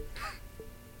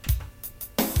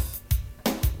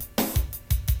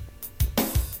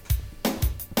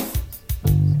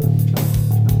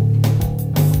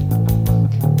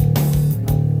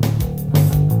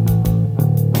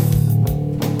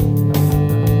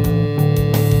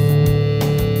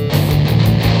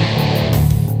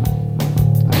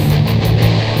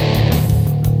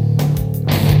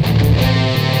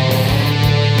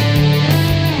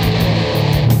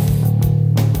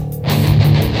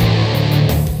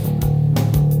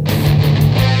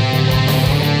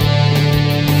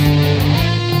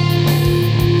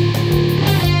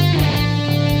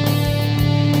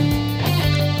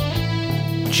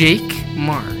Jake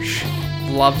Marsh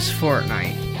loves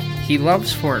Fortnite. He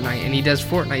loves Fortnite, and he does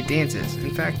Fortnite dances. In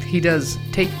fact, he does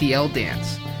Take the L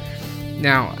dance.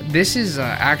 Now, this has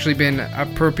actually been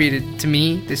appropriated to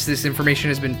me. This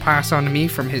information has been passed on to me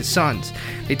from his sons.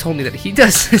 They told me that he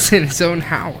does this in his own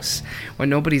house when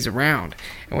nobody's around.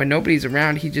 And when nobody's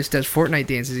around, he just does Fortnite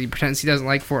dances. He pretends he doesn't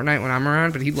like Fortnite when I'm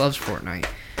around, but he loves Fortnite.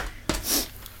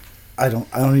 I don't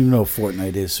even know what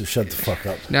Fortnite is, so shut the fuck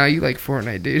up. No, you like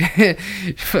Fortnite, dude.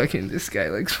 Fucking, this guy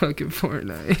likes fucking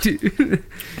Fortnite, dude.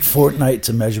 Fortnite's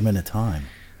a measurement of time.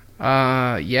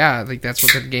 Yeah, like that's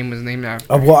what the game was named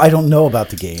after. Well, I don't know about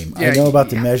the game. Yeah, I know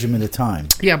about the measurement of time.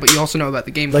 Yeah, but you also know about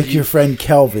the game. Like your friend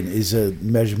Kelvin is a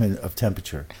measurement of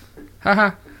temperature.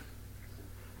 Haha.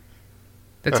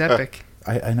 That's epic.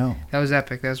 I know. That was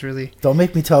epic. That was really... Don't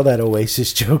make me tell that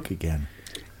Oasis joke again.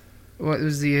 What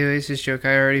was the Oasis joke?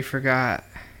 I already forgot.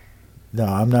 No,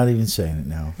 I'm not even saying it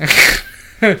now.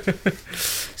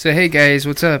 So, hey guys,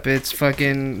 what's up? It's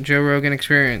fucking Joe Rogan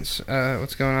Experience.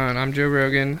 What's going on? I'm Joe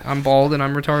Rogan. I'm bald and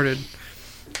I'm retarded.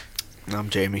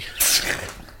 I'm Jamie.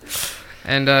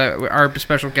 And our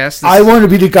special guest... I want to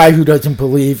be the guy who doesn't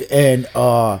believe in...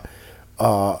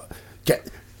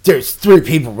 there's 3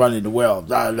 people running the world.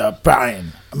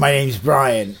 Brian. My name's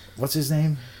Brian. What's his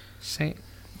name? Saint...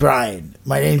 Brian.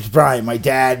 My name's Brian. My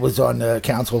dad was on the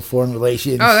Council of Foreign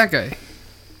Relations. Oh, that guy.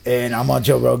 And I'm on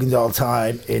Joe Rogan's all the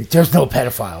time. And there's no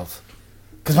pedophiles.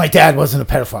 Because my dad wasn't a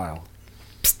pedophile.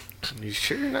 You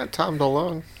sure you're not Tom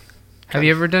DeLonge? Have you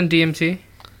ever done DMT?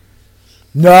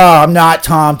 No, I'm not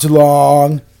Tom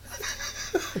DeLonge.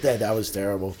 that was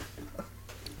terrible.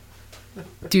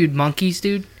 Dude, monkeys,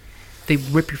 dude. They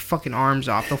rip your fucking arms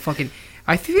off. They'll fucking...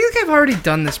 I feel like I've already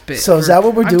done this bit. So is that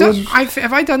what we're doing?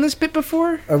 Have I done this bit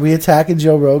before? Are we attacking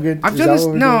Joe Rogan? I've done this.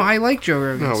 No, I like Joe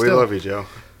Rogan. No, we love you, Joe.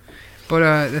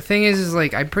 But the thing is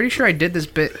like I'm pretty sure I did this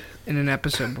bit in an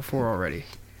episode before already.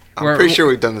 I'm pretty sure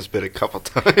we've done this bit a couple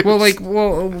times.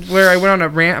 Where I went on a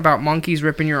rant about monkeys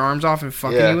ripping your arms off and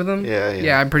fucking you with them.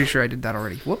 Yeah. I'm pretty sure I did that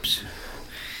already. Whoops.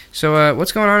 So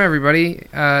what's going on, everybody?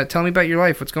 Tell me about your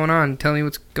life. What's going on? Tell me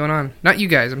what's going on. Not you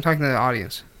guys. I'm talking to the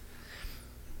audience.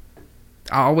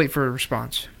 I'll wait for a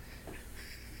response.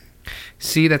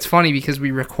 See, that's funny because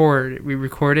we record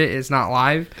it. It's not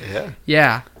live. Yeah.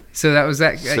 Yeah. So that was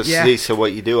that. Yeah. So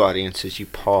what you do, audience, is you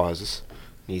pause.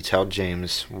 You tell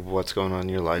James what's going on in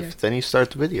your life. Yeah. Then you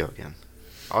start the video again.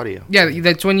 Audio. Yeah,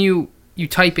 that's when you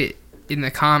type it in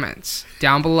the comments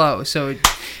down below. So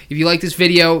if you like this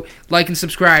video, like and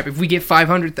subscribe. If we get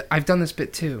 500... I've done this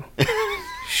bit too.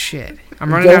 Shit.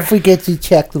 I'm running Don't forget to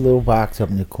check the little box up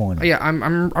in the corner. Yeah,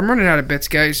 I'm running out of bits,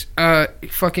 guys.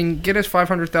 Fucking get us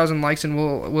 500,000 likes and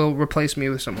we'll replace me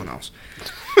with someone else.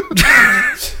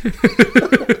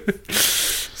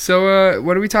 So,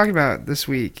 what are we talking about this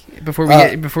week before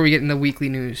we get into weekly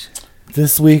news?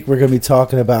 This week we're going to be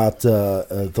talking about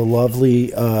the lovely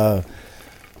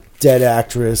dead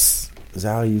actress. Is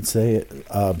that how you'd say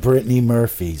it? Brittany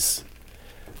Murphy's.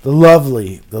 The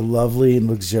lovely and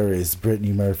luxurious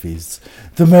Brittany Murphy's.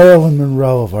 The Marilyn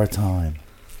Monroe of our time.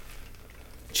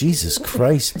 Jesus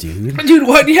Christ, dude. Dude,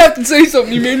 why do you have to say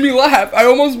something? You made me laugh. I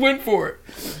almost went for it.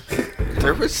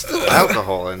 There was still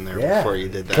alcohol in there before you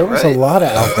did that, There was a lot of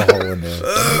alcohol in there.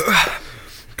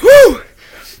 Woo!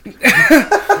 What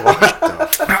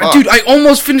the fuck? Dude, I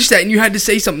almost finished that and you had to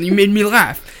say something. You made me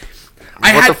laugh.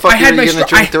 What the fuck are you going to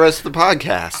drink the rest of the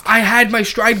podcast? I had my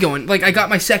stride going. Like, I got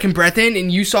my second breath in,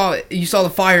 and you saw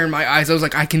the fire in my eyes. I was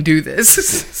like, I can do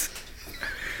this.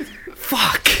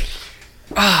 Fuck.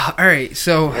 Alright,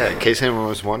 so... Yeah, in case anyone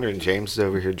was wondering, James is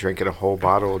over here drinking a whole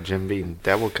bottle of Jim Beam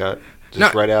Devil Cut.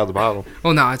 Right out of the bottle.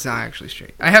 Well, no, it's not actually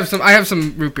straight. I have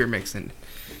some root beer mixed in.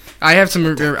 I have some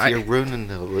root beer... You're ruining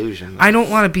the illusion. I don't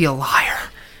want to be a liar.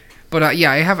 But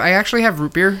yeah, I actually have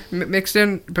root beer mixed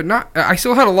in, but not. I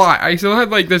still had a lot. I still had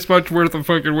like this much worth of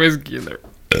fucking whiskey in there.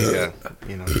 Yeah,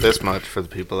 this much for the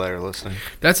people that are listening.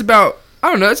 That's about.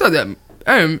 I don't know. That's not that.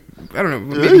 I don't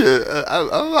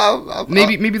know.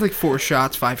 Maybe like 4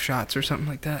 shots, 5 shots, or something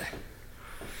like that.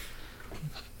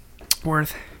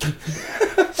 Worth.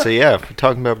 So yeah, we're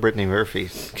talking about Brittany Murphy.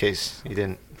 In case you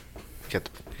didn't get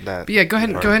that. But yeah, go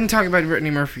ahead and talk about Brittany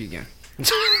Murphy again.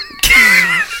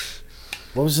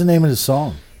 What was the name of the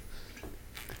song?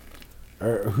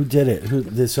 Or who did it?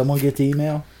 Did someone get the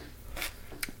email?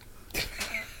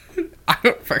 I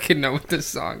don't fucking know what this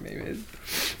song name is.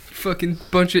 Fucking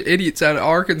bunch of idiots out of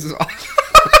Arkansas.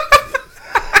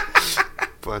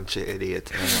 Bunch of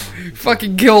idiots.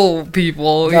 Fucking kill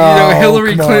people. No,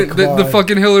 Hillary Clinton. The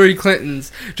fucking Hillary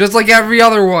Clintons. Just like every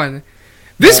other one.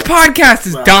 This podcast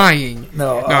is dying.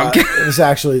 No, it was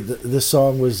actually, the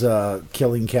song was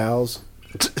Killing Cows.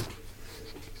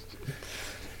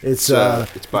 It's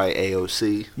it's by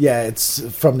AOC. Yeah, it's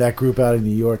from that group out in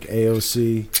New York,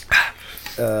 AOC.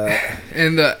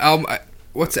 And the album,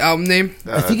 what's the album name?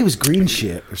 I think it was Green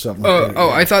Shit or something like that. Oh,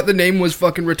 I thought the name was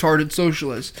fucking Retarded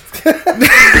Socialist.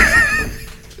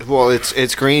 Well,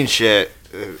 it's green shit.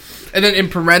 And then in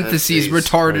parentheses,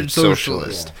 Retarded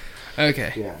Socialist. Yeah.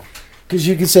 Okay. Yeah. Because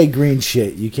you can say green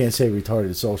shit, you can't say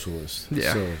retarded socialist.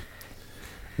 Yeah. So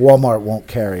Walmart won't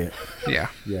carry it. Yeah.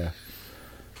 Yeah.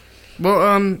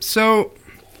 Well, so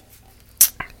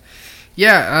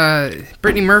yeah,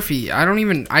 Brittany Murphy. I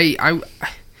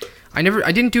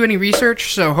didn't do any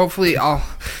research, so hopefully I'll.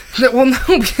 Well, no,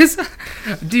 because,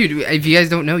 dude, if you guys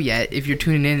don't know yet, if you're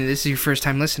tuning in and this is your first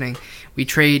time listening, we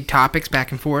trade topics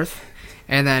back and forth,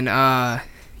 and then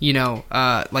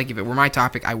like if it were my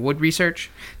topic, I would research.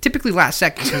 Typically last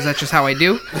second, because that's just how I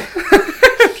do.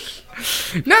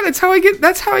 No, that's how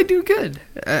I do good.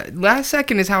 Last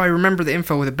second is how I remember the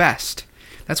info the best.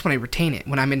 That's when I retain it,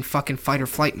 when I'm in fucking fight or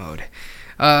flight mode.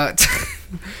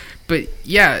 But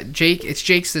yeah, it's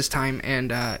Jake's this time,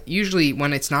 and usually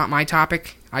when it's not my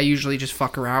topic, I usually just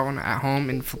fuck around at home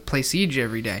and play Siege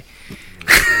every day.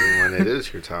 When it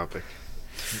is your topic.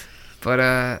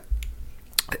 But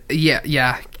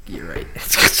yeah, you're right.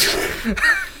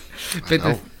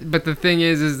 But the thing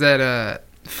is that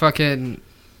fucking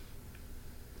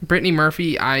Brittany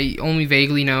Murphy, I only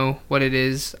vaguely know what it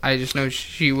is. I just know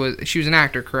she was an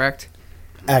actor, correct?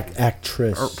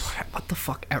 Actress. Or what the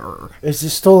fuck ever. Is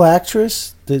this still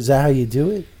actress? Is that how you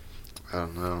do it? I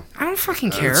don't know. I don't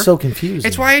fucking care. It's so confusing.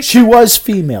 It's why she was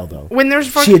female though. When there's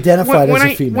she identified as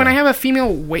a female. When I have a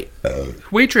female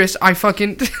waitress, I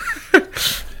fucking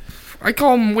I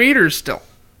call them waiters still.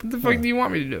 What the fuck do you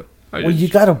want me to do? Well, you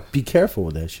gotta be careful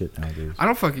with that shit nowadays. I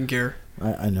don't fucking care.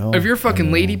 I know. If you're a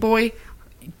fucking lady boy,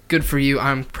 good for you.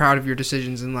 I'm proud of your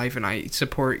decisions in life, and I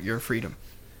support your freedom.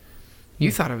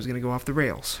 You thought I was gonna go off the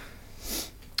rails.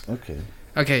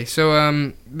 Okay,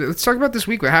 so let's talk about this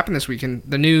week. What happened this week in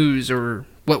the news, or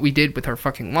what we did with our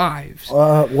fucking lives.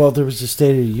 Well, there was the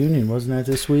State of the Union, wasn't that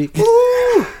this week?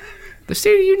 Ooh, the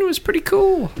State of the Union was pretty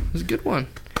cool. It was a good one,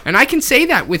 and I can say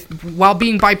that while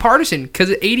being bipartisan, because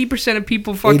 80% of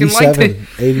people fucking liked it.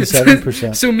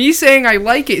 87%. So me saying I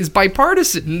like it is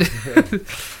bipartisan.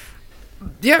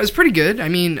 Yeah, it was pretty good. I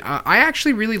mean, I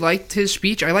actually really liked his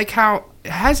speech. I like how.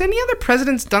 Has any other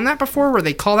presidents done that before, where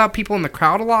they called out people in the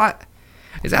crowd a lot?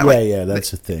 Is that yeah,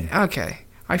 that's a thing. Okay,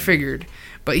 I figured,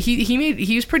 but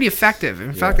he was pretty effective.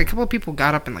 In fact, a couple of people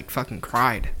got up and like fucking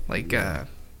cried. Like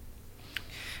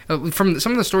from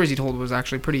some of the stories he told was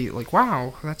actually pretty like,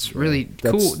 wow, that's really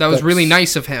cool. That was really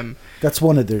nice of him. That's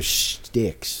one of their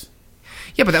shticks.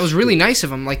 Yeah, but that was really nice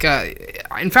of him. Like,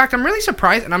 in fact, I'm really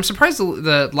surprised, and I'm surprised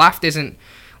the left isn't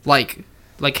like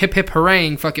hip hip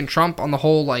hooray fucking Trump on the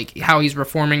whole, like how he's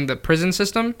reforming the prison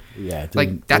system. Yeah,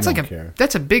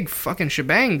 that's a big fucking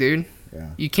shebang, dude. Yeah.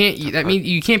 You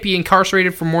can't be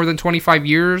incarcerated for more than 25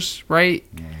 years, right?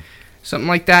 Yeah. Something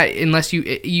like that, unless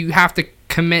you have to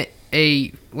commit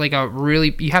you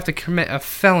have to commit a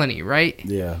felony, right?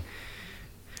 Yeah.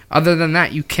 Other than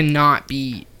that, you cannot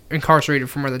be incarcerated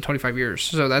for more than 25 years.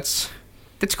 So that's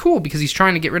cool, because he's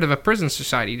trying to get rid of a prison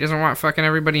society. He doesn't want fucking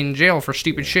everybody in jail for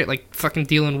stupid shit like fucking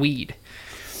dealing weed.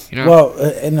 You know? Well,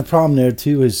 and the problem there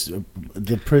too is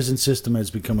the prison system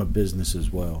has become a business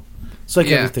as well. It's like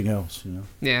everything else, you know.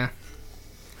 Yeah.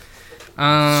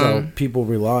 So people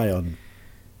rely on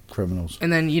criminals.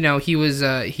 And then he was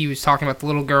talking about the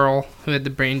little girl who had the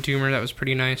brain tumor. That was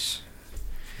pretty nice.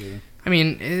 Yeah. I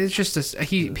mean, it's just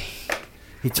he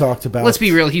talked about. Let's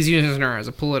be real. He's using her as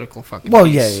a political fucking. Well,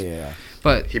 piece. yeah.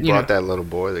 But he brought that little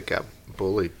boy that got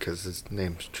bullied because his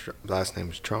last name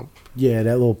is Trump. Yeah,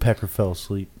 that little pecker fell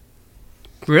asleep.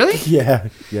 Really? Yeah,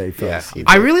 he fell asleep.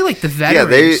 I really like the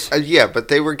veterans. Yeah, but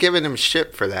they were giving him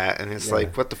shit for that, and it's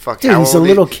like, what the fuck? Dude, he's a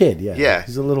little kid. Yeah,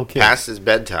 he's a little kid. Past his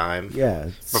bedtime. Yeah,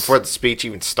 before the speech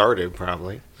even started,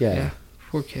 probably. Yeah.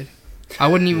 Poor kid. I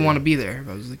wouldn't even want to be there if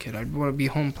I was the kid. I'd want to be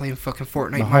home playing fucking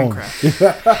Fortnite,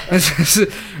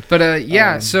 Minecraft.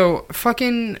 But so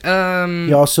fucking.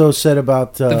 He also said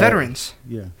about the veterans.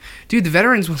 Yeah, dude, the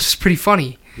veterans was pretty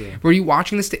funny. Yeah. Were you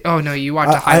watching this? Oh no, you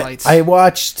watched the highlights. I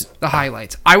watched the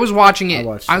highlights. I was watching it.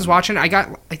 I was watching it. I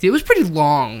got it was pretty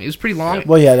long. It was pretty long.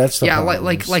 Well, yeah, that's the problem.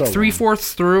 like so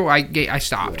 3/4 through, I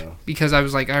stopped because I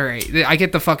was like, all right, I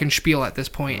get the fucking spiel at this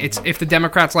point. It's if the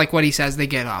Democrats like what he says, they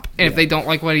get up, and if they don't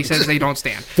like what he says, they don't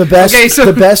stand. The best.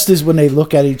 The best is when they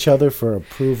look at each other for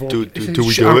approval. Do we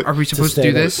do it? Are we supposed to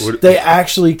do this? They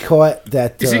actually caught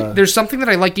that. There's something that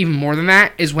I like even more than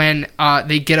that is when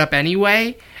they get up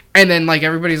anyway. And then, like,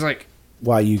 everybody's like...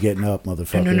 Why are you getting up,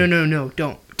 motherfucker? No,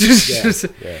 don't.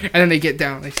 And then they get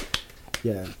down.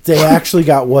 Yeah, they actually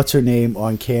got what's her name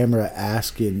on camera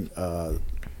asking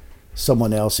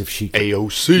someone else if she could.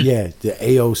 AOC. Yeah, the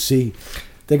AOC.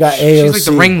 They got AOC. She's like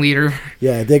the ringleader.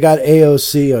 Yeah, they got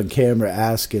AOC on camera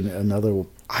asking another.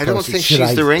 I don't person, think should she's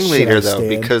the should ringleader I though,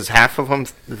 stand? because half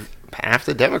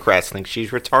the Democrats think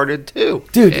she's retarded too.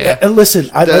 Dude, Yeah. Listen,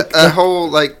 The whole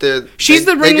She's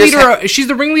the they just ringleader. She's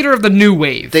the ringleader of the new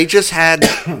wave. They just had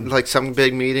like some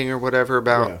big meeting or whatever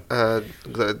about the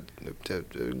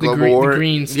global war. the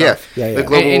green stuff. Yeah. The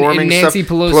global And warming Nancy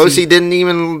stuff. Pelosi didn't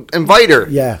even invite her.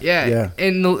 Yeah.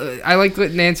 And I like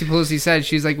what Nancy Pelosi said.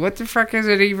 She's like, "What the fuck is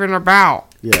it even about?"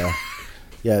 Yeah.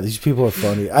 These people are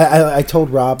funny. I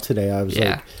told Rob today. I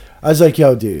was like,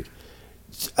 yo, dude,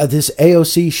 this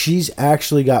AOC, she's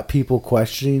actually got people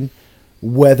questioning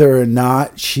whether or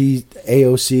not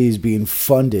AOC is being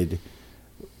funded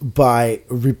by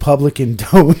Republican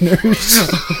donors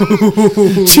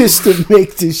just to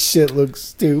make this shit look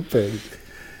stupid.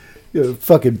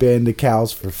 Fucking ban the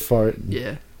cows for farting.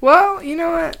 Yeah. Well, you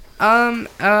know what?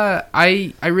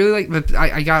 I really like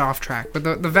I got off track, but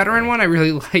the veteran one I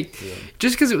really liked,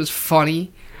 just because it was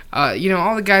funny. All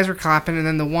the guys were clapping, and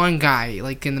then the one guy,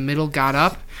 like in the middle, got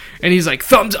up, and he's like,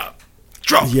 "Thumbs up,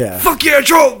 Trump! Yeah. Fuck yeah,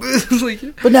 Trump!" Like,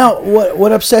 but now,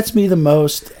 what upsets me the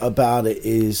most about it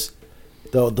is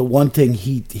the one thing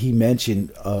he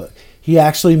mentioned. He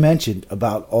actually mentioned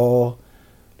about all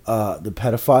the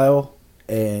pedophile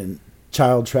and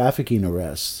child trafficking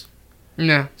arrests.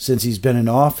 no. Since he's been in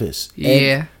office. Yeah.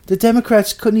 And the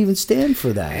Democrats couldn't even stand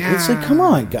for that. Yeah. It's like, come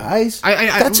on, guys.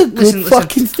 That's a good listen,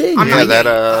 fucking thing. I'm Yeah, not, that,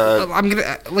 I'm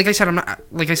gonna like I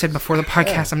said before the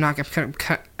podcast. I'm not gonna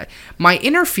cut my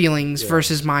inner feelings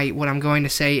versus what I'm going to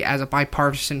say as a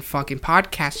bipartisan fucking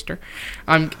podcaster.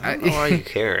 I don't know why you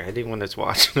care. Anyone that's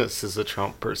watching this is a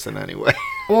Trump person anyway.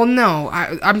 Well, no,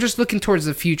 I'm just looking towards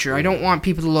the future. I don't want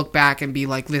people to look back and be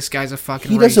like, "This guy's a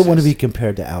fucking." He doesn't racist. want to be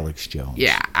compared to Alex Jones.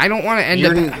 Yeah, I don't want to end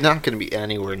You're up. not going to be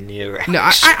anywhere near. No,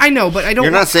 I know, but I don't.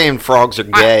 You're not saying frogs are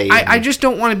gay. I just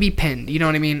don't want to be pinned. You know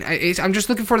what I mean? I'm just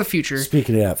looking for the future.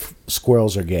 Speaking of that,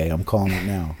 squirrels are gay. I'm calling it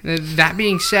now. That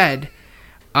being said,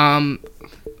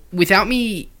 without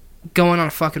me going on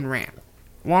a fucking rant,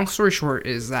 long story short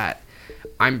is that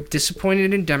I'm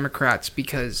disappointed in Democrats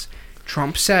because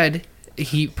Trump said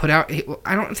he put out.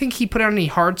 I don't think he put out any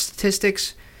hard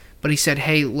statistics, but he said,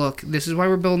 "Hey, look, this is why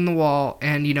we're building the wall,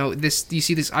 and this. You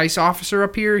see this ICE officer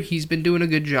up here? He's been doing a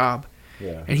good job."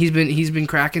 Yeah. And he's been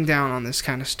cracking down on this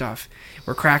kind of stuff.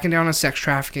 We're cracking down on sex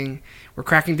trafficking. We're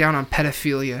cracking down on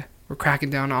pedophilia. We're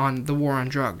cracking down on the war on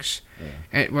drugs. Yeah.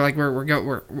 And we're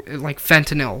like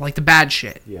fentanyl, like the bad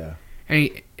shit. Yeah.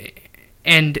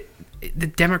 And the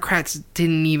Democrats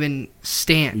didn't even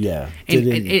stand. Yeah.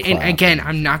 And again,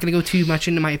 I'm not going to go too much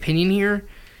into my opinion here,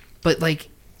 but like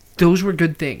those were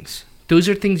good things. Those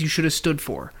are things you should have stood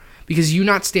for, because you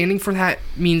not standing for that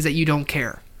means that you don't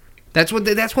care. That's what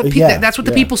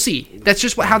the people see. That's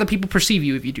just how the people perceive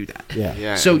you if you do that.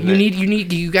 Yeah. So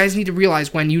you guys need to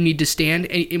realize when you need to stand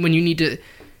and when you need to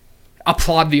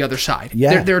applaud the other side.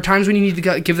 Yeah. There are times when you need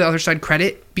to give the other side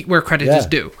credit where credit is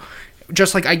due.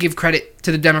 Just like I give credit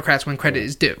to the Democrats when credit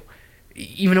is due.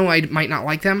 Even though I might not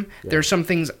like them, there are some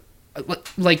things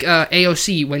like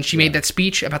AOC when she made that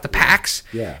speech about the PACs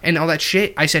and all that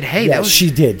shit. I said, "Hey, that was she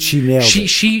did. She nailed it.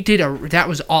 She did that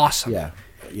was awesome." Yeah.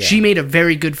 She made a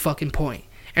very good fucking point.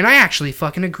 And I actually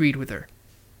fucking agreed with her.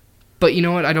 But you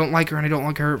know what? I don't like her, and I don't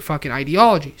like her fucking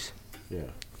ideologies. Yeah.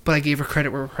 But I gave her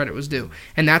credit where credit was due.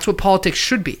 And that's what politics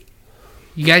should be.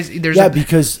 You guys, there's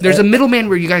a middleman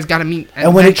where you guys got to meet.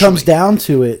 And when it comes down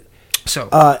to it, so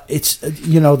it's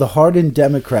the hardened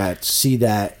Democrats see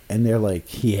that and they're like,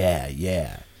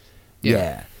 yeah.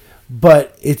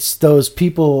 But it's those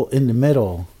people in the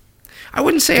middle. I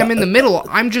wouldn't say I'm in the middle.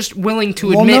 I'm just willing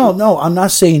to admit. No, I'm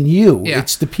not saying you. Yeah.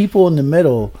 It's the people in the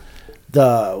middle.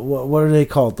 The what are they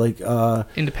called? Like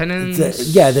independents.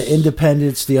 The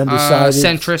independents, the undecided,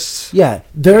 centrists. Yeah,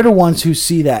 they're the ones who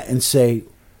see that and say,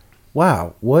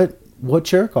 "Wow, what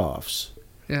jerk offs?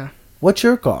 Yeah, what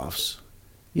jerk offs?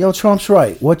 Trump's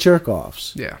right. What jerk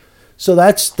offs? Yeah." So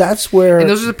that's where. And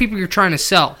those are the people you're trying to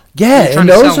sell. Yeah, and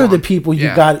those are the people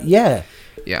you got. Yeah.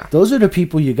 Yeah. Those are the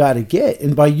people you got to get.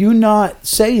 And by you not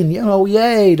saying,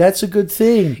 yay, that's a good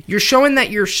thing. You're showing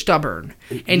that you're stubborn.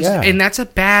 And that's a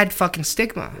bad fucking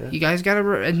stigma. Yeah. You guys got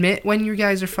to admit when you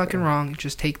guys are fucking wrong.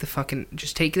 Just take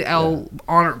the L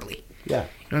honorably. Yeah. You know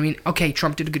what I mean? Okay,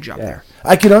 Trump did a good job there.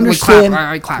 I could understand.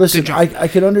 I clap. Listen, good job. I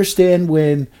could understand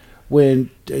when when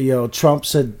Trump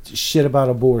said shit about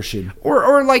abortion,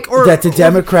 or that the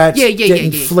Democrats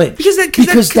didn't flinch because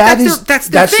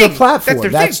that's their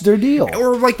platform, that's their deal.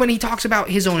 Or like when he talks about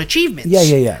his own achievements,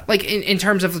 like in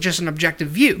terms of just an objective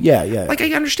view, like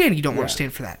I understand you don't want to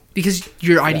stand for that because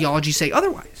your ideologies say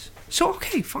otherwise. So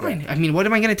okay, fine. I mean, what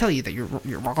am I going to tell you, that you're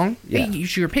wrong? Hey,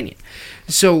 it's your opinion.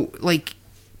 So like.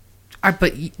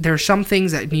 But there are some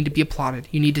things that need to be applauded.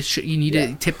 You need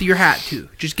to tip your hat to.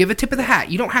 Just give a tip of the hat.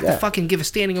 You don't have to fucking give a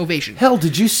standing ovation. Hell,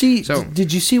 did you see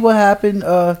what happened?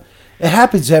 It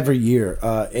happens every year,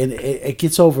 and it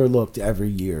gets overlooked every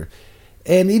year.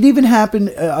 And it even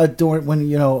happened during when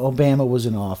Obama was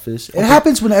in office. It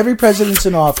happens when every president's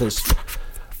in office.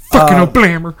 Fucking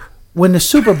Obama. When the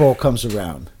Super Bowl comes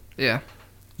around. Yeah.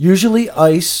 Usually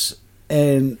ICE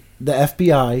and the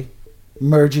FBI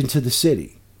merge into the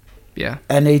city. Yeah.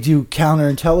 And they do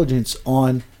counterintelligence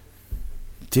on,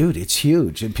 dude, it's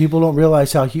huge. And people don't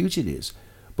realize how huge it is.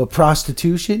 But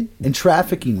prostitution and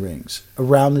trafficking rings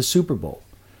around the Super Bowl.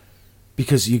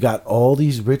 Because you got all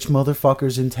these rich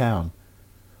motherfuckers in town.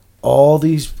 All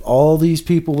these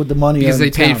people with the money because they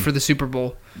paid town. For the Super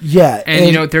Bowl. Yeah.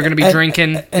 And they're going to be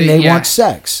drinking. And they want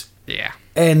sex. Yeah.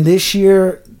 And this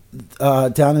year,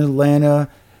 down in Atlanta,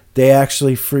 they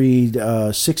actually freed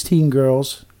 16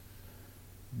 girls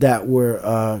that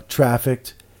were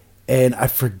trafficked, and I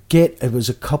forget, it was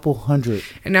a couple hundred.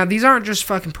 And now these aren't just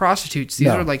fucking prostitutes; these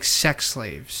are like sex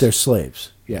slaves. They're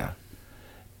slaves, yeah.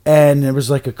 And there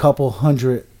was like a couple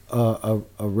hundred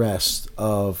arrests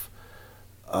of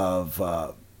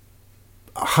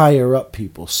higher up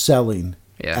people selling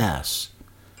ass.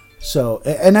 So,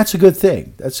 and that's a good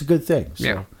thing. That's a good thing. So.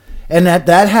 Yeah. And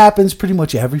that happens pretty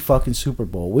much every fucking Super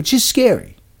Bowl, which is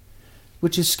scary.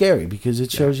 Because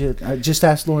it shows you. Just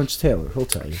ask Lawrence Taylor; he'll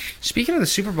tell you. Speaking of the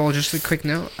Super Bowl, just a quick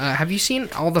note: have you seen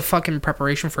all the fucking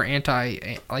preparation for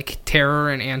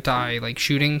terror and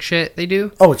shooting shit they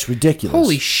do? Oh, it's ridiculous!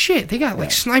 Holy shit! They got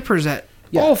like snipers at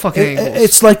all fucking angles.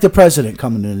 It's like the president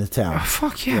coming into town. Oh,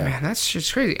 fuck yeah, man! That's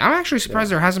just crazy. I'm actually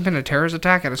surprised there hasn't been a terrorist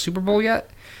attack at a Super Bowl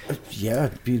yet. Yeah,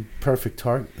 it'd be a perfect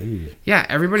target. Yeah,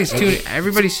 everybody's tuning.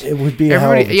 It would be.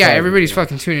 Everybody's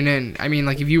fucking tuning in. I mean,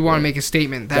 like if you want to make a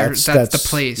statement, that's the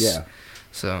place. Yeah.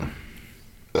 So,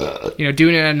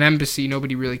 doing it at an embassy,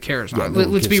 nobody really cares. Yeah,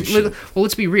 let's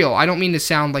be real. I don't mean to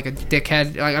sound like a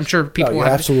dickhead. Like, I'm sure people.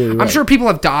 Absolutely right. I'm sure people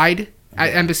have died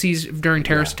at embassies during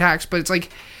terrorist attacks, but it's like.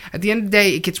 At the end of the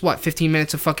day, it gets 15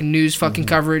 minutes of fucking news, fucking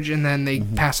coverage, and then they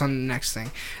pass on the next thing.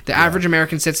 The average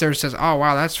American sits there and says, "Oh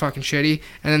wow, that's fucking shitty,"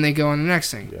 and then they go on the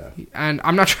next thing. Yeah. And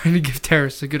I'm not trying to give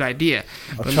terrorists a good idea.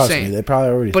 But I'm saying, me, they probably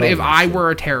already. But if I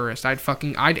were a terrorist, I'd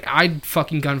fucking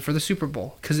gun for the Super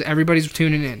Bowl because everybody's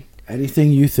tuning in.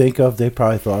 Anything you think of, they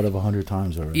probably thought of 100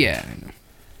 times already. Yeah. I know.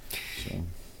 So.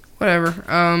 Whatever.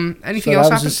 Anything else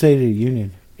happen? That was the State of the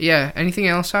Union. Yeah. Anything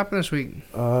else happened this week?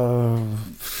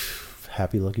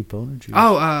 Happy Lucky Boner Juice.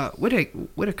 Oh,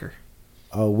 Whitaker.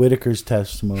 Whitaker's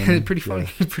testimony. Pretty funny.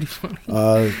 Pretty funny.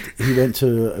 He went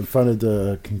in front of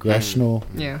the congressional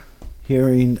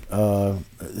hearing.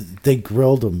 They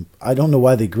grilled him. I don't know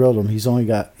why they grilled him. He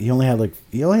only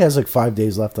has like 5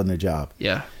 days left on the job.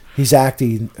 Yeah. He's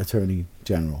acting attorney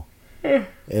general.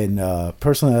 And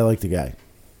personally, I like the guy,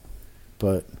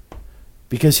 but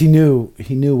because he knew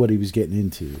what he was getting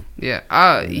into.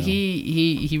 Yeah.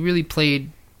 He really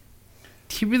played.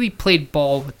 He really played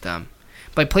ball with them.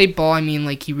 By played ball, I mean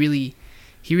like he really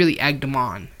egged them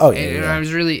on. Oh yeah. And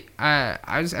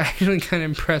I was actually kind of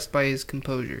impressed by his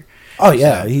composure. Oh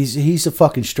yeah, so, he's a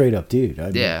fucking straight up dude.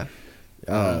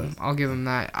 I'll give him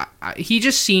that. He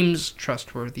just seems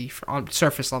trustworthy on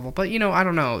surface level, but I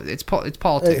don't know. It's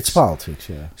politics. It's politics,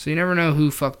 yeah. So you never know who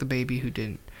fucked the baby, who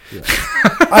didn't. Yeah.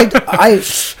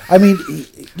 I mean,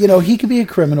 he could be a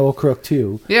criminal crook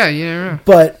too. Yeah.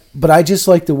 But I just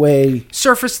like the way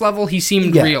surface level he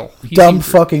seemed real. Dumb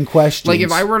fucking questions. Like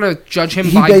if I were to judge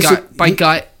him by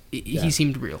gut, he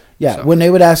seemed real. Yeah, so. When they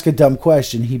would ask a dumb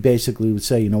question, he basically would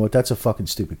say, "You know what? That's a fucking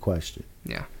stupid question."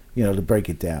 Yeah. To break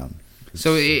it down.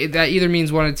 So that either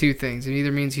means one of two things. It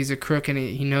either means he's a crook and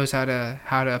he knows how to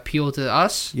appeal to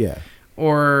us. Yeah.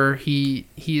 Or he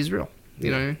is real.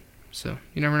 You know what I mean? So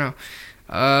you never know.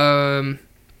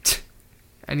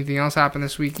 Anything else happened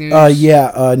this week? News?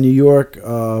 New York.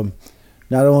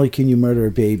 Not only can you murder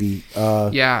a baby,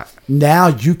 now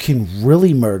you can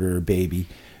really murder a baby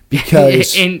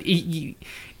because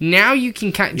now you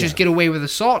can just get away with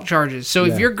assault charges. So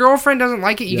if your girlfriend doesn't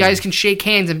like it, you guys can shake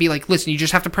hands and be like, "Listen, you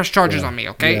just have to press charges on me,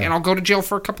 okay? And I'll go to jail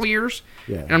for a couple of years,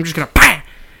 and I'm just gonna bang,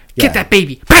 get that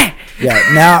baby, bang."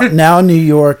 Yeah. Now in New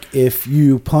York, if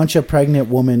you punch a pregnant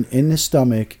woman in the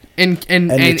stomach and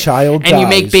the child dies, and you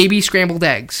make baby scrambled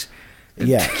eggs,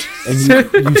 Yeah, and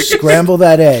you scramble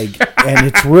that egg, and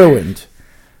it's ruined.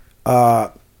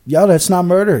 That's not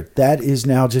murder. That is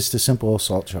now just a simple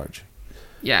assault charge.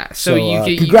 Yeah, so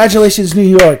you congratulations, New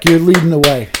York. You're leading the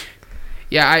way.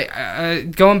 Yeah, I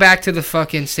going back to the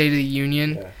fucking State of the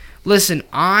Union. Yeah. Listen,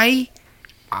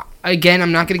 again,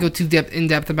 I'm not going to go too in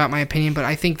depth about my opinion, but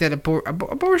I think that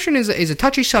abortion is a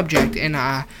touchy subject, and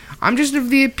I'm just of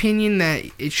the opinion that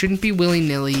it shouldn't be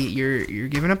willy-nilly. You're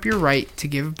giving up your right to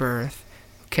give birth,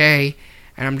 okay?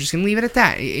 And I'm just going to leave it at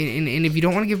that. And if you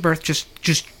don't want to give birth,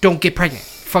 just don't get pregnant.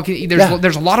 Fucking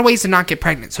there's a lot of ways to not get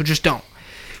pregnant, so just don't.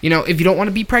 If you don't want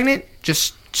to be pregnant,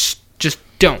 just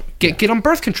don't. Get on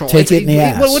birth control. Take it in the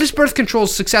ass. What is birth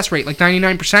control's success rate? Like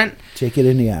 99%? Take it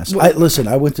in the ass.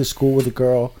 I went to school with a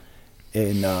girl,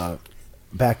 and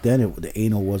back then the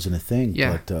anal wasn't a thing.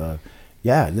 Yeah. But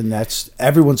then that's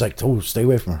everyone's like, "Oh, stay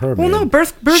away from her." Well, man. no,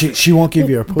 birth. She won't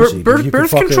give you her pussy. Birth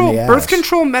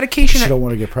control medication. She don't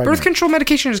want to get pregnant. Birth control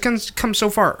medication has come so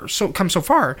far.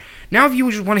 Now, if you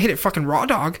just want to hit it, fucking raw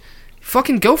dog.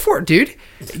 Fucking go for it, dude.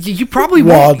 You probably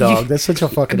won't. Raw dog. That's such a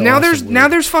fucking. Now awesome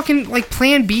there's fucking like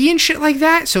Plan B and shit like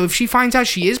that. So if she finds out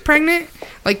she is pregnant,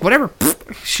 like whatever,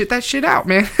 shit that shit out,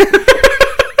 man.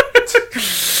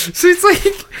 So it's like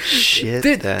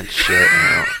that shit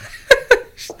out.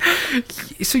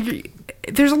 So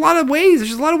there's a lot of ways.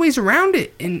 There's a lot of ways around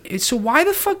it, and so why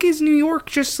the fuck is New York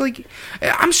just like?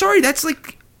 I'm sorry. That's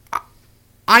like,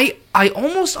 I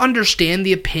almost understand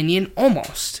the opinion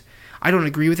almost. I don't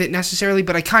agree with it necessarily,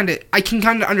 but I can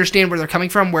kind of understand where they're coming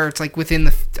from, where it's like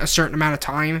within a certain amount of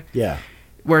time. Yeah.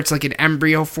 Where it's like an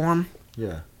embryo form.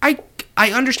 Yeah. I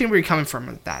understand where you're coming from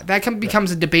with that. That becomes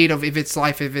a debate of if it's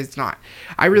life, if it's not.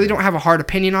 I really don't have a hard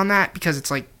opinion on that because it's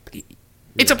like,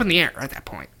 it's up in the air at that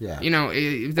point. Yeah.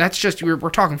 That's just, we're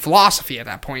talking philosophy at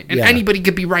that point. And anybody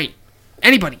could be right.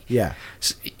 Anybody. Yeah.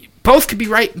 So, both could be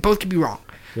right, both could be wrong.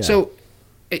 Yeah. So,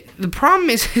 the problem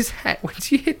is that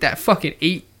once you hit that fucking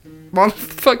 8-month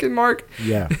fucking mark,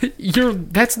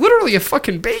 that's literally a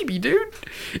fucking baby, dude.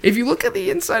 If you look at the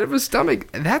inside of a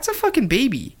stomach, that's a fucking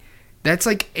baby. That's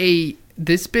like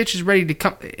this bitch is ready to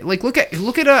come. Like look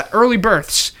at early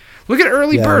births. Look at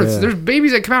early births. Yeah. There's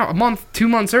babies that come out a month, 2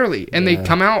 months early, and they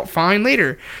come out fine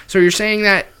later. So you're saying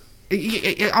that?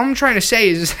 All I'm trying to say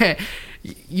is that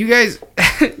you guys,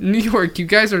 New York, you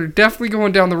guys are definitely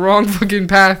going down the wrong fucking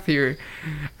path here.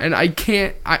 And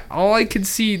all I can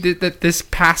see that this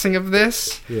passing of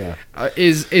this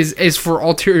is for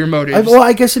ulterior motives.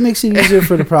 I guess it makes it easier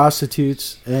for the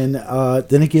prostitutes, and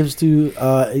then it gives to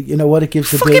it gives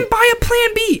fucking buy a Plan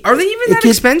B. Are they even that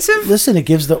expensive? Listen, it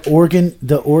gives the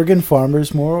organ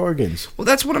farmers more organs. Well,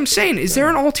 that's what I'm saying. Is there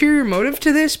an ulterior motive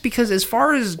to this? Because as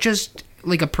far as just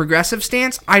like a progressive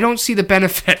stance, I don't see the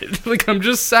benefit. Like I'm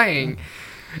just saying.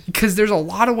 Because there's a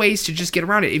lot of ways to just get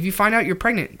around it. If you find out you're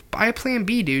pregnant, buy a Plan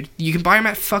B, dude. You can buy them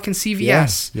at fucking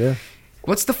CVS. Yeah.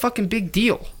 What's the fucking big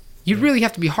deal? You'd really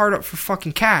have to be hard up for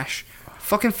fucking cash.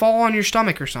 Fucking fall on your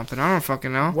stomach or something. I don't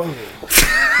fucking know.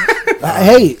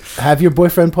 Hey, have your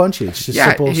boyfriend punch you. It's just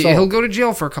simple assault. He'll go to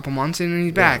jail for a couple months and then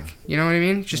he's back. You know what I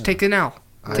mean? Just take an L.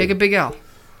 Take a big L.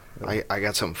 I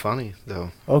got something funny,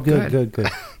 though. Oh, good.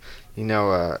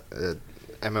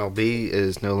 MLB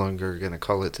is no longer going to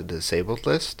call it the disabled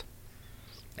list.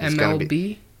 It's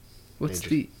MLB? What's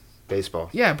the... Baseball.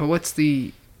 Yeah, but what's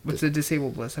the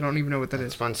disabled list? I don't even know what that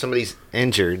is. When somebody's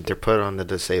injured, they're put on the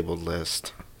disabled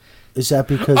list. Is that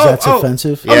because that's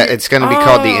offensive? Yeah, it's going to be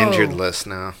called the injured list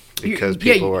now because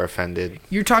people are offended.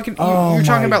 You're talking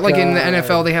about like in the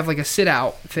NFL they have like a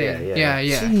sit-out thing. Yeah.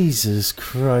 Jesus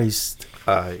Christ.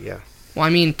 Yeah. Well,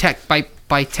 I mean,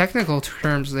 by technical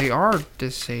terms, they are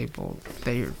disabled.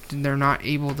 They're not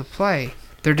able to play.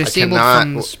 They're disabled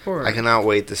from the sport. I cannot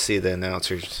wait to see the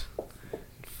announcers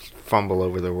fumble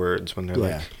over their words when they're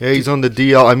like, "Yeah, he's on the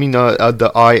DL. I mean,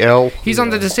 the IL. He's on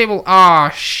the disabled. Ah,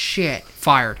 shit.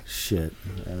 Fired. Shit.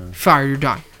 Fired. You're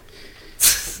done."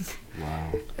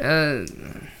 Wow.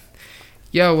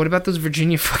 Yo, what about those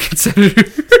Virginia fucking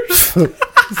senators?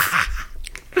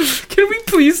 Can we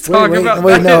please talk about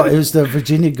that? No, it was the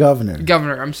Virginia governor.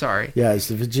 Governor, I'm sorry. Yeah, it's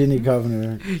the Virginia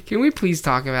governor. Can we please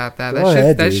talk about that?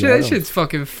 That shit's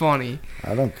fucking funny.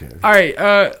 I don't care. All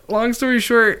right, long story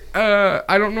short,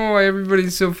 I don't know why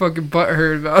everybody's so fucking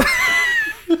butthurt about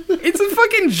it. It's a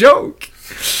fucking joke.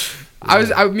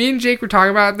 Yeah. Me and Jake were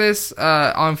talking about this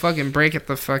on fucking break at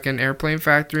the fucking airplane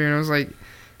factory, and I was like,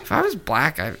 if I was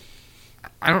black,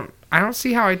 I don't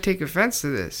see how I'd take offense to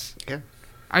this. Yeah.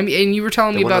 I mean, and you were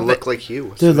telling me about look like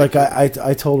you, dude. Like I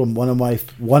told him one of my.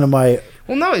 Well,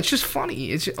 Well, no, it's just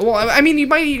funny. I mean, you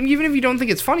might even if you don't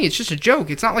think it's funny, it's just a joke.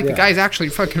 It's not like the guy's actually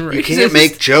fucking racist. You can't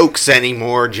make jokes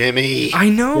anymore, Jimmy. I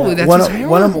know. Yeah, That's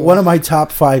one of my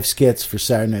top 5 skits for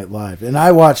Saturday Night Live, and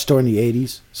I watched during the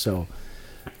 80s, so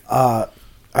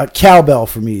Cowbell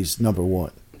for me is number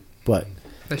 1. But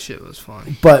that shit was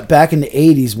funny. But back in the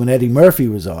 80s when Eddie Murphy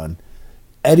was on,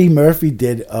 Eddie Murphy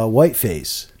did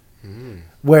Whiteface.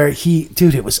 Where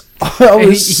it was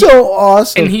so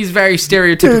awesome. And he's very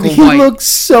stereotypical Dude, he white. looked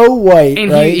so white,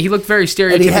 and right? he looked very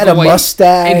stereotypical and he had a white.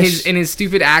 mustache. And his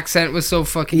stupid accent was so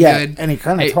fucking good. And he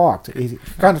kind of talked. He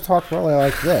kind of talked really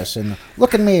like this. And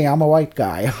look at me, I'm a white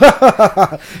guy.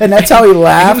 And that's how he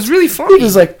laughed. And it was really funny. He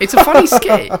was like, it's a funny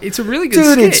skit. It's a really good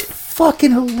skit. Dude, it's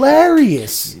fucking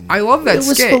hilarious. I love that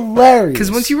skit. It was hilarious.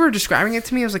 Because once you were describing it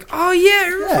to me, I was like, oh yeah,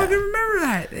 I fucking remember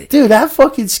that. Dude, that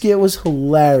fucking skit was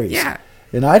hilarious. Yeah.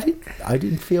 And I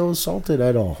didn't feel assaulted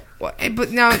at all. Well,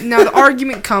 but now the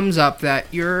argument comes up that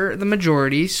you're the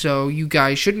majority, so you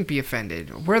guys shouldn't be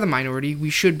offended. We're the minority, we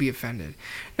should be offended.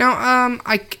 Now,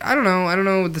 I don't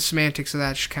know the semantics of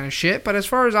that kind of shit, but as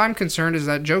far as I'm concerned is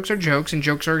that jokes are jokes and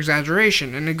jokes are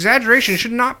exaggeration. And exaggeration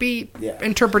should not be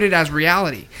interpreted as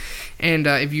reality. And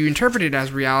if you interpret it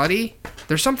as reality,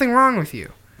 there's something wrong with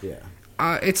you. Yeah.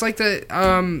 It's like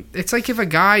if a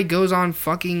guy goes on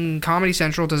fucking Comedy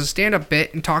Central, does a stand-up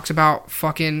bit, and talks about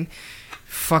fucking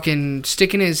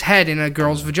sticking his head in a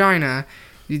girl's vagina.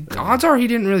 The odds are he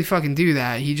didn't really fucking do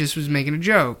that. He just was making a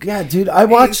joke. Yeah, dude, I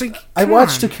watched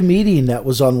a comedian that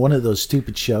was on one of those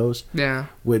stupid shows. Yeah.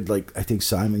 With I think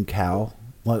Simon Cowell,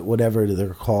 whatever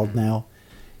they're called now.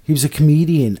 He was a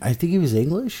comedian. I think he was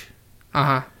English.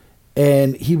 Uh-huh.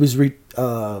 And he was retarded?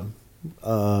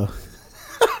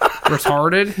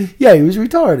 Yeah, he was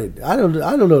retarded. I don't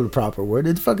know the proper word.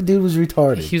 The fucking dude was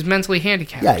retarded. He was mentally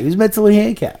handicapped. Yeah, he was mentally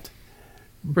handicapped.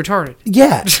 Retarded.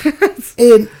 Yeah.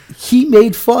 And he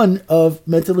made fun of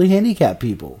mentally handicapped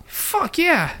people. Fuck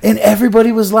yeah. And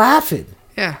everybody was laughing.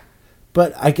 Yeah.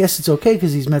 But I guess it's okay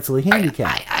because he's mentally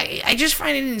handicapped. I just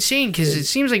find it insane because it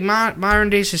seems like modern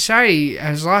day society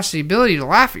has lost the ability to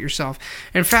laugh at yourself.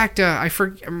 In fact,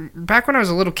 back when I was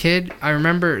a little kid, I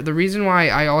remember the reason why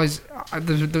I always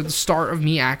the start of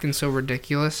me acting so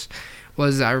ridiculous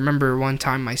was I remember one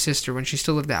time my sister, when she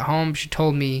still lived at home, she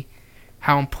told me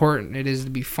how important it is to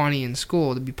be funny in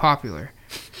school, to be popular.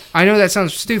 I know that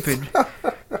sounds stupid,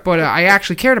 but I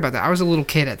actually cared about that. I was a little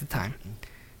kid at the time.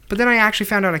 But then I actually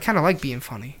found out I kind of like being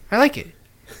funny. I like it.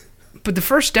 But the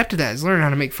first step to that is learning how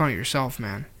to make fun of yourself,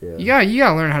 man. Yeah. You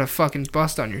gotta learn how to fucking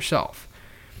bust on yourself.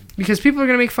 Because people are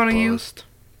gonna make fun of you.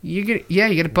 You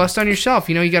gotta bust on yourself.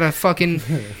 You know, you gotta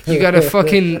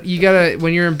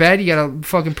when you're in bed, you gotta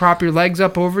fucking prop your legs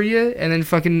up over you and then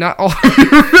fucking nut all over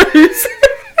your face.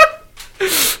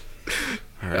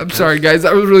 I'm sorry, guys.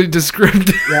 That was really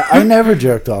descriptive. Yeah, I never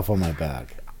jerked off on my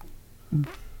back.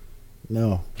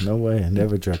 No way. I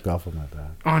never jerked off on my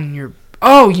back. On your...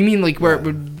 Oh, you mean like where it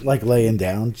would... Like laying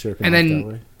down, jerking and off then, that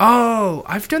way? Oh,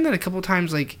 I've done that a couple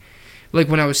times, like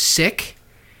when I was sick.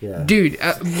 Yeah. Dude,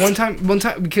 one time,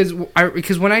 because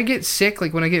when I get sick,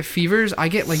 like when I get fevers, I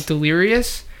get like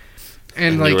delirious.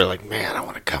 And like... you were like, man, I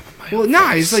want to come in my Well,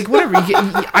 nah, it's like whatever.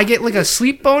 I get like a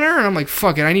sleep boner, and I'm like,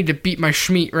 fuck it, I need to beat my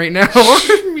schmeat right now.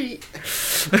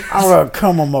 I want to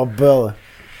come on my belly.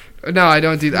 No, I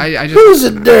don't do that. I just... Who's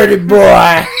a dirty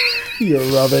boy? You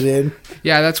rub it in.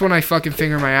 Yeah, that's when I fucking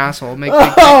finger my asshole.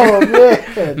 Oh,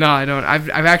 man. No, I don't. I've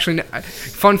actually...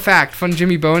 Fun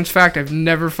Jimmy Bones fact, I've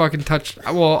never fucking touched...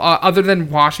 Well, other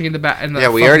than washing in the bath. Yeah,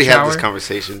 we already had this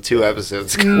conversation 2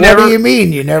 episodes ago. What do you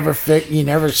mean? You never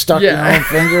stuck your own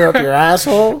finger up your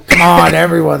asshole? Come on,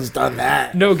 everyone's done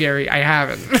that. No, Gary, I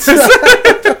haven't.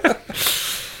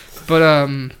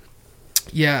 But,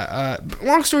 yeah,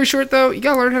 long story short, though, you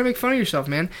gotta learn how to make fun of yourself,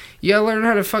 man. You gotta learn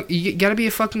how to you gotta be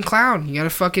a fucking clown. You gotta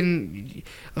fucking,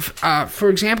 for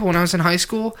example, when I was in high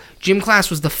school, gym class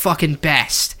was the fucking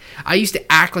best. I used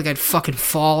to act like I'd fucking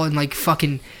fall and like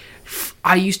fucking,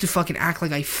 I used to fucking act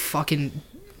like I fucking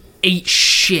ate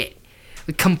shit.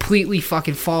 Like completely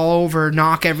fucking fall over,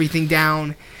 knock everything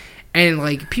down. And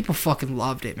like, people fucking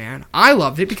loved it, man. I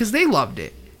loved it because they loved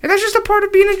it. And that's just a part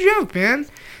of being a joke, man.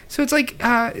 So it's like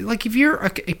if you're a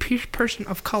person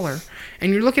of color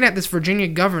and you're looking at this Virginia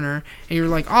governor and you're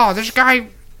like, oh, this guy,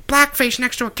 blackface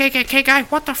next to a KKK guy,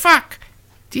 what the fuck?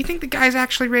 Do you think the guy's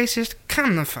actually racist?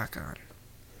 Come the fuck on.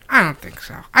 I don't think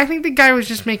so. I think the guy was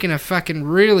just making a fucking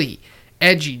really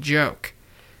edgy joke.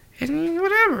 And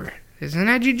whatever. It's an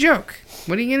edgy joke.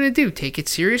 What are you gonna do? Take it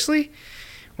seriously?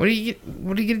 What are you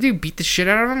gonna do? Beat the shit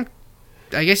out of him?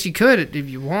 I guess you could if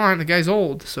you want. The guy's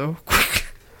old, so...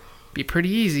 Be pretty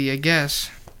easy, I guess.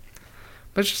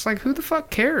 But it's just like, who the fuck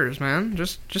cares, man?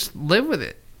 Just live with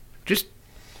it. Just,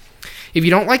 if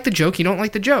you don't like the joke, you don't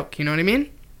like the joke. You know what I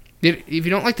mean? If you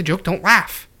don't like the joke, don't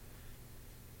laugh.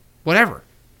 Whatever.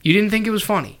 You didn't think it was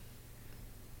funny.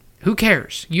 Who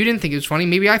cares? You didn't think it was funny.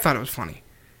 Maybe I thought it was funny.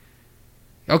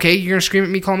 Okay, you're gonna scream at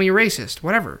me, call me a racist.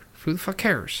 Whatever. Who the fuck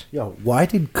cares? Yo, why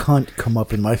did cunt come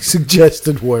up in my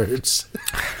suggested words?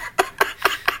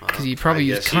 Because you probably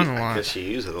use cunt a lot. I guess you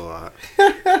use it a lot.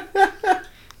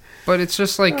 But it's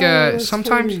just like,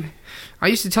 sometimes... funny. I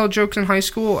used to tell jokes in high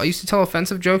school. I used to tell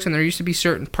offensive jokes, and there used to be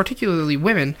certain, particularly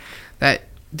women, that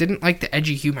didn't like the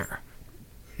edgy humor.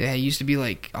 Yeah, it used to be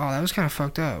like, oh, that was kind of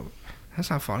fucked up. That's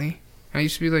not funny. I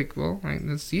used to be like, well,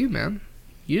 that's you, man.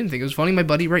 You didn't think it was funny. My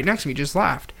buddy right next to me just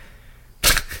laughed.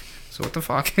 So what the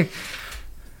fuck?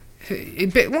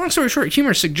 Long story short,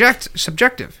 humor is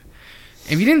subjective.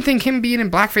 If you didn't think him being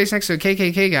in blackface next to a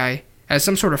KKK guy as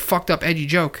some sort of fucked up edgy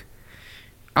joke,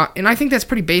 and I think that's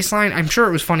pretty baseline. I'm sure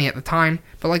it was funny at the time,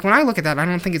 but like when I look at that, I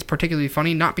don't think it's particularly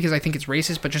funny. Not because I think it's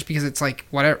racist, but just because it's like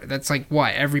whatever. That's like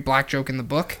what every black joke in the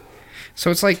book.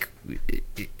 So it's like,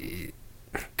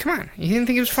 come on, you didn't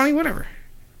think it was funny? Whatever.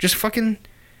 Just fucking.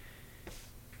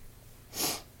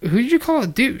 Who did you call a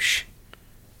douche?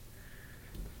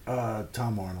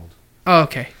 Tom Arnold. Oh,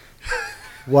 okay.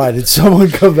 Why, did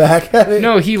someone come back at it?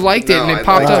 No, he liked it, No, and it I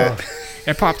popped liked up.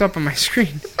 It popped up on my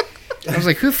screen. I was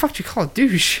like, who the fuck do you call a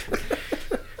douche?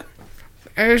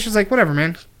 And it's just like, whatever,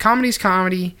 man. Comedy's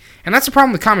comedy. And that's the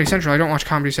problem with Comedy Central. I don't watch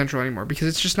Comedy Central anymore because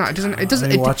it's just not, I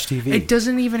didn't watch TV. It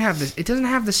doesn't even have this. It doesn't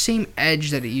have the same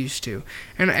edge that it used to.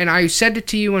 And I said it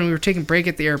to you when we were taking a break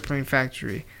at the Airplane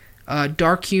Factory.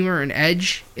 Dark humor and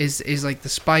edge is like the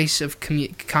spice of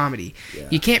comedy. Yeah.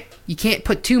 You can't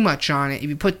put too much on it. If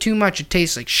you put too much, it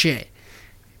tastes like shit.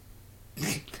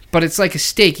 But it's like a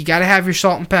steak. You gotta have your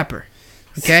salt and pepper.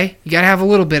 Okay? You gotta have a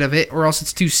little bit of it, or else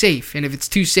it's too safe. And if it's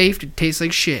too safe, it tastes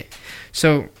like shit.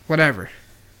 So, whatever.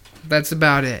 That's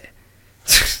about it.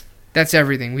 That's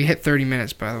everything. We hit 30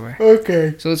 minutes, by the way.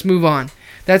 Okay. So let's move on.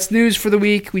 That's news for the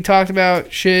week. We talked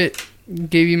about shit.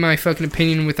 Gave you my fucking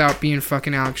opinion without being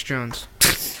fucking Alex Jones.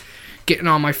 Getting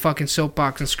on my fucking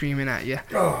soapbox and screaming at you.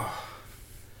 Oh.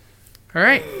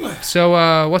 Alright.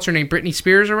 So, what's her name? Britney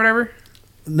Spears or whatever?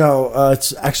 No,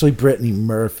 it's actually Brittany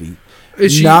Murphy.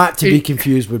 Is she, Not to be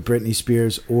confused with Britney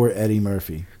Spears or Eddie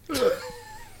Murphy.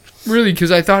 Really?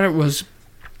 Because I thought it was...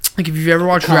 Like, if you've ever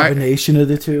watched... Combination of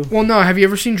the two? Well, no. Have you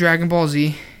ever seen Dragon Ball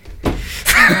Z?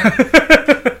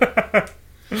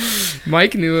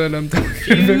 Mike knew what I'm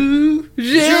talking about.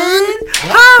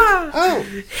 Oh!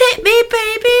 Hit me,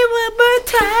 baby, one more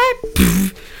time.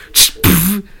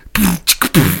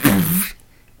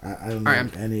 I don't know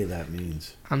what any of that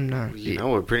means. I'm not. You know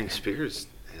what Britney Spears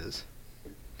is?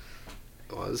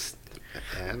 Was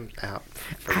and out.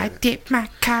 I dip my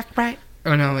cock right.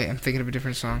 Oh no, wait! I'm thinking of a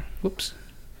different song. Whoops.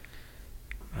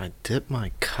 I dip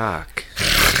my cock.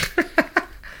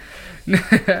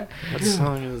 What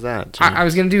song is that? I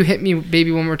was gonna do "Hit Me,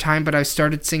 Baby, One More Time," but I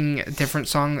started singing a different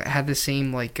song that had the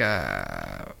same like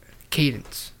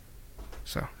cadence.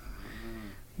 So,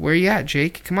 where you at,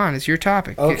 Jake? Come on, it's your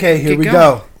topic. Okay, here we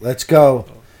go. Let's go.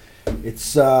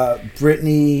 It's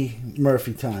Brittany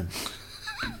Murphy time.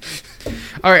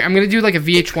 All right, I'm going to do like a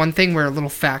VH1 thing where a little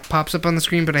fact pops up on the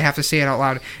screen, but I have to say it out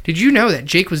loud. Did you know that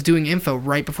Jake was doing info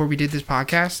right before we did this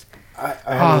podcast? I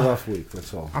had a rough week,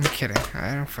 that's all. I'm kidding.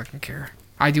 I don't fucking care.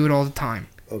 I do it all the time.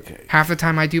 Okay. Half the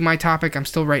time I do my topic, I'm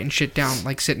still writing shit down,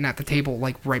 like sitting at the table,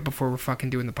 like right before we're fucking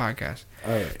doing the podcast.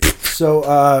 All right.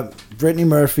 So, Brittany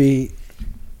Murphy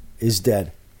is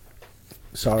dead.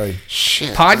 Sorry.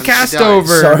 Shit. Podcast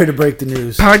over. Sorry to break the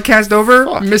news. Podcast over.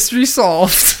 Fuck. Mystery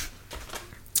solved.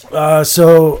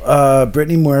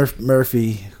 Brittany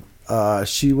Murphy,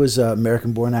 she was an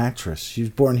American-born actress. She was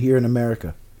born here in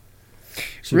America.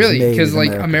 She was Really? made Because in like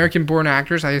America. American-born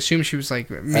actors, I assume she was like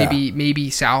maybe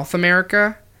South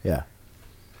America. Yeah.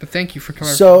 But thank you for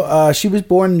clarifying. So she was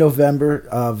born in November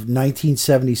of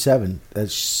 1977.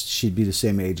 She'd be the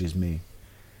same age as me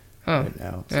oh, right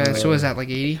now. so is that like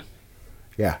 80?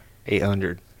 Yeah.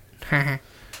 800.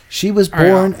 She was All right,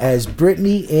 born as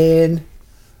Brittany Ann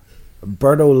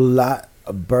Bertolotti.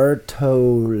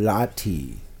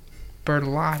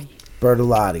 Bertolotti.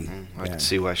 Bertolotti. I can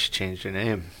see why she changed her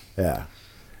name. Yeah.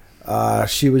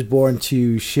 She was born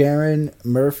to Sharon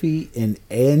Murphy and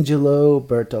Angelo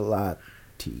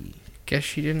Bertolotti. Guess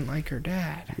she didn't like her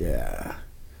dad. Yeah.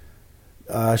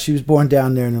 She was born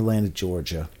down there in Atlanta,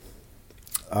 Georgia.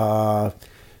 Her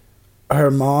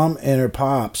mom and her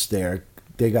pops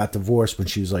they got divorced when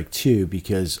she was like 2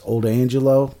 because old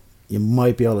Angelo, you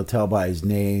might be able to tell by his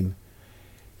name,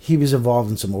 he was involved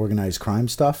in some organized crime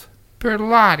stuff.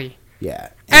 Bertolotti.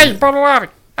 Yeah. Hey, Bartolotti.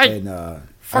 Hey, And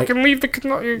fucking leave the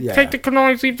Yeah. take the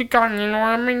cannolis, leave the gun. You know what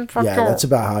I mean? Fuck yeah, you. that's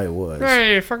about how it was.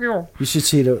 Hey, fuck you. You should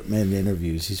see the man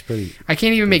interviews. He's pretty. I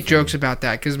can't even make jokes about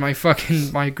that because my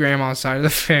grandma's side of the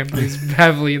family is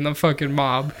heavily in the fucking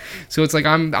mob. So it's like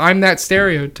I'm that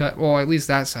stereotype. Well, at least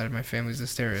that side of my family is the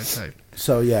stereotype.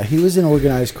 So yeah, he was in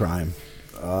organized crime.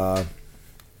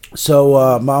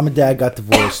 So mom and dad got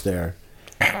divorced there,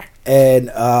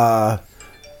 and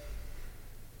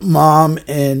mom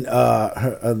and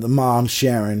the mom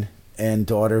Sharon and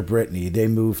daughter Brittany, they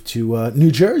moved to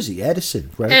New Jersey,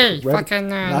 Edison, right? Fucking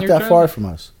not New that Jersey. far from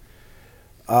us.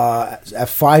 At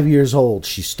 5 years old,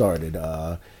 she started.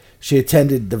 She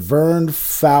attended the Vern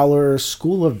Fowler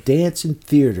School of Dance and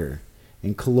Theater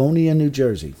in Colonia, New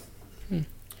Jersey.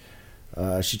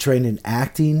 She trained in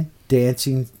acting,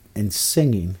 dancing, and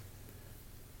singing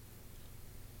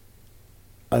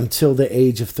until the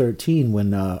age of 13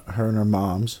 when her and her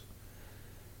moms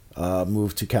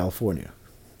moved to California.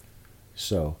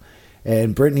 So,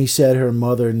 and Brittany said her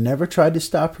mother never tried to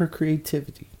stop her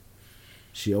creativity.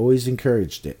 She always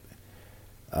encouraged it.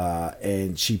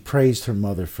 And she praised her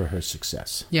mother for her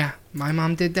success. Yeah, my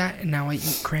mom did that, and now I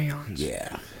eat crayons.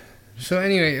 Yeah. So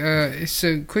anyway,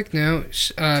 so quick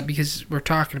note, because we're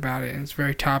talking about it and it's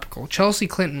very topical. Chelsea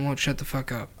Clinton won't shut the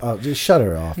fuck up. Oh, just shut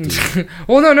her off, dude.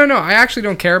 Well, no. I actually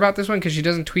don't care about this one because she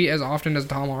doesn't tweet as often as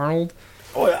Tom Arnold.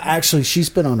 Well, actually, she's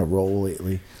been on a roll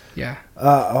lately. Yeah.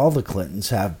 All the Clintons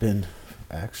have been,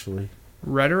 actually.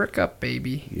 Rhetoric up,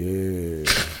 baby. Yeah.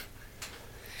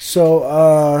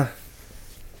 So,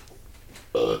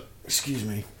 excuse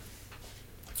me.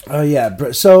 Oh,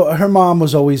 yeah. So her mom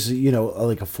was always,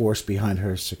 like a force behind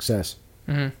her success.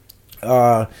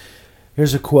 Mm-hmm.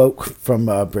 Here's a quote from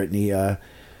Brittany.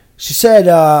 She said,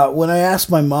 when I asked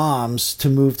my moms to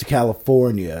move to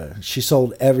California, she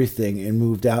sold everything and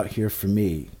moved out here for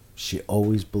me. She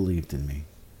always believed in me.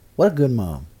 What a good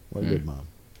mom. What a good mom.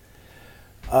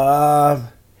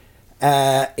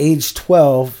 At age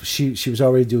 12, she was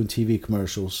already doing TV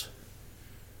commercials.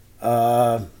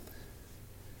 What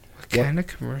kind of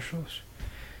commercials?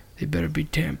 They better be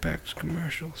Tampax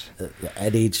commercials.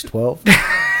 At age 12?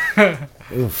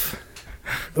 Oof.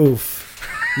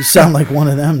 You sound like one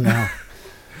of them now.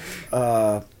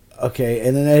 Okay,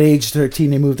 and then at age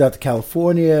 13, they moved out to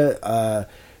California.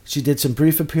 She did some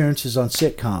brief appearances on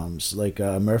sitcoms like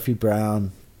Murphy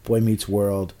Brown, Boy Meets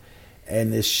World,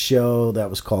 and this show that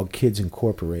was called Kids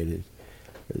Incorporated.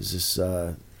 It was this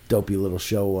dopey little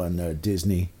show on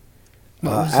Disney.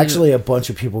 Actually, a bunch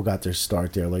of people got their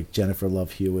start there. Like Jennifer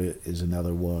Love Hewitt is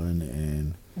another one.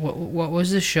 And what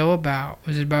was the show about?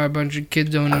 Was it about a bunch of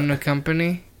kids owning a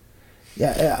company?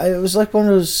 Yeah, it was like one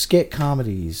of those skit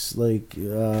comedies. Like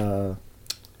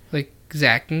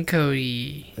Zach and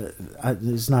Cody.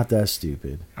 It's not that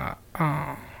stupid.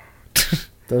 Oh.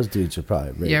 Those dudes are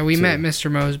probably raped Yeah, we too. met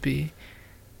Mr. Mosby.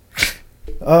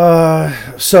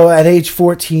 So at age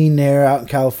 14 there out in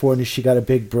California, she got a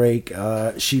big break.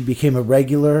 She became a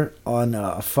regular on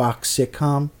a Fox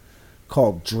sitcom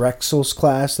called Drexel's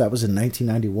Class. That was in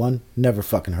 1991. Never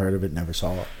fucking heard of it. Never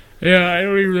saw it. Yeah, I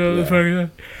don't even know the fuck that.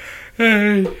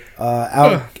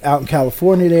 Out in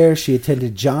California there, she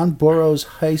attended John Burroughs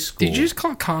High School. Did you just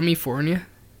call it California?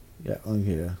 Yeah,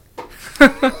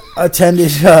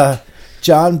 attended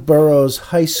John Burroughs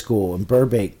High School in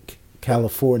Burbank,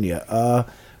 California. A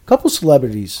couple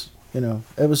celebrities,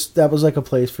 that was like a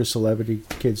place for celebrity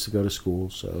kids to go to school.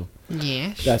 So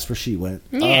Yes. that's where she went.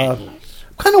 Yeah. I'm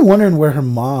kind of wondering where her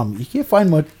mom. You can't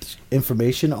find much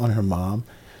information on her mom.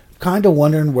 Kind of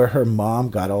wondering where her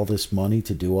mom got all this money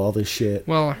to do all this shit.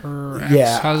 Well, her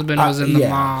ex-husband was in the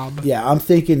mob. Yeah, I'm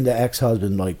thinking the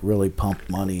ex-husband really pumped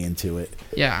money into it.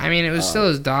 Yeah, I mean, it was still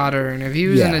his daughter, and if he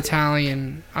was an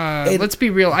Italian, let's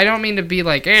be real. I don't mean to be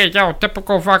like, hey, yo,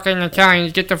 typical fucking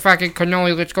Italians, get the fucking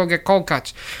cannoli, let's go get cold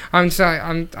cuts. I'm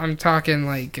talking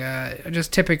like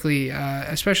just typically,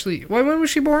 especially when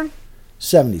was she born?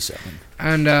 77.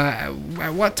 And at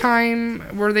what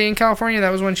time were they in California? That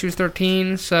was when she was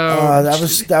 13. So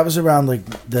that was around like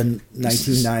the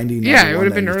 1990. Yeah, it would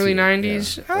have been early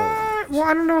 92. 90s. Yeah. Well,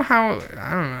 I don't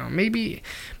know, maybe,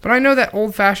 but I know that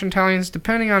old-fashioned Italians,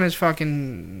 depending on his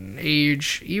fucking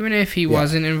age, even if he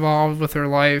wasn't involved with her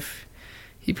life,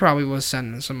 he probably was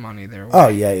sending some money their way. Oh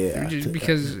yeah. Just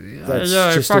because That's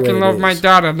I just the way fucking it love my is.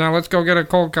 daughter. Now let's go get a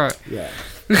cold cut. Yeah.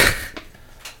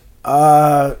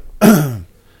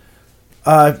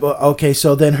 Okay,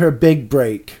 so then her big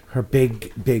break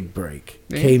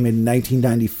came in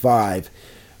 1995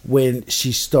 when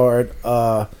she starred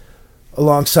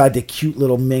alongside the cute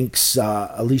little minx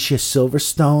Alicia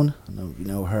Silverstone. I don't know if you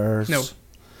know her. No.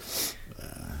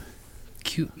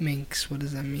 Cute minx. What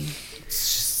does that mean?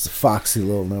 It's just a foxy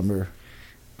little number.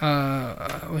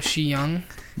 Was she young?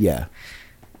 Yeah.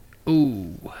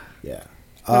 Ooh. Yeah.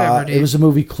 Whatever, dude. It was the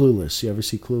movie Clueless. You ever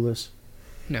see Clueless?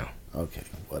 No. Okay,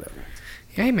 whatever.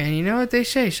 Hey, man, you know what they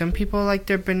say? Some people like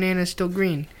their bananas still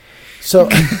green. So,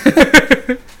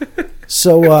 this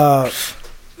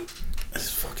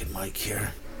fucking mic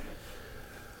here.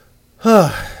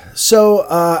 So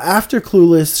after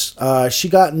Clueless, she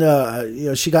got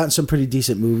in some pretty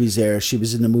decent movies there. She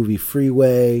was in the movie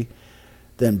Freeway,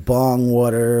 then Bong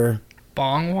Water.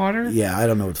 Bong water? Yeah, I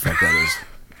don't know what the fuck that is.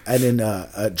 And then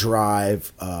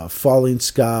Drive, Falling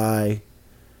Sky,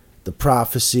 The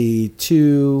Prophecy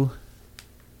 2.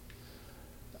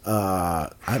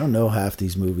 I don't know half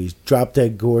these movies. Drop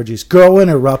Dead Gorgeous. Girl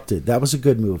Interrupted. That was a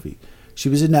good movie. She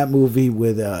was in that movie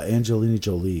with Angelina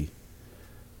Jolie.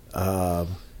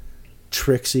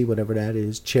 Trixie, whatever that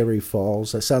is. Cherry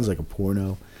Falls. That sounds like a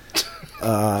porno.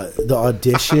 The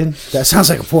Audition. That sounds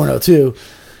like a porno too.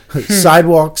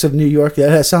 Sidewalks of New York.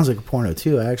 That sounds like a porno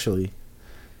too, actually.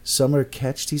 Summer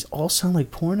Catch. These all sound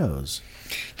like pornos.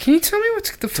 Can you tell me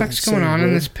what the fuck's going on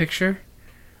in this picture?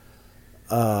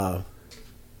 But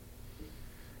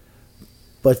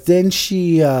then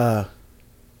she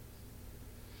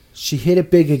hit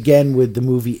it big again with the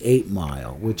movie 8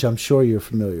 Mile, which I'm sure you're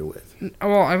familiar with.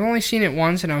 Well, I've only seen it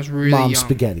once, and I was really Mom young.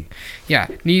 Spaghetti. Yeah,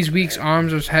 knees weak,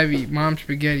 arms was heavy. Mom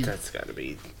Spaghetti. That's got to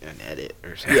be an edit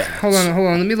or something. Yeah. Hold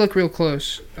on. Let me look real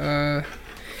close.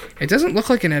 It doesn't look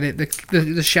like an edit.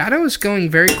 The shadow is going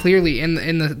very clearly,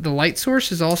 and the light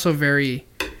source is also very.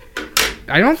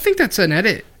 I don't think that's an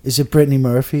edit. Is it Brittany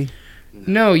Murphy?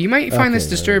 No, you might find this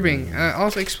Okay, disturbing.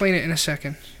 I'll explain it in a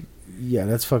second. Yeah,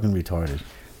 that's fucking retarded.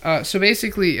 So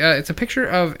basically, it's a picture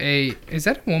of a. Is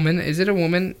that a woman? Is it a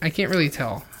woman? I can't really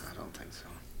tell. I don't think so.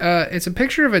 It's a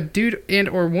picture of a dude and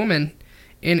or woman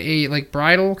in a like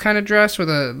bridal kind of dress with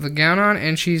the gown on,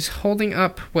 and she's holding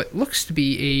up what looks to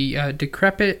be a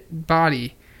decrepit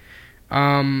body.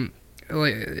 Like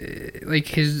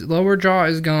his lower jaw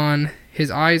is gone,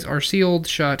 his eyes are sealed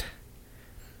shut.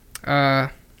 I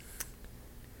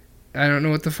don't know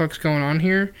what the fuck's going on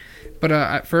here, but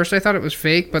at first I thought it was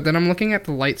fake, but then I'm looking at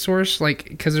the light source, like,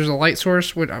 because there's a light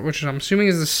source, which I'm assuming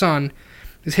is the sun,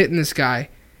 is hitting this guy,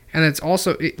 and it's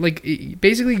also,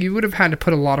 basically you would have had to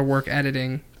put a lot of work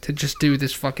editing to just do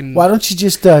this fucking... Why don't you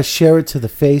just share it to the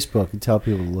Facebook and tell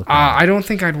people to look at it? I don't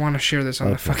think I'd want to share this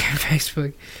on the fucking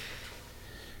Facebook.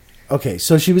 Okay,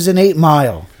 so she was in 8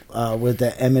 Mile with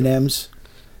the M&Ms.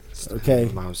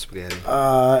 Okay. Mom Spaghetti.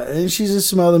 And she's in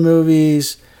some other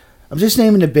movies. I'm just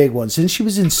naming the big ones. Since she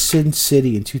was in Sin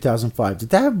City in 2005. Did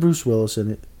that have Bruce Willis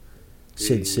in it?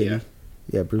 Sin City.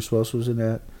 Yeah, Bruce Willis was in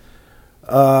that.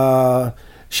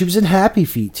 She was in Happy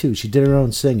Feet, too. She did her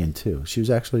own singing, too. She was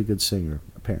actually a good singer,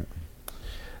 apparently.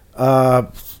 The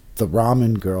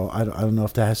Ramen Girl. I don't know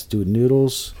if that has to do with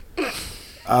noodles.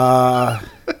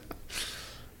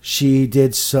 She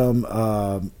did some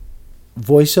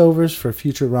voiceovers for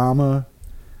Futurama.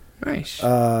 Nice.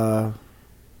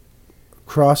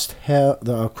 Across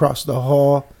the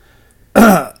Hall,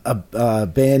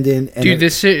 Abandoned. And Dude,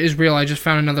 this shit is real. I just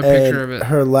found another picture of it.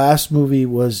 Her last movie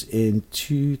was in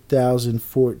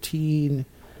 2014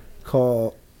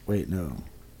 called... Wait, no.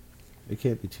 It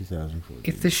can't be 2014.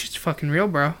 If this shit's fucking real,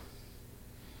 bro.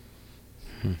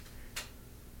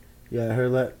 Yeah, her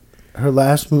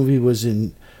last movie was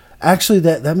in... Actually,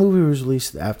 that movie was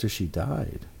released after she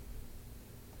died.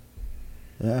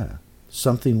 Yeah.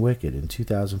 Something Wicked in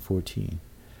 2014.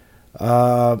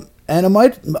 And a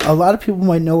lot of people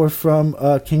might know her from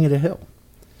King of the Hill.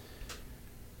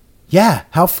 Yeah,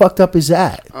 how fucked up is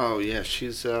that? Oh, yeah,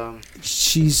 she's the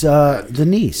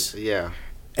niece. Yeah.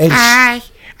 And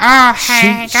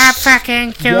got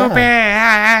fucking stupid.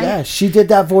 Yeah, she did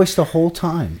that voice the whole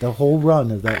time, the whole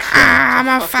run of that show. I'm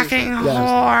a fucking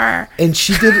whore. And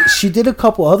she did a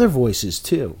couple other voices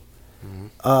too.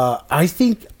 I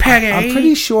think I'm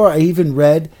pretty sure I even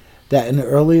read that in the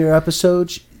earlier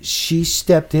episodes she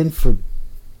stepped in for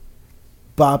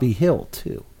Bobby Hill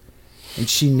too, and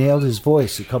she nailed his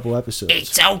voice a couple episodes.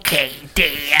 It's okay,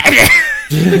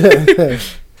 Dad.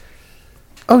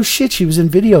 Oh shit, she was in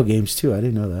video games too. I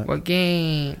didn't know that. What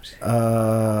games?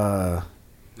 Not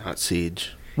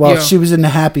Siege. Well, she was in the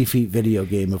Happy Feet video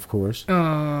game, of course.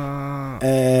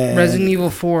 And Resident Evil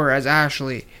 4 as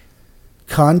Ashley.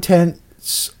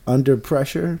 Contents Under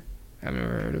Pressure. I've never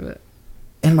heard of it.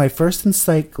 And my first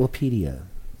encyclopedia,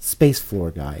 Space Floor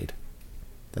Guide.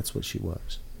 That's what she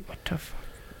was. What the fuck?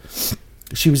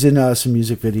 She was in some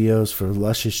music videos for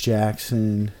Luscious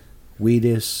Jackson,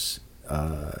 Wheatus,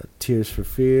 Tears for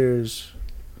Fears,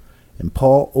 and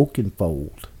Paul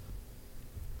Oakenfold.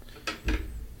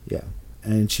 Yeah,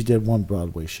 and she did one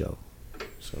Broadway show.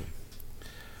 So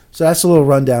that's a little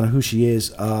rundown of who she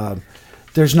is.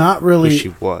 There's not really Who she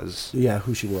was. Yeah,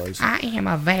 who she was. I am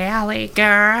a valley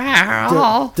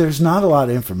girl. There's not a lot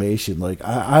of information. Like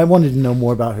I wanted to know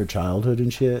more about her childhood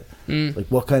and shit. Like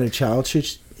what kind of childhood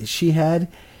she had,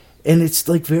 and it's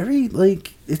like very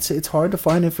like it's hard to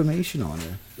find information on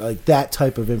her, like that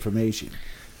type of information.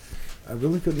 I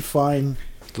really couldn't find.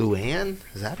 Luann?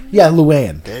 Is that her? Yeah,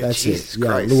 Luann. That's Jesus it. Yeah,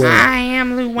 Christ. Luann. I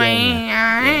am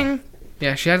Luann.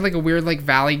 Yeah, she had like a weird like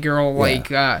valley girl like,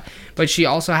 but she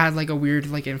also had like a weird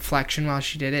like inflection while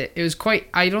she did it. It was quite.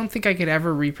 I don't think I could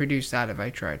ever reproduce that if I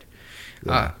tried.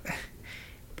 Yeah.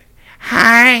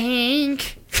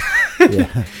 Hank.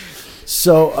 Yeah.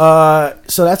 So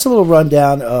that's a little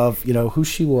rundown of who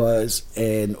she was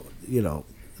and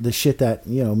the shit that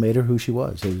made her who she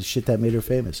was. The shit that made her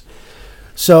famous.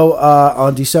 So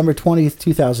on December 20th,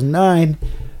 2009,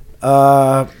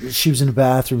 she was in the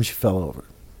bathroom. She fell over.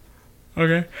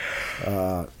 Okay.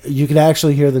 You can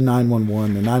actually hear the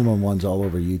 911. The 911's all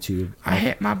over YouTube. I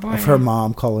hit my brain. Of her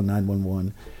mom calling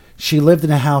 911. She lived in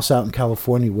a house out in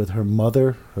California with her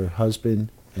mother, her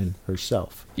husband, and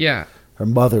herself. Yeah. Her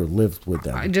mother lived with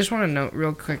them. I just want to note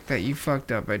real quick that you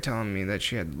fucked up by telling me that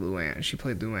she had Luann. She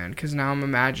played Luann because now I'm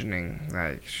imagining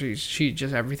that she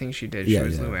just everything she did. She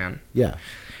was Luann. Yeah.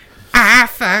 I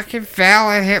fucking fell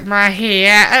and hit my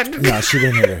head. No, she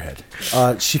didn't hit her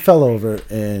head. She fell over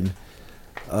and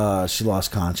she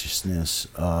lost consciousness.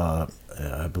 I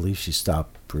believe she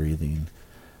stopped breathing.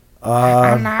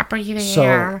 I'm not breathing.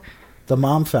 So the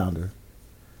mom found her,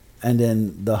 and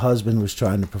then the husband was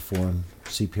trying to perform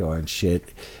CPR and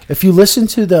shit. If you listen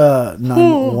to the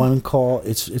 911 call,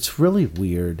 it's really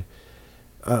weird.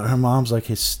 Her mom's like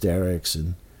hysterics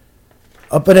and.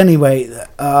 But anyway,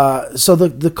 so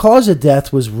the cause of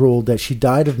death was ruled that she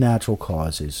died of natural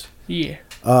causes. Yeah.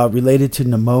 Related to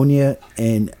pneumonia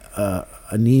and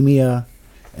anemia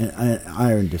and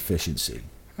iron deficiency.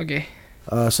 Okay.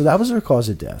 So that was her cause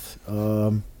of death.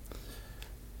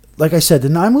 Like I said, the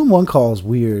 911 call is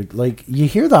weird. Like you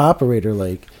hear the operator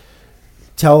like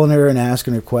telling her and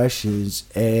asking her questions,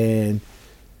 and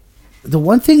the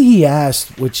one thing he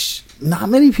asked, which not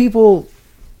many people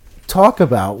talk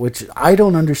about, which I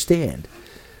don't understand.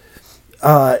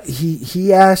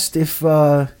 He asked if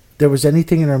there was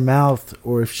anything in her mouth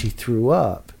or if she threw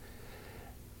up,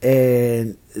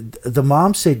 and the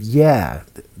mom said, yeah,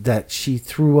 that she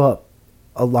threw up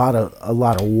a lot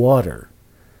of water.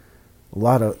 A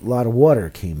lot of water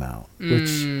came out, which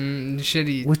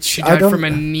she died from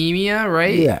anemia,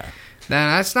 right? Yeah.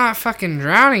 That's not fucking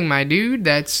drowning, my dude.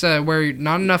 That's where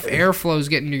not enough airflow is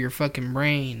getting to your fucking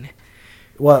brain.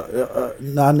 Well,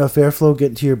 not enough airflow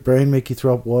getting to your brain make you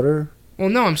throw up water? Well,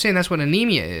 no, I'm saying that's what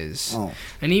anemia is. Oh.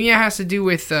 Anemia has to do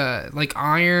with like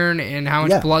iron and how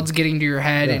much blood's getting to your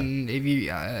head, and if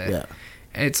you,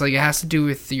 it's like it has to do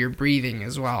with your breathing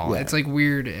as well. Yeah. It's like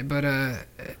weird, but.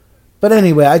 But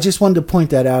anyway, I just wanted to point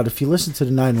that out. If you listen to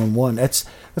the 911, that's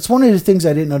one of the things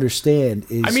I didn't understand.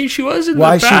 Is I mean, she was in the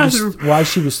bathroom. Why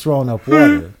she was throwing up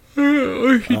water?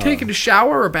 Was she taking a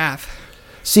shower or a bath?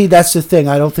 See, that's the thing.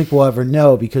 I don't think we'll ever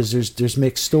know because there's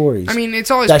mixed stories. I mean, it's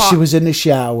always that she was in the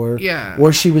shower,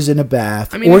 or she was in a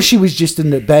bath, or she was just in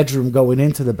the bedroom going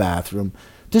into the bathroom.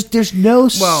 There's no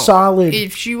solid.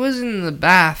 If she was in the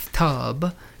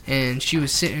bathtub and she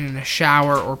was sitting in a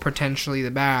shower or potentially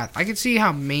the bath, I could see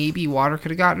how maybe water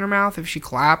could have gotten in her mouth if she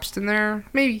collapsed in there.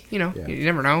 Maybe, you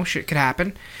never know. Shit could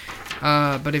happen.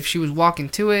 But if she was walking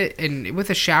to it, and with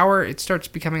a shower, it starts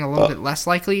becoming a little bit less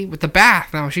likely. With the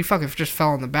bath, now she fucking just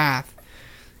fell in the bath.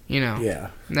 Yeah.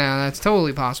 No, that's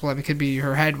totally possible. I mean, it could be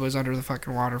her head was under the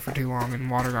fucking water for too long and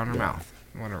water got in her mouth.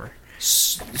 Whatever.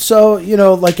 So,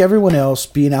 like everyone else,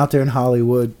 being out there in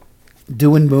Hollywood,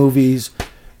 doing movies,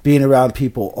 being around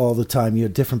people all the time,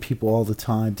 different people all the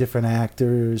time, different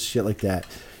actors, shit like that.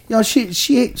 She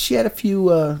had a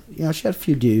few, she had a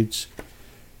few dudes.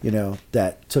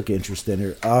 That took interest in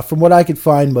her. From what I could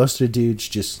find, most of the dudes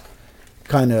just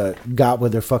kind of got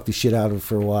with her, fucked the shit out of her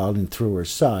for a while, and threw her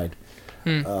aside.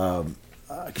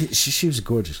 She was a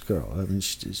gorgeous girl. I mean,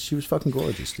 she was fucking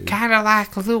gorgeous, dude. Kind of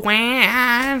like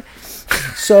Luann.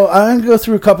 So I'm going to go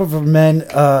through a couple of her men,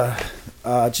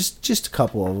 just a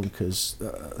couple of them, because,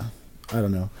 I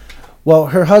don't know. Well,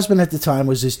 her husband at the time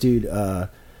was this dude,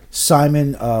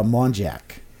 Simon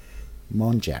Monjack.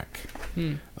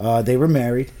 They were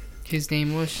married. His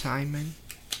name was Simon.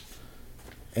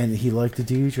 And he liked to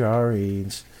do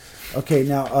drawings. Okay,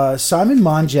 now, Simon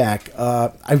Monjack,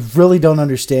 I really don't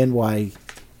understand why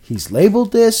he's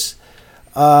labeled this.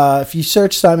 If you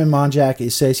search Simon Monjack,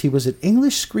 it says he was an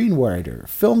English screenwriter,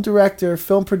 film director,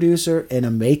 film producer, and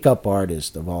a makeup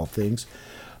artist, of all things.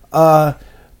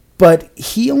 But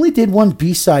he only did one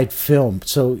B-side film,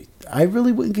 so I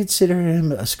really wouldn't consider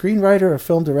him a screenwriter, a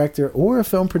film director, or a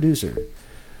film producer.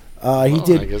 He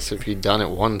did. I guess if you'd done it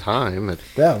one time,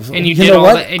 Yeah, And you you did know all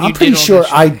what? that- and you I'm did pretty all sure that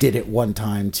shit. I did it one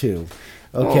time too.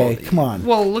 Okay, come on.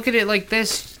 Well, look at it like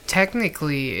this.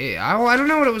 Technically, I don't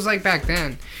know what it was like back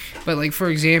then, but like for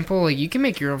example, like you can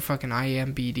make your own fucking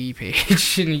IMBD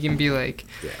page, and you can be like,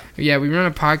 yeah, we run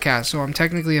a podcast, so I'm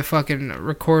technically a fucking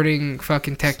recording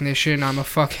fucking technician. I'm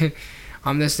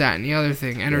this, that, and the other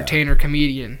thing. Entertainer,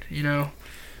 comedian. You know,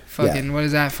 fucking. What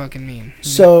does that fucking mean?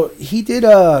 So he did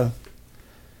the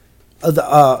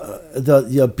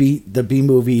B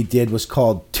movie he did was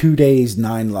called 2 Days,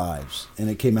 9 Lives, and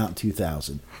it came out in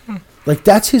 2000. Like,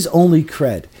 that's his only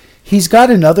cred. He's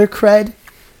got another cred,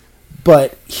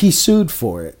 but he sued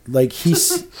for it. Like, he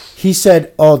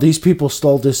said, oh, these people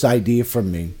stole this idea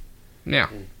from me. Yeah.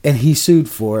 And he sued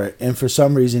for it, and for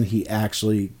some reason he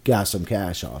actually got some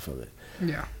cash off of it.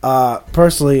 Yeah.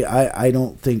 Personally, I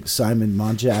don't think Simon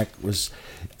Monjack was...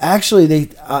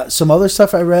 Actually, some other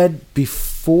stuff I read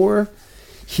before,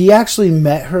 he actually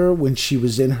met her when she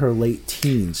was in her late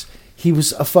teens. He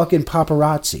was a fucking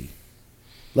paparazzi.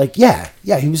 Like, yeah,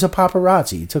 he was a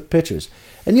paparazzi. He took pictures.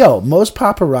 And, most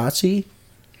paparazzi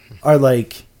are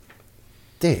like,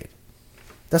 dude,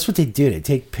 that's what they do. They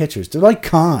take pictures. They're like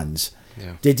cons.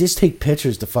 Yeah. They just take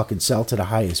pictures to fucking sell to the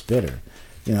highest bidder.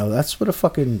 That's what a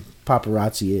fucking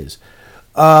paparazzi is.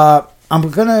 I'm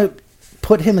going to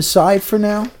put him aside for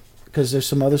now because there's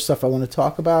some other stuff I want to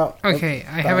talk about. Okay,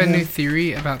 I have a new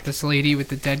theory about this lady with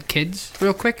the dead kids.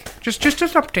 Real quick, just an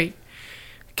update.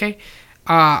 Okay,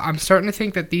 I'm starting to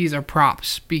think that these are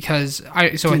props because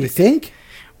Do you think?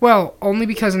 Well, only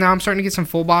because now I'm starting to get some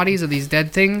full bodies of these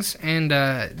dead things, and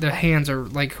the hands are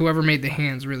like whoever made the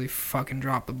hands really fucking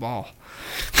dropped the ball.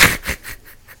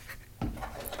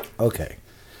 Okay,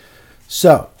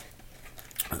 so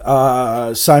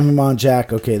Simon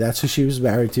Monjack. Okay, that's who she was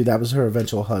married to. That was her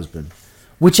eventual husband.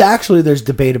 Which actually, there's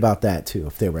debate about that too,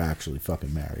 if they were actually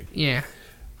fucking married. Yeah.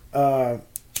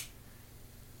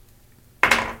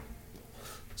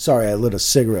 Sorry, I lit a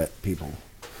cigarette, people.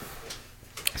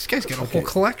 This guy's got a whole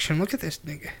collection. Look at this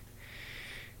nigga.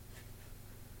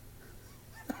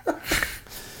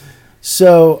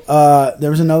 So,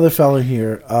 there was another fellow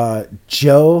here,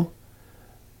 Joe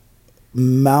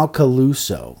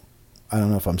Malcaluso. I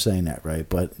don't know if I'm saying that right,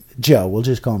 but Joe. We'll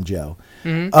just call him Joe.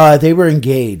 Mm-hmm. They were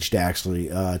engaged, actually,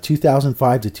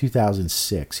 2005 to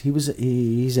 2006.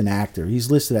 He's an actor. He's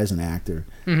listed as an actor.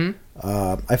 Mm-hmm.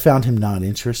 I found him not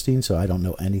interesting, so I don't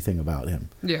know anything about him.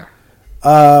 Yeah.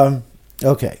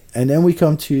 Okay, and then we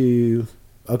come to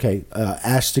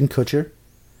Ashton Kutcher.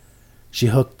 She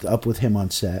hooked up with him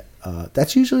on set.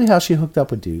 That's usually how she hooked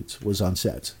up with dudes, was on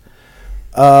sets.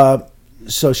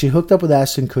 So she hooked up with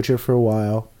Ashton Kutcher for a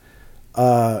while.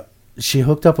 She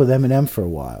hooked up with Eminem for a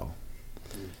while.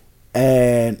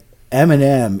 And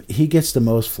Eminem, he gets the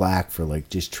most flack for like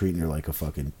just treating her like a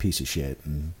fucking piece of shit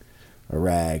and a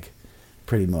rag,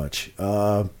 pretty much.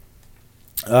 And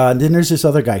then there's this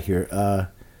other guy here.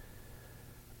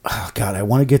 Oh God, I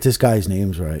want to get this guy's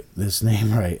name right.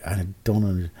 I don't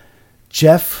understand.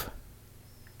 Jeff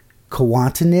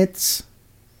Kwatinetz,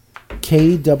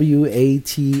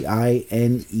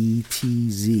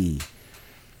 Kwatinetz.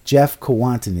 Jeff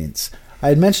Kwatinetz. I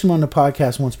had mentioned him on the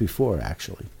podcast once before,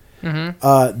 actually.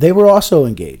 Mm-hmm. They were also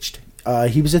engaged.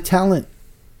 He was a talent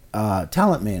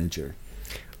manager.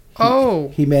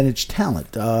 He managed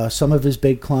talent. Some of his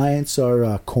big clients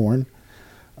are Korn,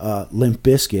 Limp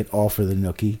Bizkit, all for the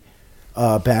nookie,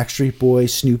 Backstreet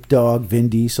Boys, Snoop Dogg, Vin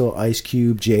Diesel, Ice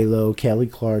Cube, J-Lo, Kelly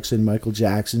Clarkson, Michael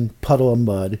Jackson, Puddle of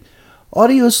Mud,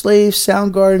 Audio Slave,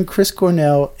 Soundgarden, Chris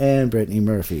Cornell, and Brittany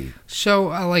Murphy. So,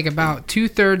 like about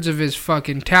 2/3 of his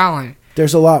fucking talent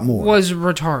There's a lot more. was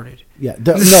retarded. Yeah,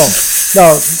 no.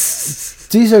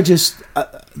 These are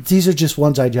just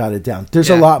ones I jotted down. There's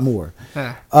a lot more.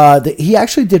 He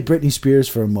actually did Britney Spears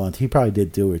for a month. He probably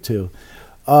did do her too.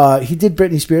 He did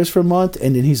Britney Spears for a month,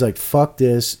 and then he's like, "Fuck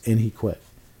this," and he quit.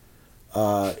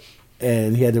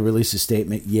 And he had to release a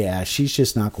statement. Yeah, she's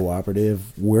just not cooperative.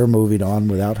 We're moving on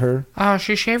without her.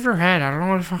 She shaved her head. I don't know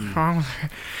what the fuck's wrong with her.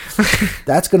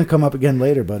 That's going to come up again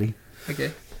later, buddy.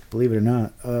 Okay. Believe it or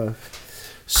not.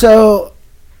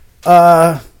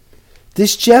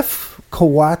 This Jeff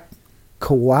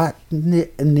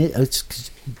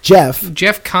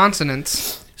Jeff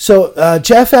Consonants. So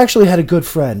Jeff actually had a good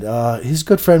friend. His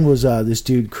good friend was this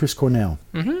dude, Chris Cornell.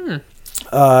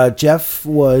 Mm-hmm. Jeff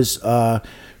was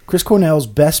Chris Cornell's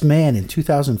best man in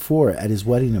 2004 at his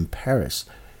wedding in Paris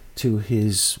to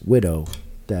his widow.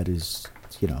 That is,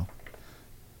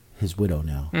 his widow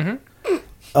now.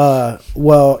 Mm-hmm.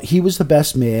 Well, he was the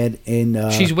best man,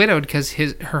 and she's widowed because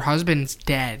her husband's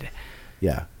dead.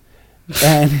 Yeah,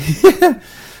 and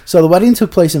so the wedding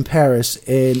took place in Paris,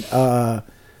 and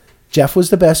Jeff was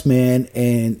the best man,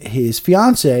 and his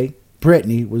fiance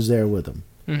Brittany was there with him.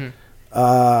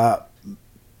 Mm-hmm.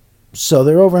 So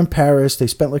they're over in Paris. They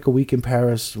spent like a week in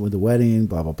Paris with the wedding,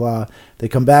 blah blah blah. They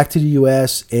come back to the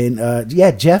U.S. and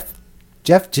Jeff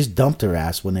just dumped her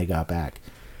ass when they got back.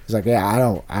 He's like, yeah, I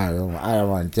don't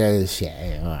want to do this shit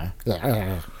anymore.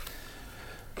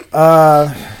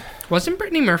 Wasn't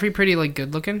Brittany Murphy pretty like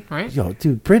good looking, right? Yo,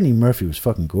 dude, Brittany Murphy was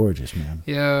fucking gorgeous, man.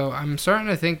 Yo, I'm starting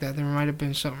to think that there might have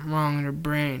been something wrong in her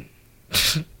brain.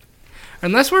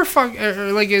 Unless we're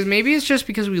maybe it's just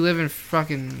because we live in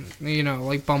fucking,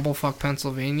 like Bumblefuck,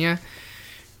 Pennsylvania.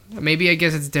 Maybe I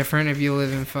guess it's different if you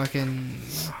live in fucking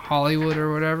Hollywood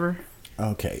or whatever.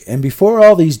 Okay, and before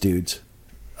all these dudes,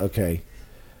 okay,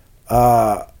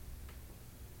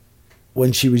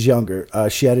 when she was younger,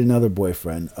 she had another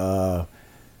boyfriend.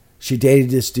 She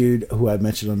dated this dude who I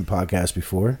mentioned on the podcast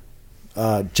before,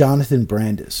 Jonathan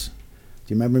Brandis.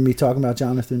 Do you remember me talking about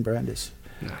Jonathan Brandis?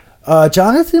 No.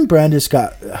 Jonathan Brandis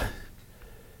got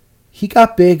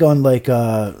big on like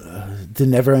the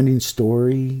Never-Ending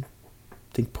Story, I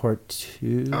think part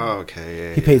 2. Oh,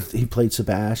 okay, yeah. He played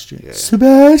Sebastian. Yeah.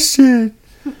 Sebastian.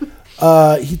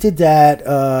 He did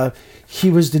that.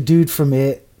 He was the dude from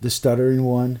It, the stuttering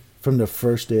one from the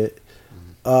first It.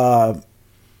 So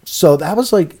that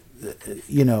was like,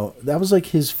 that was like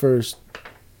his first.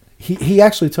 He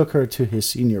actually took her to his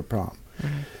senior prom.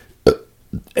 Mm-hmm.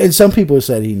 And some people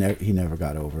said he never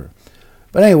got over her.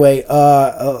 But anyway,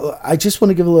 I just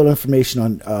want to give a little information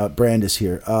on Brandis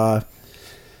here.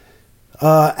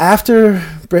 After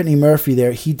Brittany Murphy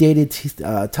there, he dated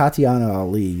Tatiana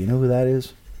Ali. You know who that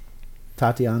is?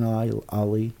 Tatiana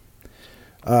Ali.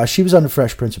 She was on The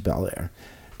Fresh Prince of Bel-Air.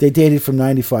 They dated from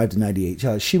 95 to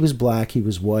 98. She was black, he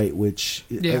was white, which,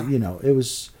 it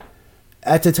was...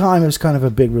 At the time, it was kind of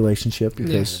a big relationship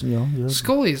because,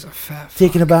 Scully's a fat fuck.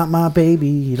 Thinking about my baby,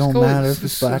 you don't matter if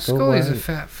it's black or white. Scully's a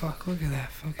fat fuck. Look at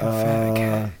that fucking fat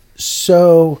guy.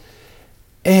 So,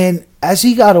 and as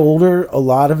he got older, a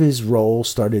lot of his roles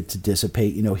started to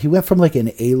dissipate. He went from like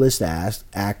an A-list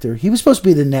actor. He was supposed to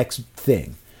be the next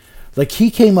thing. Like, he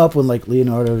came up when like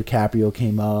Leonardo DiCaprio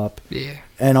came up. Yeah.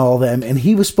 And all them. And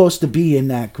he was supposed to be in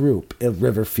that group at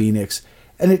River Phoenix.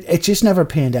 And it just never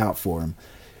panned out for him.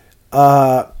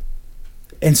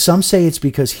 And some say it's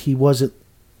because he wasn't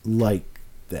like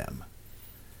them.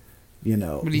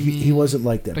 What do you mean? He wasn't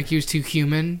like them. Like he was too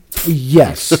human?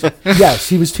 Yes. Yes,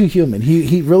 he was too human.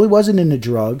 He really wasn't into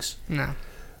drugs. No.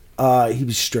 He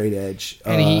was straight edge.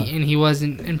 And he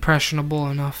wasn't impressionable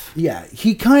enough. Yeah,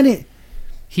 he couldn't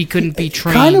be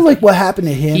trained. Kind of like what happened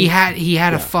to him. He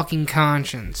had a fucking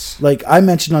conscience. Like I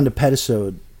mentioned on the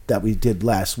pedisode that we did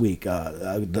last week,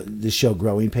 the show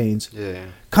Growing Pains. Yeah.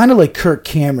 Kind of like Kirk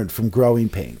Cameron from Growing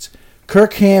Pains.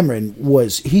 Kirk Cameron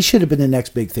he should have been the next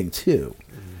big thing too.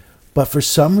 Mm-hmm. But for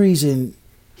some reason,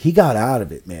 he got out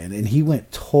of it, man, and he went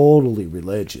totally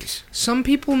religious. Some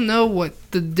people know what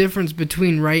the difference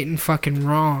between right and fucking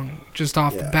wrong just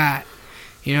off the bat.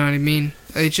 You know what I mean?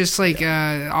 It's just like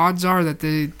odds are that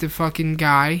the fucking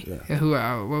guy who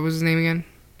what was his name again?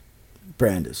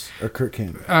 Brandis or Kirk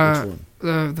Cameron. Which one?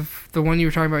 The one you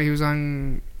were talking about. He was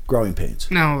on Growing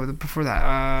Pains. No, before that.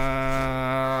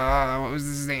 What was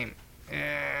his name?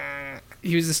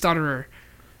 He was the stutterer.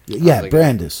 Yeah,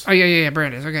 Brandis. Oh yeah,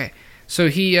 Brandis. Okay, so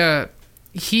he I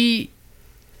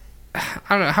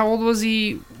don't know, how old was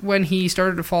he when he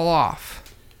started to fall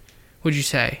off? Would you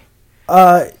say?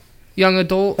 Young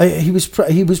adult. He was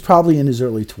probably in his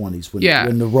early 20s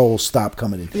when the roles stopped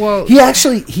coming in. Well, he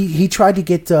actually he tried to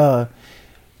get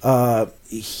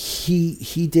he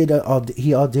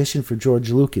auditioned for George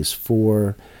Lucas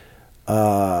for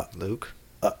Luke.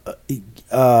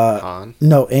 Han?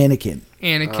 No, Anakin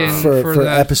for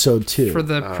episode 2 for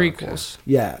the prequels.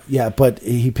 Okay. Yeah, but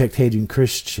he picked Hayden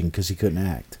Christensen because he couldn't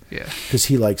act. Yeah, because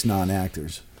he likes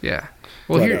non-actors. Yeah.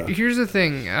 Well, here's the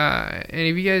thing, and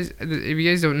if you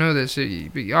guys don't know this,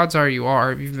 but odds are you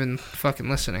are if you've been fucking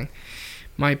listening.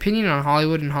 My opinion on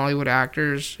Hollywood and Hollywood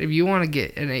actors: if you want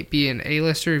to be an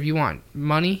A-lister, if you want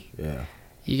money,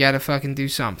 you got to fucking do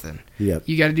something. Yep.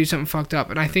 You got to do something fucked up.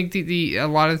 And I think a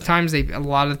lot of the times they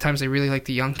really like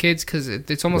the young kids because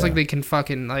it's almost like they can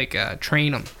fucking like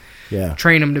train them.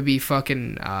 train them to be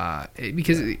fucking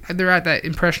because they're at that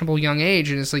impressionable young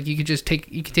age, and it's like you could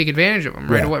take advantage of them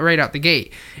right out the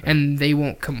gate, and they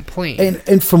won't complain.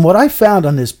 And from what I found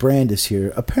on this Brandis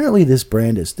here, apparently this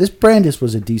Brandis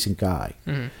was a decent guy,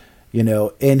 you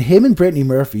know, and him and Brittany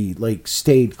Murphy like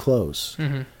stayed close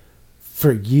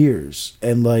for years,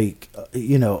 and like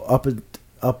you know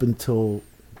up until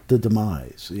the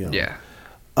demise, you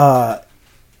know.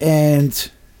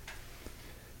 And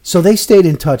so they stayed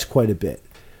in touch quite a bit.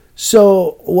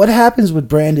 So what happens with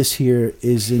Brandis here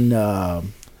is in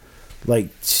like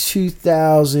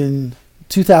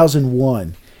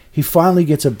 2001, he finally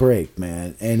gets a break,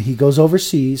 man, and he goes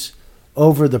overseas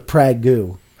over the Prague.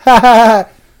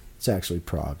 It's actually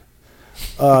Prague.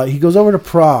 He goes over to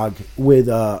Prague with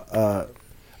a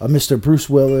Mr. Bruce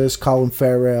Willis, Colin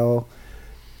Farrell,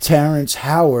 Terrence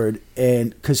Howard,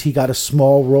 and because he got a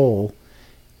small role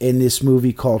in this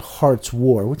movie called Heart's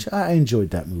War, which I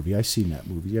enjoyed that movie. I seen that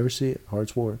movie. You ever see it,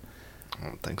 Heart's War? I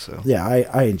don't think so. Yeah,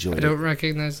 I enjoyed it. I don't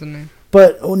recognize the name.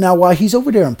 But now, while he's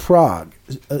over there in Prague,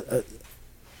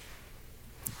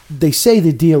 they say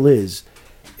the deal is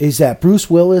that Bruce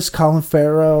Willis, Colin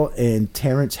Farrell, and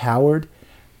Terrence Howard,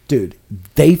 dude,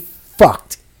 they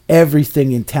fucked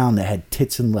everything in town that had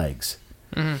tits and legs.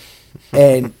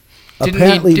 And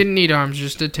didn't need arms,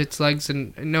 just the tits, legs,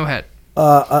 and no head.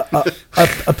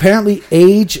 Apparently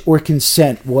age or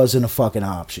consent wasn't a fucking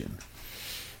option.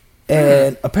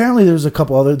 And apparently there was a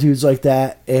couple other dudes like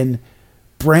that, and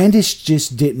Brandis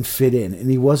just didn't fit in,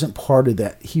 and he wasn't part of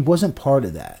that.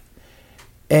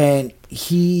 And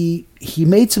he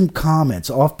made some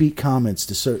comments, offbeat comments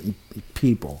to certain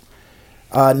people.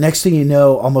 Next thing you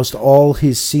know, almost all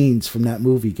his scenes from that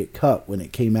movie get cut when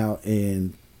it came out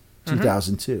in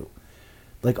 2002.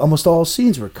 Like almost all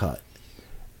scenes were cut.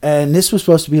 And this was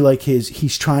supposed to be like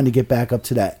he's trying to get back up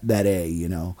to that A, you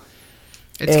know.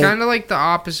 It's kind of like the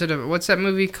opposite of what's that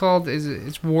movie called?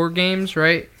 It's War Games,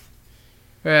 right?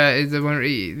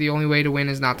 The only way to win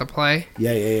is not to play.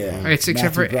 Yeah. It's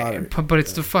except for, but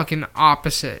it's the fucking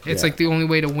opposite. It's like the only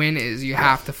way to win is you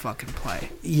have to fucking play.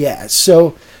 Yeah.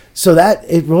 So that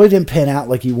it really didn't pan out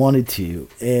like he wanted to,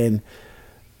 and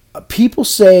people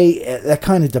say that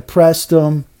kind of depressed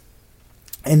him,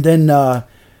 and then.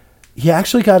 He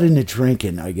actually got into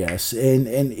drinking, I guess,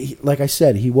 and he, like I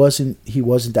said, he wasn't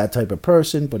that type of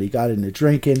person, but he got into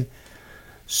drinking.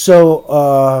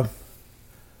 So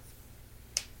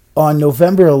on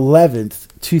November 11th,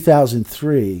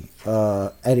 2003,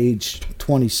 at age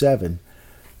 27,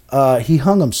 he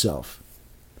hung himself,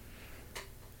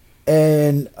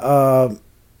 and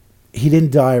he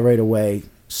didn't die right away.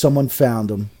 Someone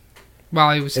found him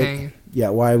while he was hanging. Yeah,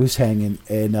 while he was hanging,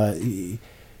 and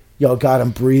got him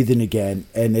breathing again,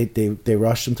 and they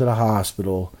rushed him to the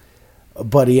hospital,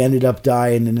 but he ended up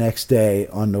dying the next day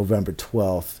on November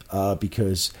 12th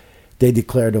because they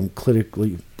declared him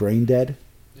clinically brain dead.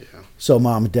 Yeah. So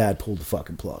mom and dad pulled the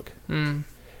fucking plug.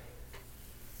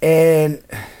 And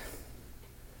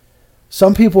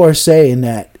some people are saying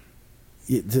that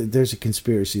there's a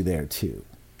conspiracy there too.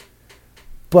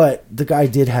 But the guy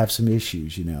did have some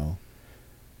issues, you know.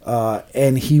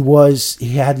 And he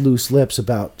had loose lips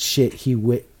about shit he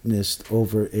witnessed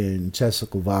over in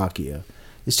Czechoslovakia.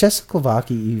 Is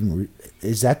Czechoslovakia even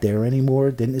is that there anymore?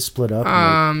 Didn't it split up?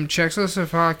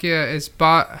 Czechoslovakia is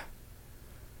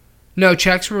No,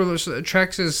 Czechs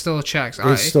is still Czechs.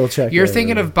 It's still Czech. You're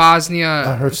thinking of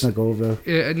Bosnia. Herzegovina.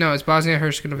 No, it's Bosnia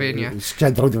Herzegovina.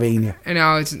 And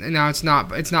now it's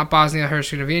not Bosnia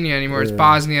Herzegovina anymore. It's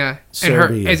Bosnia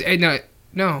and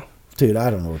no. Dude, I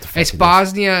don't know what the fuck it's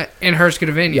Bosnia and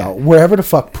Herzegovina. Yeah, wherever the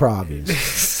fuck Prague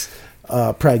is.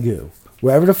 Prague.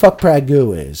 Wherever the fuck Prague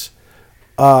is.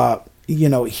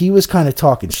 He was kind of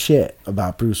talking shit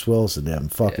about Bruce Willis and them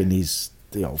fucking these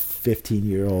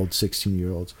 15-year-olds,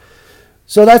 16-year-olds.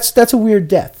 So that's a weird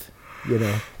death, you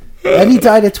know. And he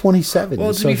died at 27.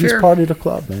 Well, so he's part of the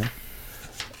club, man.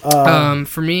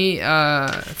 For me,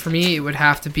 it would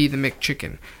have to be the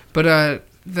McChicken. But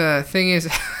the thing is,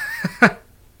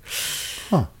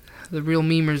 the real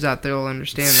memers out there will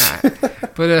understand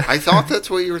that. But I thought that's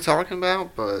what you were talking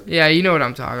about, but yeah, you know what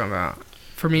I'm talking about.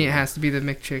 For me, it has to be the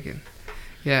McChicken.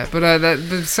 Yeah, but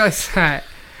besides that,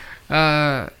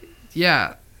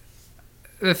 yeah.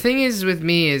 The thing is with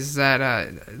me is that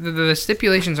the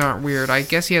stipulations aren't weird. I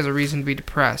guess he has a reason to be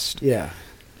depressed. Yeah.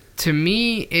 To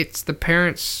me, it's the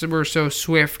parents were so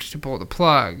swift to pull the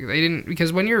plug. They didn't,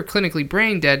 because when you're clinically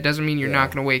brain dead doesn't mean you're not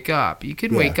going to wake up. You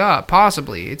could wake up,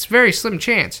 possibly. It's a very slim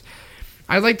chance.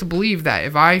 I'd like to believe that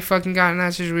if I fucking got in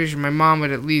that situation, my mom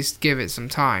would at least give it some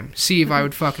time. See if I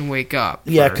would fucking wake up.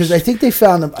 Yeah, because I think they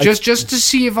found them. Just to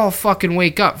see if I'll fucking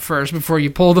wake up first before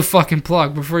you pull the fucking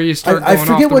plug, before you start going off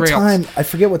the rails. I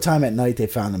forget what time at night they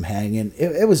found them hanging.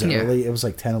 It was early. It was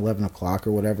like 10, 11 o'clock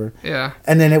or whatever. Yeah.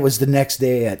 And then it was the next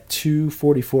day at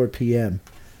 2:44 p.m.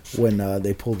 when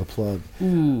they pulled the plug.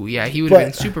 Ooh, yeah, he would have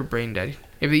been super brain dead.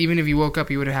 Even if he woke up,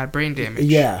 he would have had brain damage.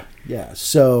 Yeah.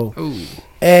 So, ooh.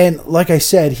 And like I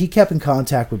said, he kept in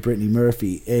contact with Brittany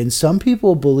Murphy, and some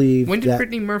people believe. When did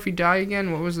Brittany Murphy die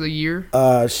again? What was the year?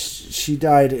 She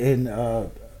died in a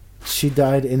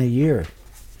year.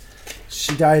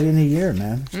 She died in a year,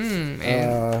 man.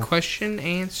 And question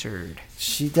answered.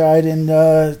 She died in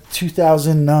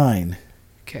 2009.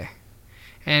 Okay.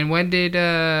 And when did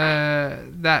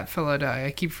that fella die?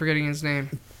 I keep forgetting his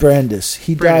name. Brandis.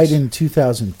 He died in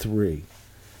 2003.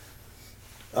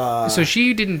 So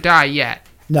she didn't die yet.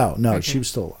 No, okay. She was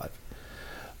still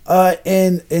alive.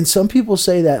 And some people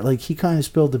say that like he kind of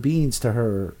spilled the beans to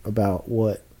her about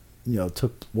what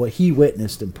he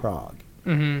witnessed in Prague.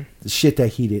 Mm-hmm. The shit that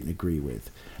he didn't agree with.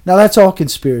 Now that's all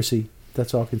conspiracy.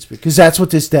 Because that's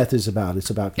what this death is about. It's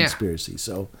about conspiracy.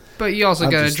 So, but you also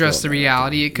got to address the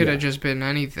reality. It could have just been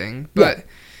anything. But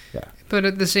but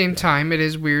at the same time, it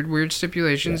is weird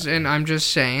stipulations. And I'm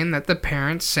just saying that the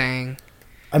parents saying.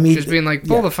 I mean, just being like,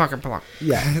 pull the fucking plug.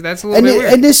 Yeah, that's a little bit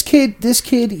weird. And this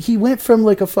kid, he went from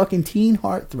like a fucking teen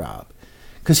heartthrob,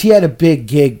 because he had a big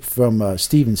gig from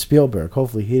Steven Spielberg.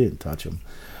 Hopefully, he didn't touch him.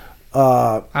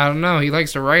 I don't know. He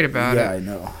likes to write about it. Yeah, I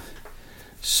know.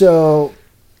 So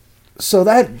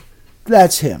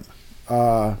that's him.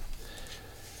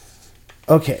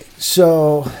 Okay,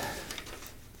 so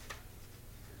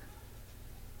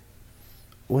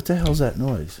what the hell's that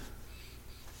noise?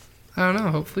 I don't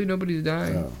know. Hopefully nobody's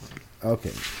dying. Oh,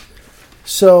 okay.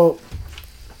 So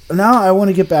now I want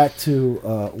to get back to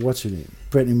what's her name,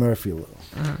 Brittany Murphy a little.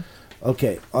 Uh-huh.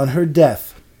 Okay, on her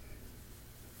death,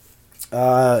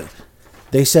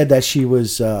 they said that she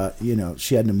was,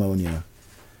 she had pneumonia,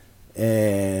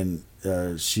 and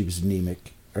she was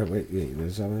anemic. Or wait,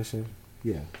 is that what I said?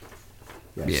 Yeah.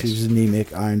 Yes. She was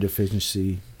anemic, iron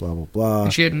deficiency, blah blah blah.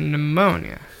 And she had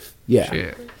pneumonia.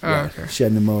 Yeah. Okay. She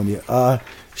had pneumonia.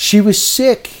 She was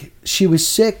sick. She was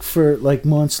sick for like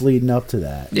months leading up to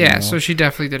that. Yeah, so she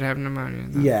definitely did have pneumonia.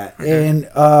 Though. Yeah, okay. And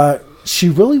she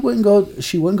really wouldn't go.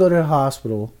 She wouldn't go to the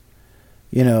hospital,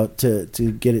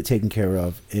 to get it taken care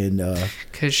of. And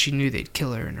because she knew they'd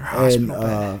kill her in her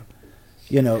hospital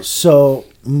bed. So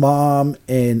mom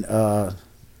and that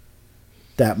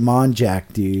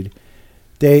Monjack dude,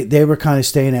 they were kind of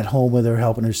staying at home with her,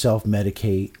 helping her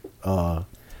self-medicate.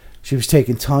 She was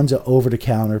taking tons of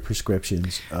over-the-counter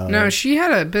prescriptions. No, she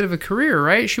had a bit of a career,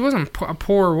 right? She wasn't a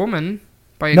poor woman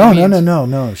by any means. No.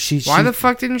 Why the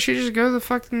fuck didn't she just go to the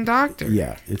fucking doctor?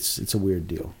 Yeah, it's a weird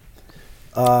deal.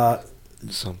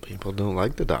 Some people don't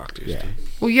like the doctors. Yeah.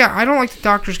 Well, yeah, I don't like the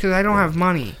doctors because I don't have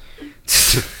money.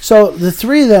 So the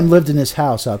three of them lived in this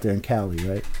house out there in Cali,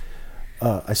 right?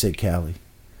 I said Cali.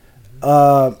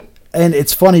 And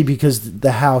it's funny because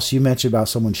the house, you mentioned about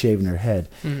someone shaving her head.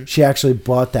 Mm-hmm. She actually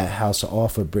bought that house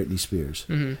off of Britney Spears.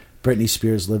 Mm-hmm. Britney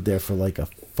Spears lived there for like a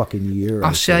fucking year.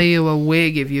 I'll sell you a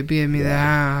wig if you give me the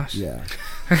house. Yeah.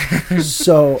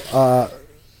 So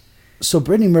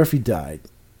Britney Murphy died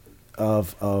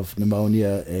of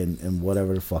pneumonia and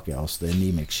whatever the fuck else, the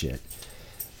anemic shit.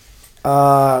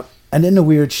 And then the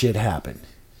weird shit happened.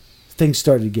 Things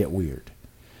started to get weird.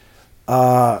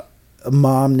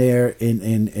 Mom there and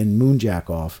Moonjack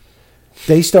off,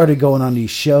 they started going on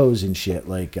these shows and shit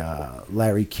like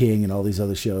Larry King and all these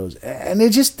other shows, and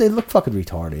they look fucking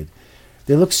retarded.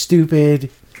 They look stupid,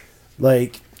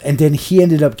 and then he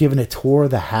ended up giving a tour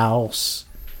of the house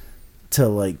to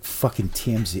like fucking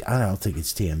TMZ. I don't think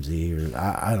it's TMZ or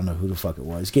I don't know who the fuck it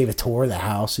was. Gave a tour of the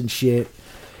house and shit,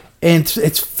 and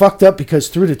it's fucked up because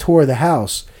through the tour of the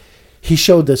house, he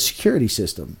showed the security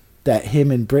system that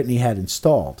him and Brittany had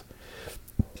installed.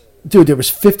 Dude, there was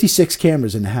 56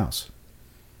 cameras in the house.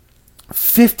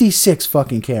 56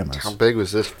 fucking cameras. How big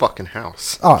was this fucking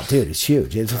house? Oh, dude, it's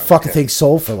huge. It's a fucking thing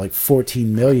sold for like $14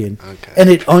 million. Okay. And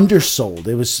it undersold.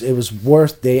 It was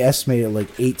worth, they estimated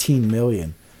like $18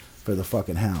 million for the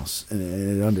fucking house. And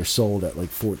it undersold at like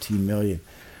 $14 million.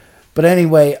 But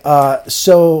anyway,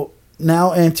 so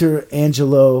now enter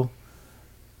Angelo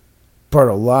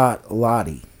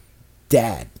Bertolotti.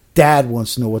 Dad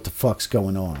wants to know what the fuck's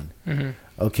going on. Mm-hmm.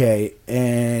 Okay,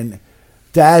 and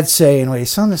Dad's saying, "Wait,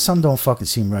 something don't fucking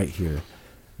seem right here."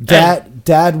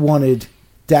 Dad wanted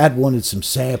some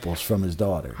samples from his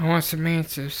daughter. I want some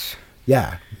answers.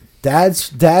 Yeah,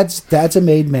 Dad's a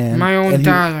made man. My own and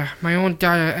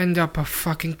daughter end up a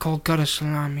fucking cold gut of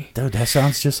salami. Dude, that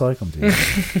sounds just like him, dude.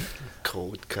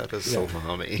 Cold cut of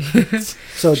salami.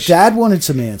 So Dad wanted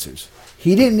some answers.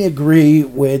 He didn't agree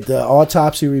with the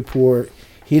autopsy report.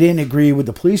 He didn't agree with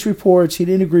the police reports. He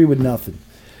didn't agree with nothing.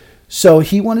 So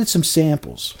he wanted some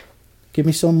samples. Give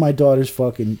me some of my daughter's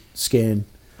fucking skin.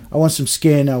 I want some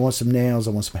skin. I want some nails.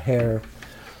 I want some hair.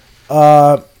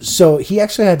 So he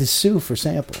actually had to sue for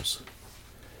samples.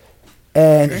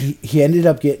 And he ended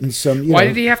up getting some... Why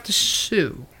did he have to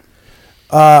sue?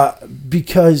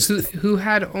 Because... Who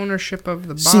had ownership of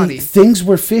the body? See, things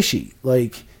were fishy.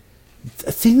 Like,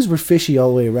 things were fishy all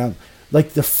the way around.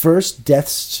 Like, the first death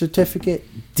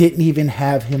certificate didn't even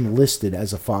have him listed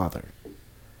as a father.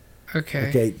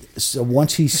 Okay. So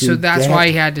once he sued... So that's why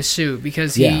he had to sue,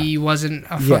 because he wasn't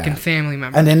a fucking family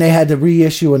member. And then they had to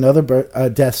reissue another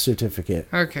death certificate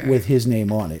with his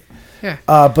name on it. Yeah.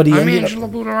 But he I'm ended Angela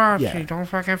Budaracci. Yeah. Don't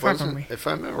fucking fuck with me. If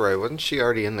I remember right, wasn't she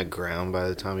already in the ground by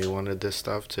the time he wanted this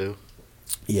stuff, too?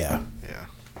 Yeah. Yeah.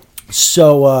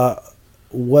 So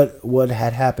what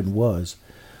had happened was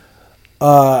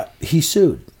he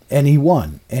sued, and he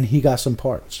won, and he got some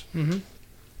parts.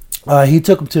 Mm-hmm. He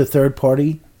took them to a third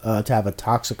party to have a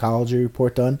toxicology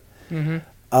report done. Mm-hmm.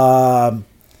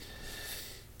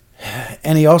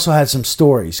 And he also had some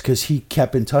stories because he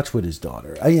kept in touch with his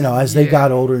daughter. As they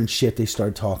got older and shit, they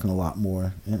started talking a lot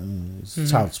more.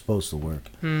 That's how it's supposed to work.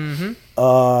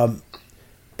 Mm-hmm.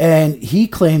 And he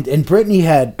claimed, and Brittany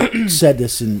had said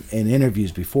this in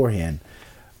interviews beforehand,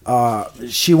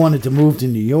 she wanted to move to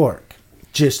New York,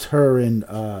 just her and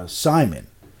Simon,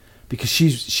 because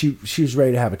she was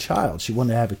ready to have a child. She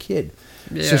wanted to have a kid.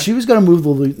 Yeah. So she was going to move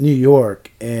to New York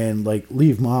and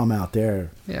leave mom out there.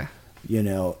 Yeah.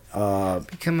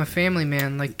 Become a family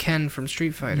man like Ken from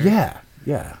Street Fighter.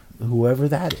 Yeah. Whoever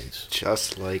that is.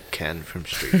 Just like Ken from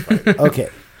Street Fighter. Okay.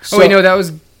 So,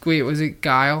 was it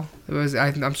Guile?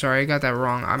 I'm sorry, I got that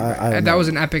wrong. That was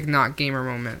an epic not gamer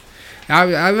moment.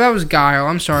 That was Guile.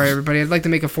 I'm sorry, everybody. I'd like to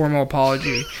make a formal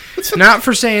apology. Not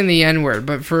for saying the N-word,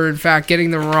 but for, in fact,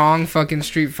 getting the wrong fucking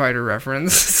Street Fighter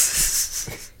reference.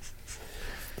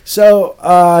 So,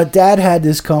 Dad had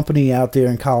this company out there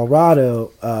in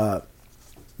Colorado,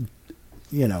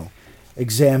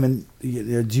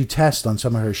 do tests on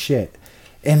some of her shit.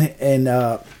 And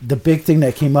the big thing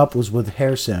that came up was with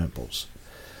hair samples.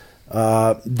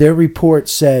 Their report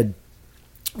said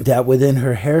that within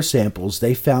her hair samples,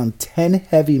 they found 10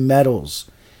 heavy metals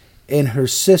in her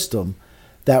system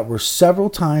that were several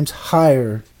times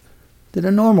higher than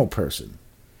a normal person.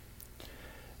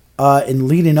 And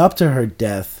leading up to her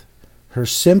death, her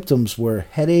symptoms were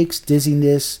headaches,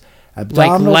 dizziness,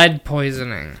 abdominal... Like lead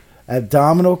poisoning.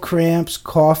 Abdominal cramps,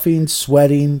 coughing,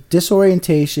 sweating,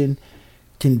 disorientation,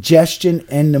 congestion,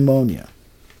 and pneumonia.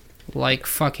 Like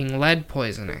fucking lead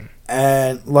poisoning.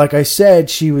 And like I said,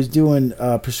 she was doing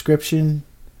prescription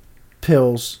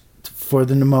pills for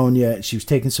the pneumonia. She was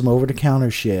taking some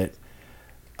over-the-counter shit,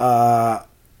 for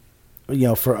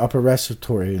upper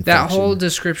respiratory infection. That whole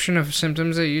description of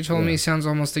symptoms that you told me sounds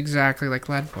almost exactly like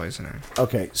lead poisoning.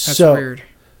 Okay, That's weird.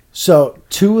 So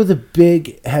two of the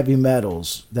big heavy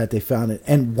metals that they found,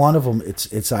 and one of them,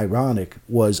 it's ironic,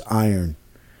 was iron.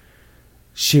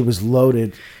 She was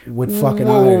loaded with fucking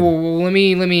iron. Whoa. Let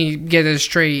me get this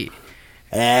straight.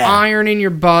 Iron in your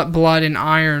blood and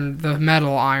iron, the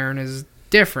metal iron, is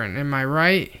different. Am I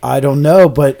right? I don't know,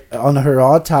 but on her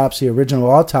original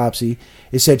autopsy,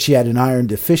 it said she had an iron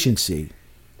deficiency.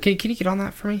 Can you get on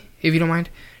that for me, if you don't mind?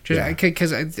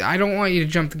 Because I don't want you to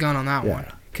jump the gun on that one.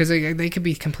 Because they could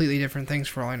be completely different things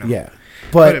for all I know. Yeah.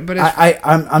 But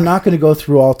I'm not going to go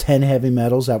through all 10 heavy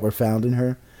metals that were found in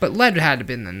her. But lead had to have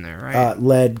been in there, right?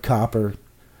 Lead, copper.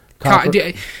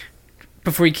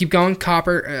 Before you keep going,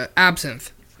 copper,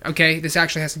 absinthe. Okay, this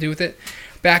actually has to do with it.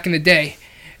 Back in the day,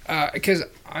 because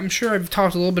I'm sure I've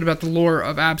talked a little bit about the lore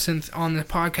of absinthe on the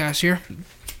podcast here.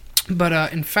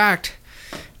 But in fact,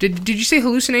 did you say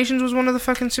hallucinations was one of the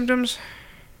fucking symptoms?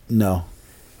 No.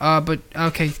 But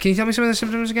okay, can you tell me some of the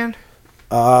symptoms again?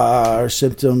 Our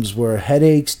symptoms were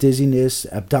headaches, dizziness,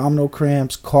 abdominal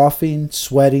cramps, coughing,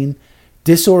 sweating,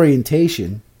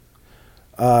 disorientation,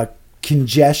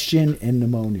 congestion, and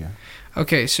pneumonia.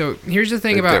 Okay, so here's the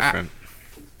thing about different.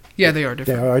 Yeah, they are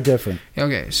different. They are different.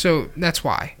 Okay, so that's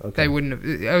why they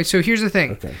wouldn't have. So here's the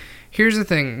thing. Okay. Here's the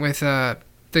thing with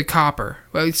the copper.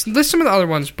 Well, list some of the other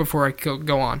ones before I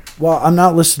go on. Well, I'm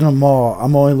not listing them all.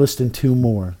 I'm only listing two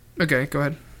more. Okay, go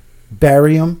ahead.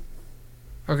 Barium.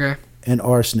 Okay. And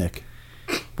arsenic.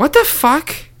 What the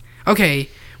fuck? Okay,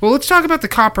 well, let's talk about the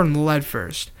copper and the lead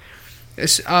first.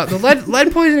 The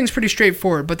lead poisoning is pretty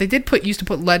straightforward, but they used to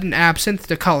put lead in absinthe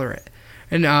to color it,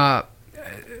 and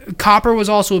copper was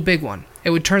also a big one. It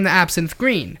would turn the absinthe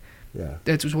green. Yeah.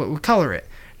 That was what would color it.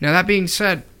 Now that being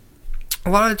said, a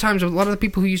lot of the times, a lot of the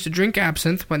people who used to drink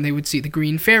absinthe when they would see the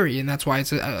green fairy, and that's why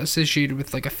it's associated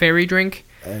with like a fairy drink.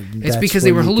 It's because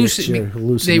they were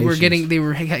they were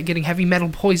getting heavy metal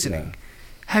poisoning. Yeah.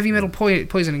 Heavy metal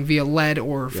poisoning via lead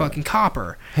or fucking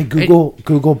copper. Hey,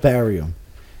 Google barium.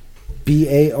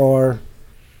 Barium.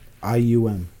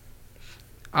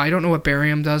 I don't know what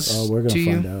barium does. Oh, we're gonna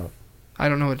find out. I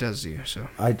don't know what it does to you. So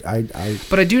but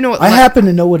I do know what. I happen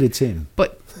to know what it's in.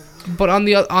 But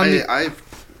I've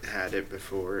had it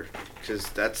before because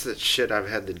that's the shit I've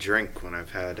had to drink when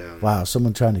I've had. Wow,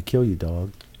 someone trying to kill you,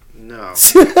 dog. No.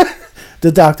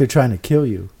 The doctor trying to kill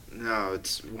you. No,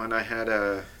 it's when I had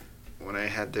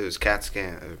those CAT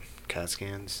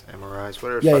scans, MRIs,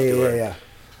 whatever. Yeah.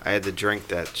 I had to drink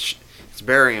that. It's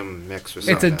barium mixed with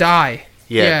something. It's a dye.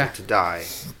 Yeah, it's a dye.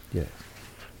 Yeah.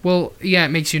 Well, yeah, it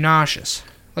makes you nauseous,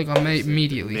 like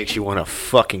immediately. It makes you want to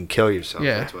fucking kill yourself.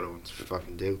 Yeah. That's what it wants to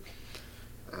fucking do.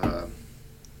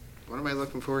 What am I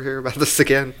looking for here about this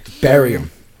again?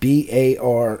 Barium.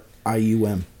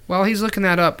 Barium. While he's looking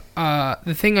that up,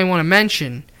 the thing I want to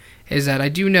mention is that I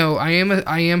do know I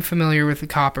am familiar with the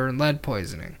copper and lead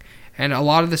poisoning, and a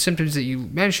lot of the symptoms that you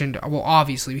mentioned, well,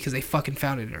 obviously because they fucking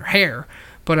found it in her hair,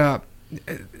 but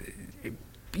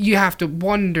you have to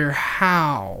wonder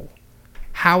how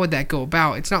would that go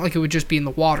about. It's not like it would just be in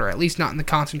the water, at least not in the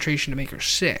concentration to make her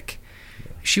sick.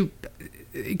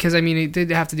 Because I mean, it did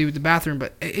have to do with the bathroom,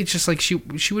 but it's just like she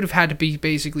would have had to be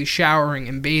basically showering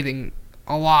and bathing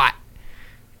a lot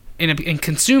and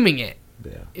consuming it.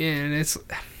 Yeah. And it's,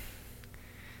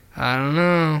 I don't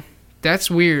know.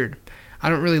 That's weird. I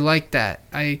don't really like that.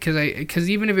 Because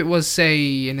even if it was,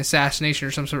 say, an assassination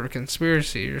or some sort of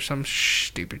conspiracy or some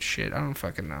stupid shit, I don't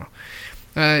fucking know.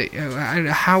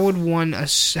 How would one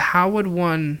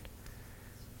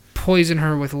poison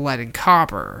her with lead and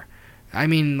copper? I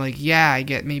mean, like, yeah, I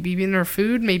get maybe in her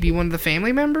food, maybe one of the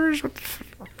family members. What the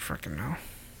I don't fucking know.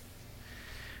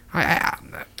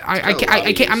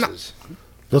 I can't. I'm not.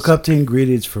 Look up the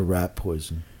ingredients for rat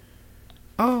poison.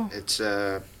 Oh. It's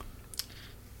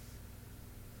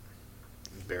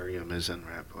barium is in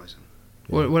rat poison.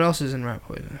 What else is in rat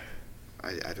poison?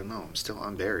 I don't know. I'm still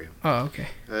on barium. Oh, okay.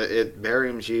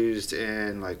 Barium's used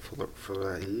in like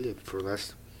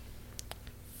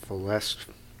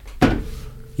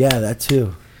Yeah, that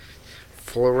too.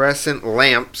 Fluorescent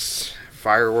lamps,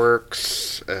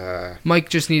 fireworks. Mike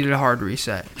just needed a hard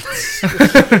reset.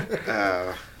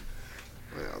 What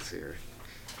else here?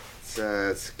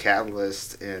 It's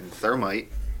catalyst and thermite.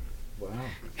 Wow.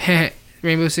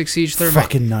 Rainbow Six Siege thermite.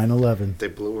 Fucking 9/11. They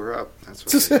blew her up. That's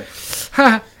what they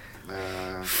did.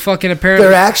 Fucking apparently.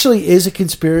 There actually is a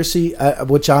conspiracy,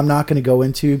 which I'm not going to go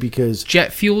into because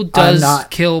jet fuel does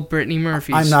kill Brittany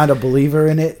Murphy. I'm not a believer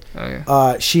in it. Oh,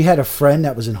 yeah. She had a friend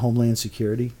that was in Homeland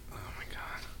Security. Oh my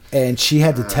god! And she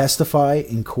had to testify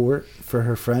in court for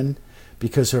her friend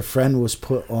because her friend was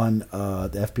put on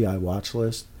the FBI watch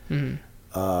list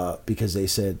because they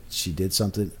said she did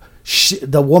something.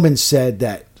 The woman said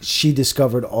that she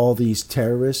discovered all these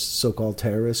terrorists, so-called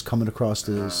terrorists, coming across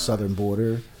the southern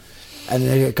border. And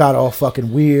then it got all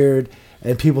fucking weird,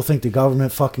 and people think the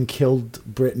government fucking killed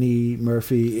Brittany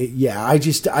Murphy. I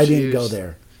didn't go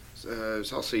there. It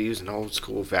was also using old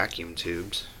school vacuum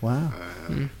tubes. Wow.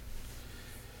 And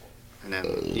then,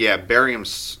 barium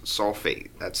sulfate.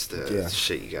 That's the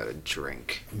shit you gotta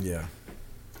drink. Yeah.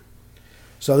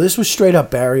 So this was straight up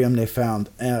barium they found,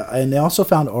 and they also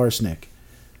found arsenic.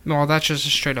 No, that's just a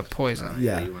straight up poison.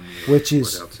 Which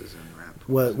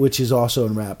is also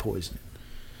in rat poison.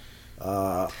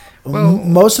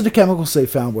 Most of the chemicals they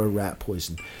found were rat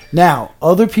poison. Now,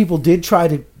 other people did try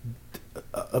to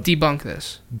debunk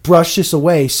this, brush this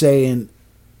away, saying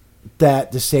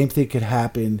that the same thing could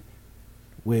happen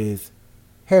with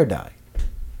hair dye,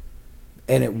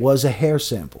 and it was a hair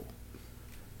sample.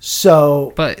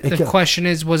 So, but the question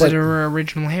is, was it her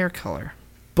original hair color?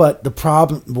 But the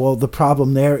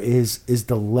problem there is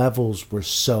the levels were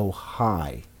so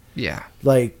high. Yeah,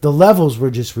 like the levels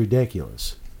were just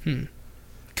ridiculous.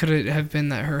 Could it have been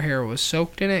that her hair was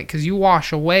soaked in it? Because you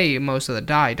wash away most of the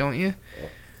dye, don't you?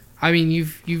 I mean,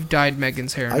 you've dyed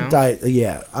Megan's hair. I dye.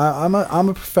 Yeah, I'm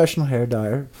a professional hair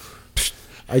dyer.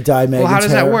 I dye Megan's hair. Well, how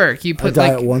does that work? You put I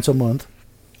dye it once a month.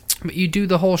 But you do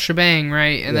the whole shebang,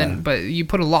 right? And then, but you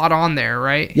put a lot on there,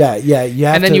 right? Yeah. You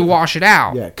have and then you wash it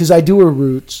out. Yeah, because I do her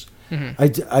roots. I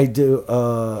do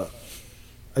her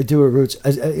roots.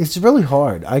 It's really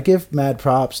hard. I give mad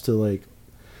props to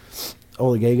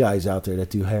all the gay guys out there that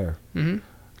do hair. Mm-hmm.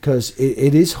 Because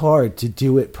it is hard to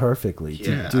do it perfectly.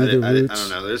 Yeah, to do the I roots. don't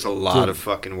know. There's a lot of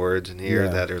fucking words in here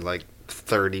that are like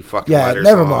 30 fucking Yeah, letters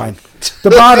never long. mind.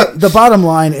 The bottom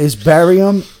line is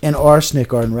barium and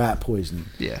arsenic are in rat poison.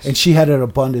 Yes. And she had an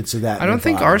abundance of that. I in don't her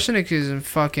think body. arsenic is in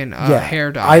fucking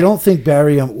hair dye. I don't think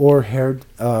barium or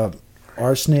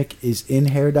arsenic is in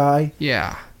hair dye.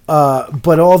 Yeah.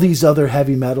 But all these other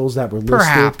heavy metals that were listed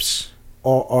Perhaps.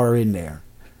 are in there.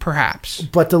 Perhaps.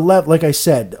 But like I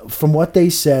said, from what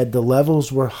they said, the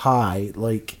levels were high.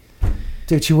 Like,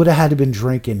 dude, she would have had to been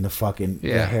drinking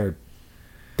the hair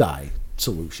dye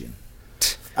solution.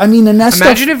 I mean, and that's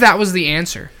imagine if that was the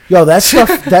answer. Yo, that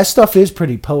stuff is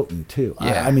pretty potent too.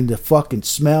 Yeah. I mean, the fucking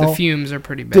smell. The fumes are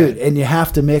pretty bad. Dude, and you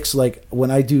have to mix, like, when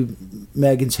I do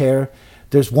Megan's hair,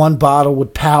 there's one bottle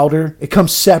with powder. It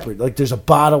comes separate. Like, there's a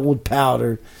bottle with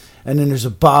powder, and then there's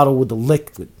a bottle with the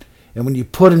liquid. And when you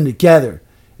put them together,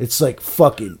 it's like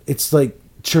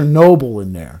Chernobyl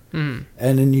in there. Mm.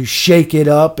 And then you shake it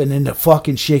up, and then the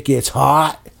fucking shit gets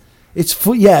hot. It's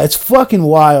fucking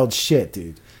wild shit,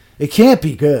 dude. It can't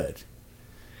be good.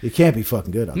 It can't be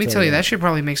fucking good. Let me tell you, that should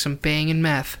probably make some banging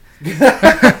meth.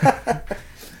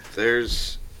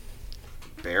 There's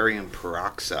barium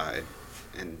peroxide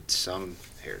in some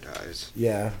hair dyes.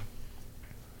 Yeah.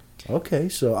 Okay,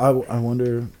 so I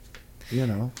wonder, you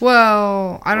know.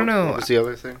 Well, I don't know. What was the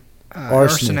other thing?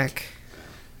 Arsenic.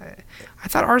 I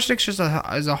thought arsenic's just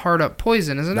a hard up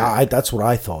poison, isn't it? Nah, that's what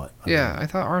I thought. I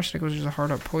thought arsenic was just a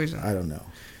hard up poison. I don't know.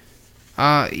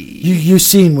 You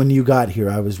seen when you got here,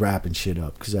 I was wrapping shit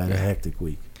up because I had a hectic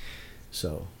week.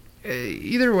 So.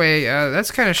 Either way,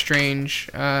 that's kind of strange.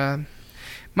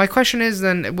 My question is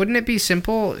then, wouldn't it be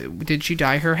simple? Did she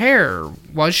dye her hair?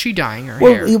 Was she dyeing her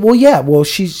hair? Well, yeah. Well,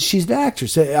 she's an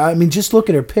actress. I mean, just look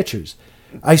at her pictures.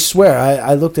 I swear,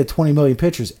 I looked at 20 million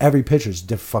pictures. Every picture's a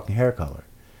different fucking hair color.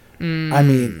 I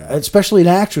mean, especially an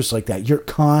actress like that, you're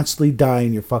constantly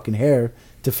dyeing your fucking hair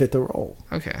to fit the role.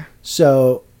 Okay.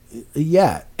 So,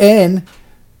 yeah, and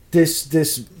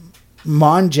this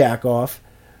Mon Jackoff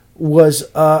was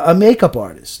a makeup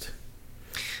artist.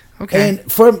 Okay.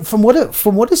 And from what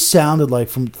it sounded like,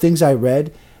 from things I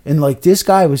read, and like this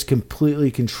guy was completely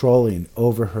controlling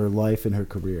over her life and her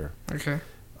career. Okay.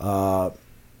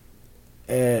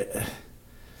 It's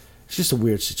just a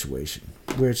weird situation.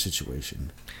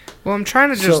 Well, I'm trying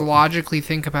to just logically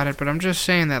think about it, but I'm just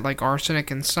saying that like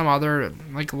arsenic and some other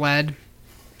like lead,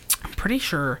 I'm pretty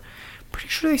sure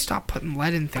they stopped putting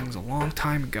lead in things a long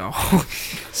time ago.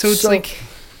 So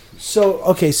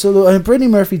Brittany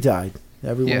Murphy died.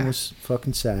 Everyone was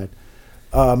fucking sad.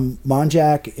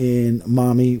 Monjack and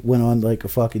Mommy went on like a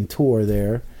fucking tour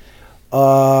there.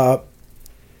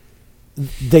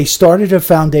 They started a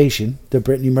foundation, the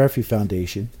Brittany Murphy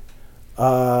Foundation,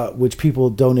 which people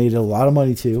donated a lot of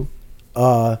money to.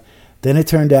 Then it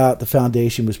turned out the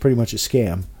foundation was pretty much a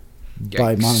scam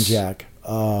by Monjack.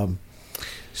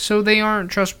 So they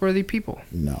aren't trustworthy people.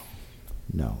 No.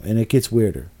 And it gets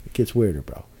weirder.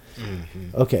 Bro.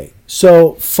 Mm-hmm. Okay,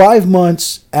 so 5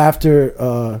 months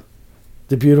after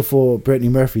the beautiful Brittany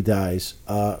Murphy dies,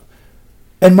 and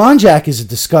Monjack is a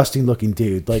disgusting looking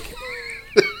dude. Like,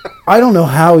 I don't know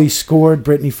how he scored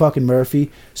Brittany fucking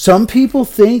Murphy. Some people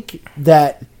think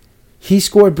that he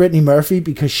scored Brittany Murphy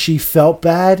because she felt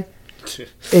bad,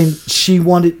 and she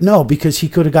wanted because he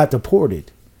could have got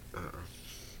deported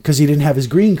because he didn't have his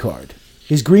green card.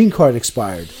 His green card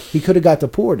expired. He could have got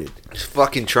deported. If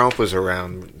fucking Trump was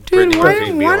around, dude,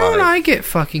 why don't I get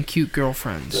fucking cute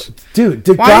girlfriends? Dude,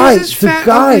 the guy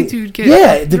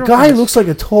looks like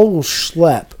a total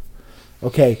schlep.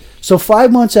 Okay, so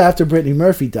 5 months after Brittany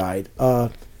Murphy died,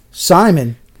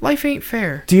 Simon, life ain't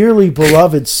fair. Dearly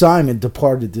beloved Simon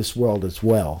departed this world as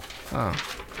well. Oh.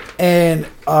 And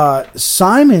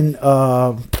Simon,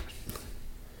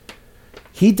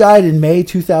 he died in May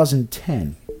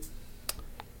 2010.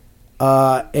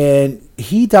 And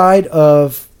he died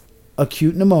of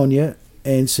acute pneumonia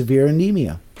and severe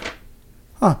anemia.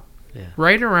 Huh. Yeah.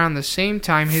 Right around the same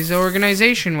time his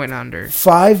organization went under.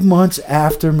 5 months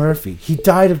after Murphy. He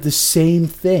died of the same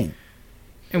thing.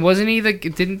 And wasn't he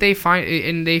they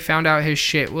found out his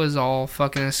shit was all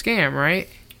fucking a scam, right?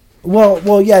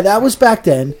 Well, yeah, that was back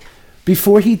then.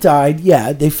 Before he died,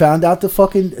 yeah, they found out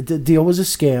the deal was a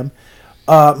scam.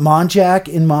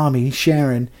 Monjack and Mommy,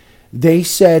 Sharon, they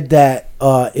said that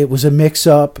it was a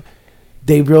mix-up.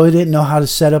 They really didn't know how to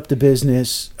set up the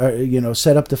business, or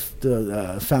set up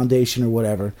the foundation or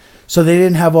whatever. So they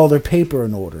didn't have all their paper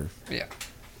in order. Yeah,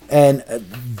 and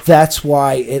that's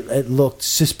why it looked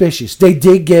suspicious. They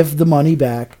did give the money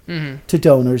back to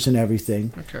donors and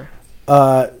everything. Okay.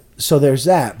 So there's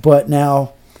that. But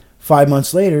now, 5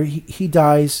 months later, he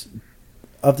dies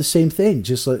of the same thing,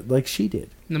 just like she did.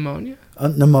 Pneumonia?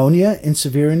 Pneumonia and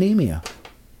severe anemia.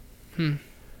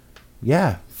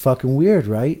 Yeah, fucking weird,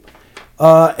 right?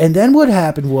 And then what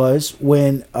happened was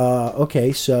when,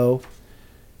 so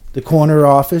the coroner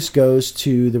office goes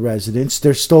to the residence.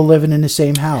 They're still living in the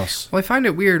same house. Well, I find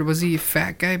it weird. Was he a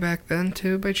fat guy back then,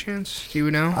 too, by chance? Do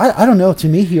you know? I don't know. To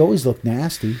me, he always looked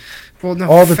nasty. Well, no,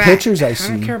 all the fat. pictures I see.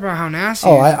 don't care about how nasty.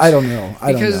 Oh, I don't know.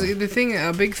 Because a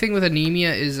big thing with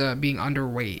anemia is being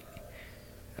underweight.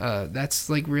 That's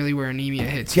like really where anemia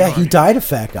hits. Yeah, hard. he died a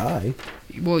fat guy.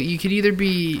 Well, you could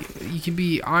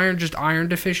be iron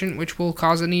deficient, which will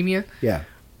cause anemia. Yeah.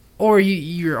 Or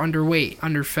you're underweight,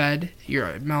 underfed,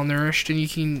 you're malnourished, and you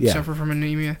can suffer from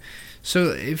anemia.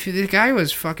 So if the guy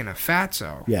was fucking a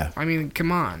fatso, I mean,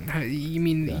 come on. You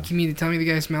mean to tell me the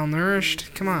guy's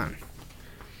malnourished? Come on.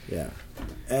 Yeah.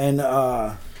 And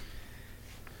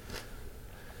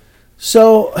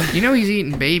so you know he's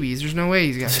eating babies. There's no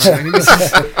way he's got.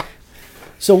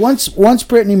 So once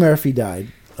Brittany Murphy died,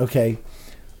 okay,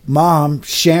 Mom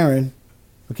Sharon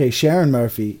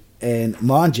Murphy and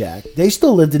Monjack, they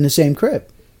still lived in the same crib.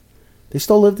 They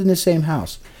still lived in the same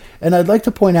house. And I'd like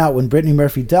to point out when Brittany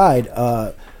Murphy died,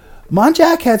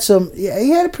 Monjack had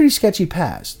he had a pretty sketchy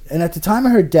past. And at the time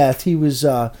of her death, he was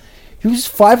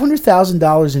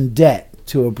 $500,000 in debt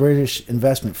to a British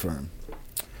investment firm.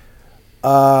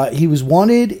 He was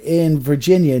wanted in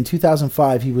Virginia in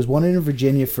 2005. He was wanted in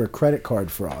Virginia for credit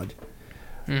card fraud.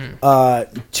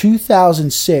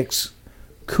 2006,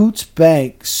 Coots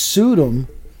Bank sued him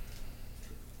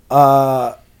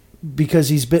because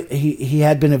he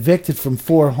had been evicted from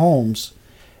 4 homes,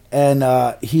 and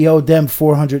he owed them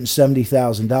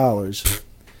 $470,000.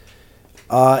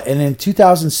 And in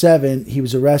 2007, he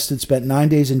was arrested, spent 9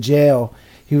 days in jail.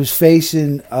 He was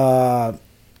facing the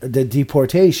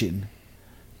deportation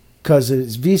because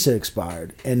his visa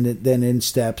expired. And then in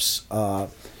steps,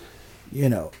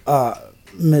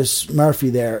 Miss Murphy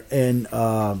there and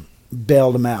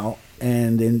bailed him out.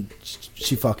 And then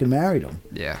she fucking married him.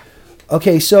 Yeah.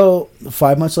 Okay, so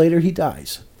 5 months later, he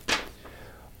dies.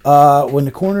 When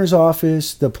the coroner's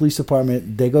office, the police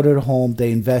department, they go to the home,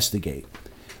 they investigate.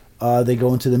 They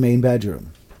go into the main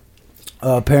bedroom.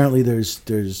 Apparently, there's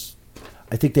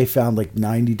I think they found like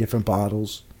 90 different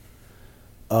bottles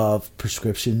of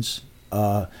prescriptions.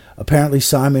 Apparently,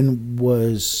 Simon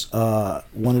was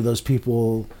one of those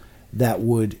people that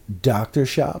would doctor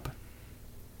shop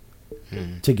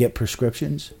to get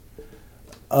prescriptions.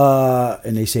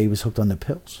 And they say he was hooked on the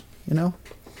pills,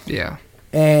 Yeah.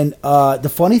 And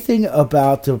the funny thing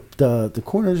about the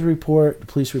coroner's report, the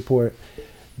police report,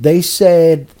 they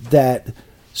said that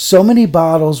so many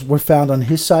bottles were found on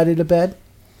his side of the bed,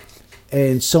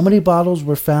 and so many bottles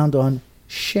were found on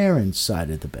Sharon's side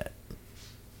of the bed.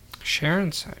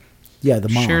 Sharon's side? Yeah, the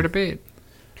mom. Shared a bed.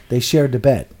 They shared the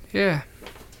bed. Yeah.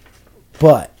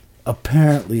 But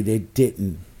apparently they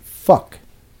didn't fuck.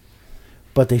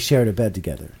 But they shared a bed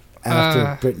together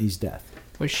after Brittany's death.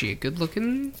 Was she a good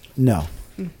looking? No.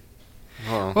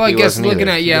 Well, I guess looking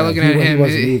at him, he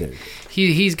wasn't either.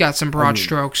 He's got some broad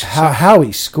strokes. How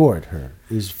he scored her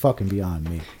is fucking beyond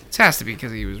me. It has to be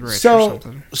because he was rich or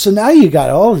something. So now you got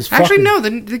all this. Actually, no.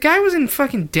 The guy was in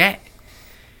fucking debt.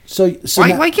 So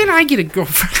why can't I get a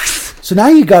girlfriend? So now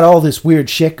you got all this weird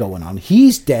shit going on.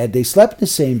 He's dead. They slept in the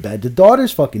same bed. The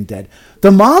daughter's fucking dead.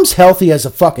 The mom's healthy as a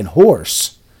fucking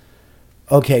horse.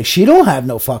 Okay, she don't have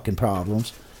no fucking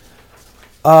problems.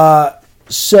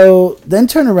 So then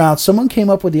turn around. Someone came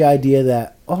up with the idea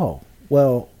that,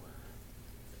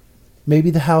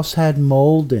 maybe the house had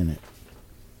mold in it.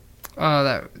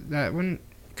 That wouldn't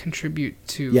contribute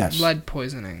to lead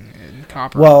poisoning and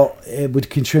copper. Well, it would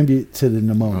contribute to the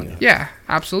pneumonia. Yeah,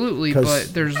 absolutely.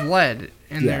 But there's lead,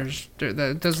 and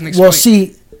that doesn't explain. Well,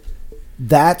 see,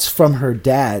 that's from her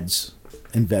dad's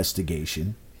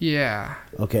investigation. Yeah.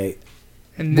 Okay.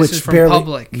 And this is from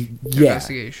public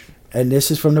investigation. And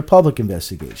this is from the public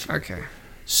investigation. Okay.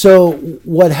 So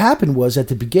what happened was at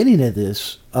the beginning of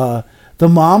this, the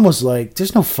mom was like,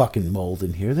 there's no fucking mold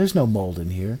in here. There's no mold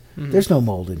in here. Mm-hmm. There's no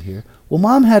mold in here. Well,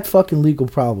 mom had fucking legal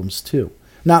problems too.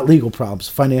 Not legal problems,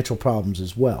 financial problems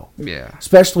as well. Yeah.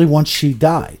 Especially once she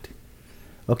died.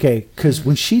 Okay, because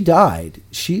when she died,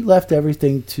 she left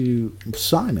everything to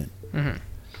Simon. Mm-hmm.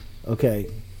 Okay,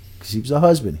 because he was a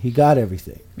husband. He got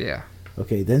everything. Yeah.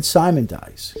 Okay, then Simon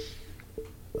dies.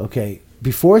 Okay,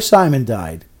 before Simon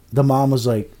died, the mom was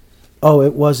like, oh,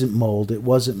 it wasn't mold, it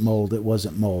wasn't mold, it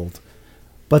wasn't mold.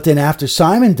 But then after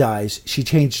Simon dies, she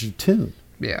changed her tune.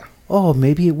 Yeah. Oh,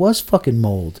 maybe it was fucking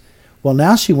mold. Well,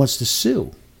 now she wants to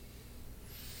sue.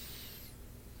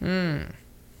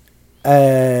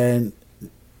 And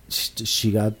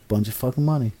she got a bunch of fucking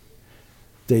money.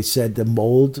 They said the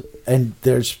mold, and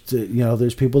there's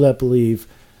people that believe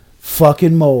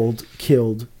fucking mold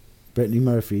killed Brittany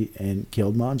Murphy and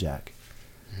killed Monjack.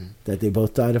 Mm-hmm. That they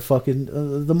both died of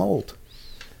fucking the mold.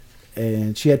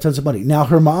 And she had tons of money. Now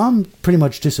her mom pretty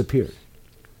much disappeared.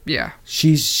 Yeah.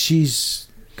 She's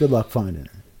good luck finding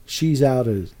her. She's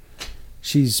under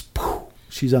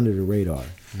the radar.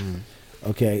 Mm.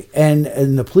 Okay, and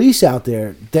the police out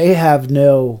there, they're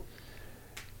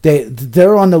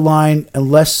on the line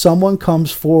unless someone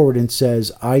comes forward and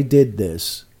says, I did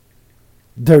this.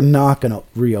 They're not going to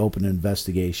reopen an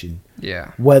investigation.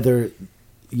 Yeah. Whether,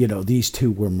 these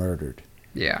two were murdered.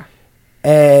 Yeah.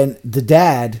 And the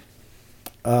dad,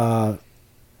 Angelo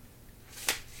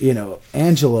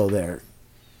there,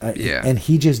 yeah. And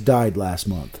he just died last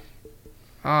month.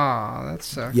 Oh, that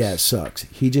sucks. Yeah, it sucks.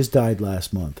 He just died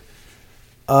last month.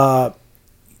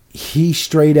 He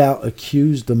straight out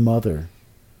accused the mother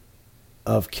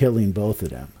of killing both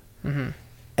of them. Mm-hmm.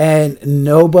 And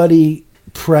nobody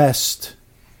pressed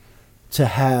to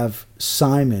have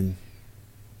Simon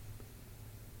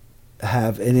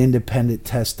have an independent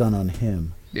test done on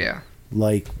him. Yeah.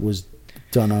 Like was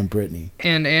done on Brittany.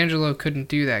 And Angelo couldn't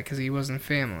do that because he wasn't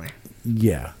family.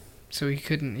 Yeah. So he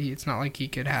couldn't, it's not like he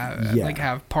could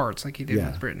have parts like he did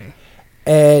with Brittany.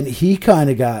 And he kind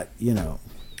of got,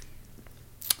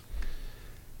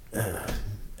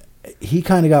 he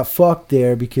kind of got fucked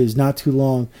there because not too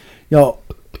long,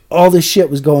 all this shit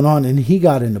was going on and he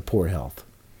got into poor health.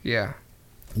 Yeah.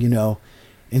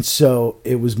 And so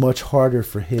it was much harder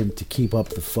for him to keep up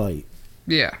the fight.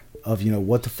 Yeah. Of,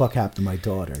 what the fuck happened to my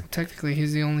daughter? Technically,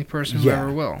 he's the only person who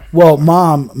ever will. Well,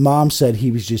 mom said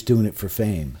he was just doing it for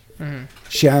fame. Mm-hmm.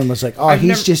 Sharon was like,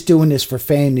 he's just doing this for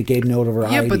fame to gain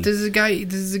notoriety. Yeah, but does the guy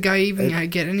even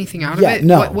get anything out of it?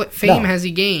 No. What fame has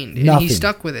he gained? And Nothing. He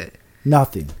stuck with it.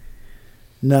 Nothing.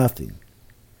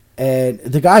 And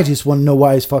the guy just wanted to know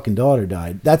why his fucking daughter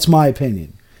died. That's my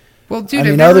opinion. Well,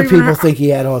 dude, other people think he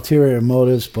had ulterior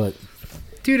motives, but...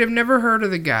 Dude, I've never heard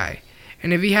of the guy.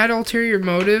 And if he had ulterior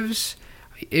motives,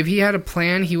 if he had a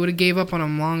plan, he would have gave up on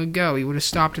him long ago. He would have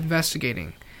stopped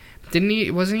investigating.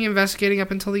 Wasn't he investigating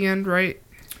up until the end, right?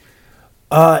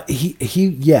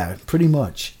 Yeah, pretty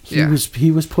much.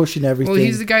 He was pushing everything. Well,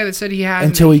 he's the guy that said he had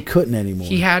until he couldn't anymore.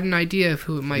 He had an idea of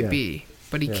who it might be,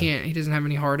 but he can't. He doesn't have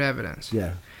any hard evidence.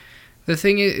 Yeah. The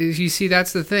thing is, you see,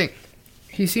 that's the thing.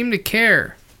 He seemed to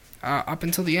care up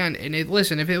until the end. And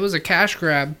listen, if it was a cash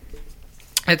grab,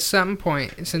 at some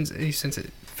point, since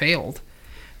it failed,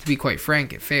 to be quite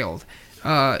frank, it failed.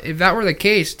 If that were the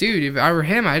case, dude, if I were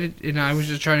him, and I was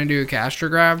just trying to do a cash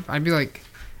grab, I'd be like,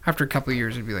 after a couple of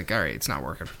years, I'd be like, all right, it's not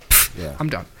working. Yeah. I'm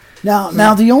done.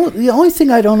 Now the only thing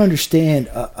I don't understand,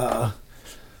 I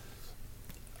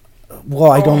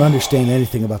don't understand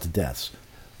anything about the deaths,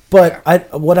 but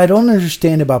what I don't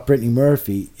understand about Brittany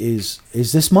Murphy is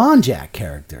this Monjack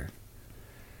character.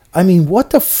 I mean,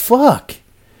 what the fuck?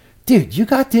 Dude, you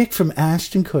got dick from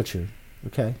Ashton Kutcher,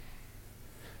 okay?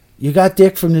 You got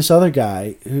dick from this other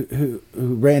guy who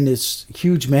ran this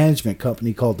huge management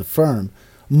company called The Firm,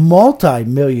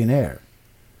 multi-millionaire.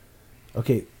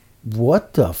 Okay,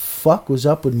 what the fuck was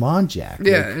up with Monjack?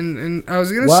 Yeah, and I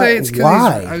was gonna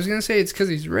say it's because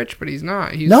he's rich, but he's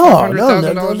not. He's the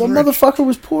motherfucker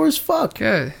was poor as fuck.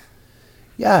 Yeah,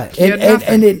 yeah,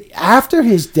 and after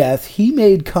his death, he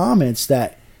made comments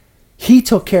that he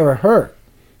took care of her,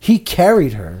 he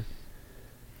carried her.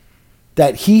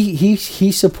 That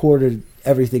he supported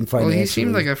everything financially. Well, he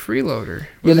seemed like a freeloader.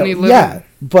 Wasn't he living? Yeah,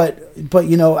 but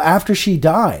after she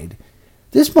died,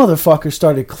 this motherfucker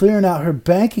started clearing out her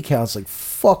bank accounts like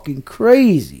fucking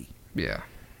crazy. Yeah.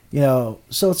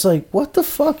 So it's like, what the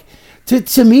fuck?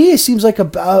 To me, it seems like a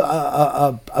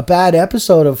bad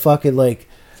episode of fucking like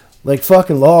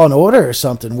fucking Law and Order or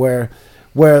something, where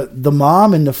the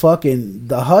mom and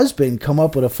the husband come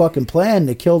up with a fucking plan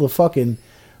to kill the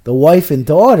wife and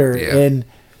daughter, and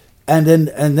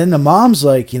then the mom's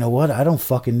like, you know what? I don't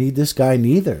fucking need this guy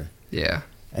neither. Yeah.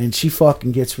 And she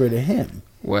fucking gets rid of him.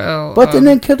 Well, but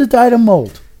then could have died of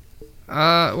mold.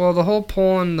 Well, the whole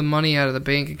pulling the money out of the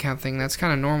bank account thing, that's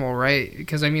kind of normal, right?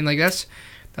 Because I mean, like that's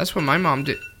what my mom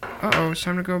did. It's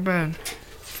time to go to bed.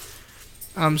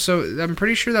 So I'm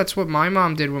pretty sure that's what my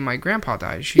mom did when my grandpa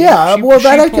died. I can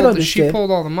understand. She pulled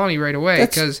all the money right away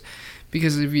because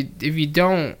if you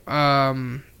don't,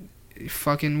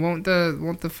 fucking won't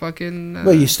the fucking.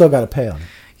 Well, you still got to pay on it.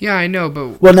 Yeah, I know,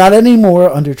 but not anymore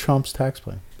under Trump's tax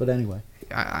plan. But anyway,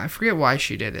 I forget why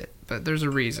she did it, but there's a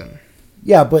reason.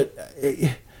 Yeah, but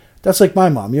that's like my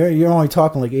mom. You're only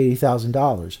talking like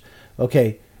 $80,000.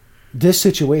 Okay, this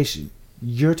situation,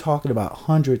 you're talking about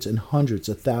hundreds and hundreds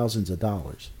of thousands of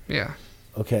dollars. Yeah.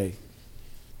 Okay,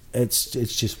 it's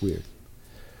just weird.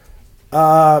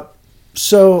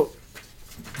 So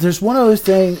there's one other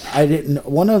thing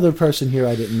one other person here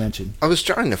I didn't mention. I was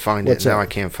trying to find What's it. Now that? I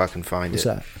can't fucking find What's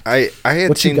it. that? I had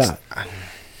What seen. you got?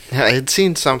 I had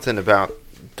seen something about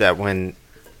that when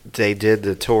they did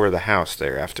the tour of the house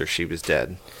there after she was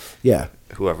dead. Yeah.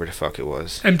 Whoever the fuck it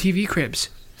was. MTV Cribs.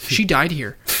 She died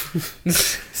here.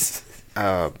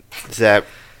 That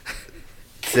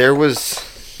there was.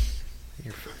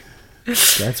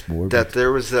 That's morbid. That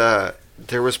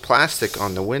there was plastic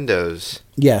on the windows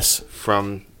Yes.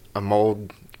 from a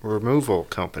mold removal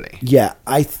company. Yeah,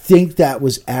 I think that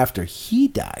was after he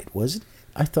died, wasn't it?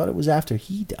 I thought it was after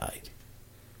he died.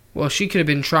 Well, she could have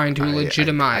been trying to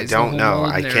legitimize. I don't the whole know.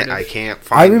 mold narrative. I can't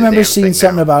find. I the remember damn seeing thing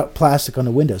something now. about plastic on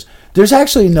the windows. There's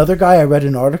actually another guy, I read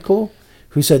an article,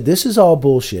 who said this is all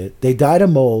bullshit. They died of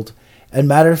mold. And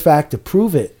matter of fact, to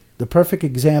prove it, the perfect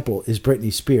example is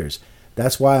Britney Spears.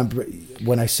 That's why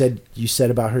when I said you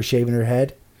said about her shaving her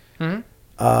head,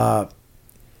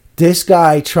 this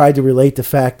guy tried to relate the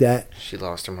fact that She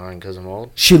lost her mind because of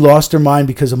mold. she lost her mind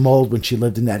because of mold when she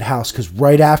lived in that house. Because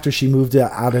right after she moved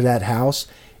out of that house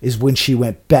is when she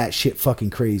went batshit fucking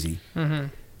crazy.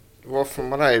 Well, from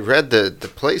what I read, the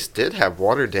place did have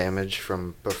water damage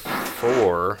from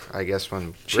before, I guess,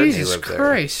 when Brittany Jesus lived there.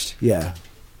 Christ. Yeah.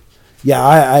 Yeah,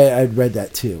 I'd read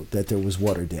that too, that there was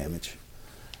water damage.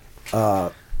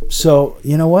 So,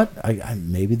 you know what? I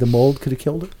maybe the mold could have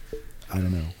killed her. I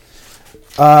don't know.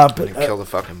 But kill the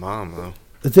fucking mom, though.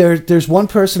 There's one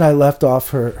person I left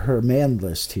off her man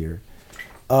list here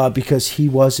because he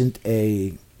wasn't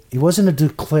a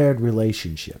declared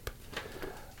relationship.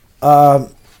 I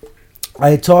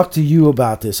had talked to you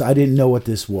about this. I didn't know what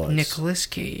this was. Nicolas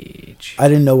Cage. I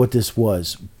didn't know what this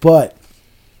was, but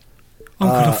I'm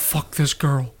gonna fuck this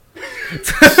girl.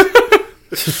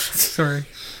 Sorry.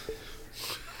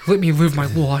 Let me live my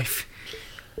life.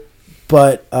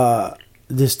 But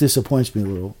this disappoints me a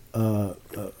little.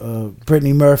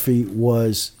 Brittany Murphy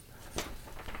was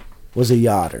a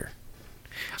yachter.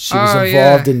 She was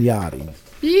involved in yachting.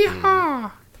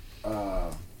 Yeehaw!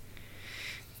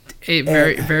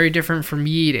 Very different from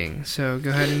yeeting. So go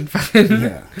ahead and find.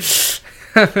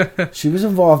 Yeah. She was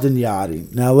involved in yachting.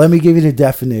 Now let me give you the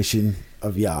definition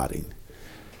of yachting.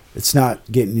 It's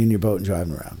not getting in your boat and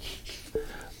driving around.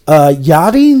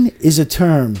 Yachting is a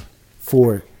term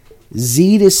for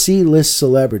Z to C list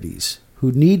celebrities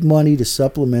who need money to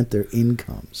supplement their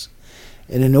incomes.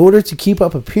 And in order to keep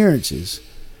up appearances,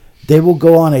 they will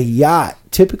go on a yacht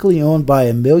typically owned by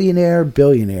a millionaire,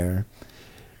 billionaire,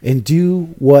 and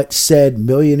do what said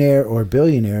millionaire or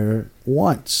billionaire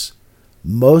wants,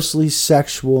 mostly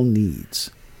sexual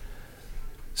needs.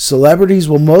 Celebrities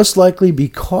will most likely be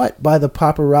caught by the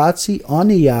paparazzi on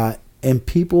the yacht, and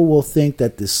people will think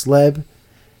that the celeb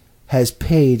has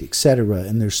paid, etc.,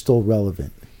 and they're still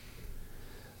relevant.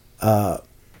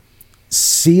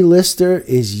 C-lister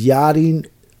is yachting.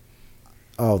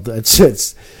 Oh, that's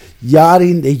it's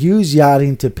yachting. They use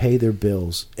yachting to pay their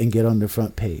bills and get on the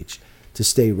front page to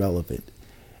stay relevant.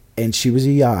 And she was a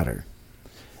yachter.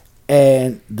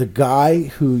 And the guy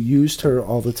who used her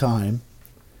all the time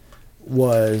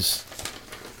was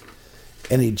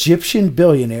an Egyptian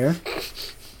billionaire,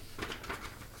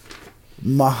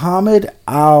 Mohammed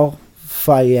Al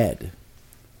Fayed.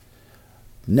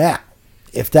 Now,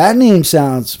 if that name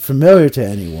sounds familiar to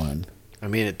anyone, I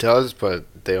mean, it does, but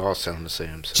they all sound the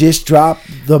same. So. just drop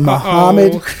the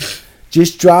Muhammad.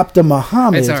 Just drop the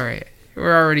Muhammad. It's all right.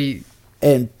 We're already.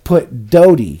 And put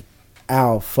Dodi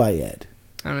Al Fayed.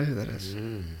 I don't know who that is.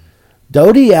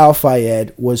 Dodi Al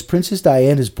Fayed was Princess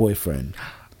Diana's boyfriend.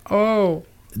 Oh.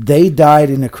 They died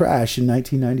in a crash in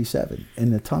 1997 in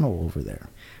the tunnel over there.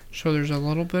 So there's a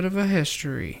little bit of a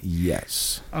history.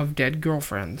 Yes. Of dead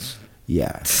girlfriends.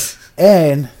 Yeah.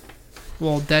 And.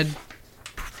 Well, dead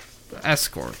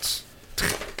escorts.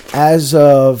 As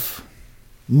of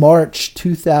March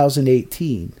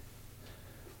 2018,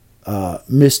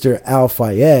 Mr. Al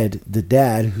Fayed, the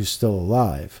dad who's still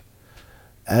alive,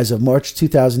 as of March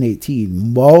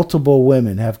 2018, multiple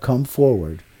women have come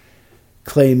forward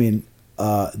claiming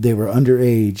they were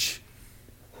underage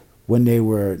when they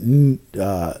were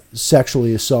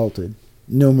sexually assaulted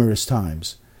numerous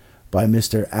times by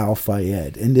Mr. Al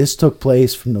Fayed. And this took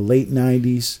place from the late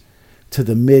 90s to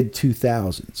the mid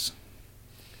 2000s.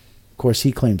 Of course,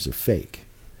 he claims they're fake.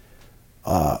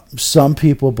 Some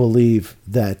people believe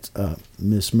that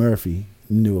Miss Murphy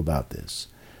knew about this,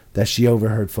 that she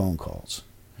overheard phone calls,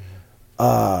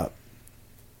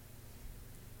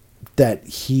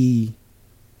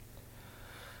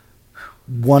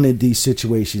 wanted these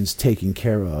situations taken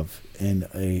care of in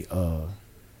a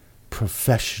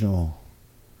professional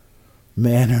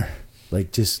manner.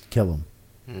 Like, just kill him.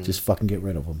 Just fucking get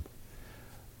rid of him.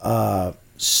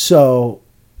 So,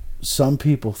 some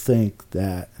people think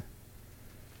that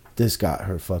this got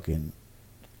her fucking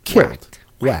killed.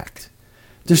 Whacked.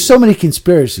 There's so many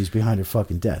conspiracies behind her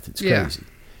fucking death. It's crazy.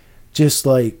 Just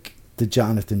like the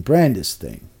Jonathan Brandis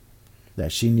thing.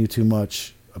 That she knew too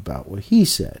much about what he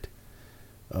said.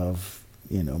 Of,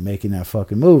 making that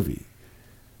fucking movie.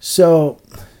 So,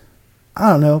 I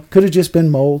don't know. Could have just been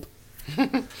mold.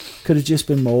 Could have just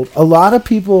been mold. A lot of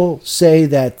people say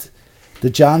that the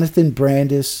Jonathan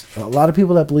Brandis, a lot of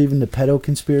people that believe in the pedo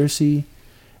conspiracy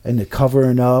and the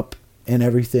covering up and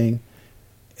everything,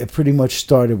 it pretty much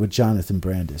started with Jonathan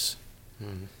Brandis.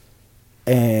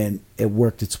 And it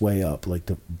worked its way up. Like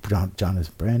the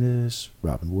Jonathan Brandis,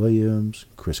 Robin Williams,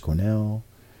 Chris Cornell,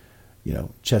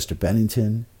 Chester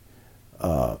Bennington.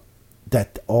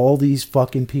 That all these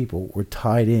fucking people were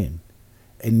tied in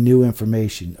and knew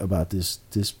information about this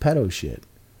pedo shit.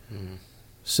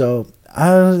 So, I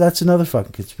don't know, that's another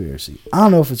fucking conspiracy. I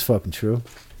don't know if it's fucking true.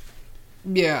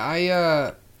 Yeah,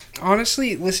 I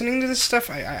honestly, listening to this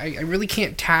stuff, I really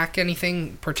can't tack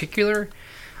anything particular.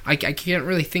 I can't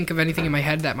really think of anything in my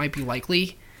head that might be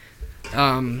likely.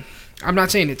 I'm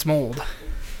not saying it's mold.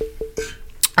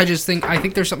 I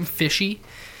think there's something fishy.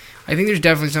 I think there's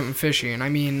definitely something fishy, and I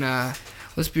mean,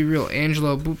 let's be real.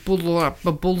 Angelo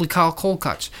Buldikal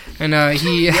Colcuts, and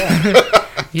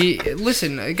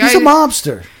listen, a guy, he's a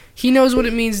mobster. He knows what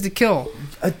it means to kill.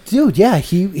 Dude, yeah,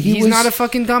 he's not a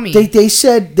fucking dummy.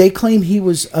 They claim he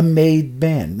was a made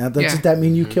man. Now, does that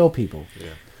mean you kill people? Yeah.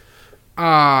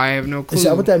 I have no clue. Is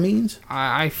that what that means?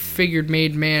 I figured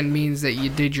made man means that you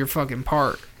did your fucking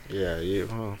part. Yeah, you're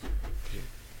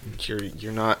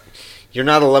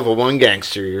not a level 1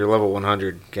 gangster. You're a level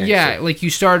 100 gangster. Yeah, like you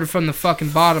started from the fucking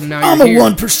bottom. Now I'm you're a here.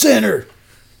 1%er.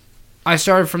 I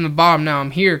started from the bottom. Now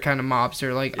I'm here, kind of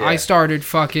mobster. Like Yeah. I started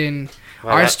fucking.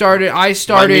 Well, I started.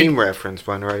 My meme reference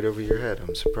went right over your head.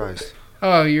 I'm surprised.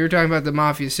 Oh, you were talking about the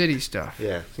Mafia City stuff.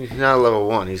 Yeah, he's not a level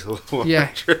 1. He's a level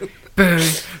 100. Yeah.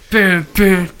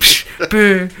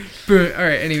 All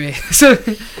right. Anyway, so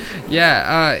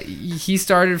yeah, he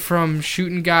started from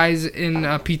shooting guys in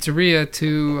a pizzeria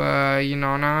to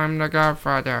now I'm the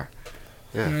Godfather.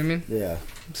 Yeah. You know what I mean? Yeah.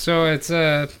 So it's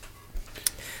that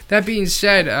being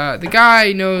said, the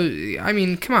guy knows. I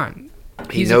mean, come on.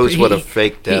 He knows what a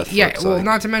fake death looks well, like.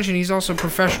 not to mention he's also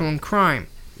professional in crime.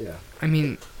 Yeah. I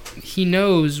mean, he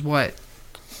knows what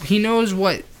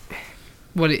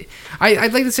it.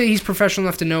 I'd like to say he's professional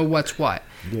enough to know what's what.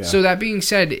 Yeah. So that being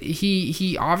said,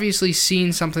 he obviously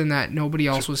seen something that nobody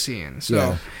else was seeing. So,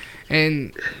 Yeah.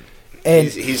 and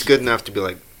he's good enough to be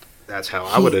like, that's how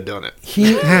I would have done it.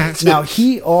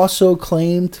 He also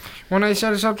claimed. when I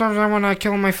said sometimes I want to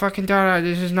kill my fucking dad,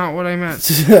 this is not what I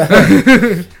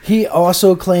meant. He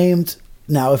also claimed.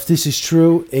 Now, if this is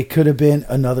true, it could have been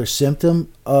another symptom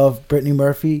of Brittany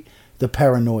Murphy, the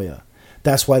paranoia.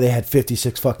 That's why they had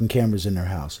 56 fucking cameras in their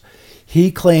house. He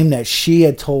claimed that she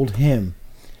had told him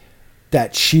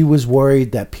that she was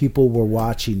worried that people were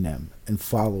watching them and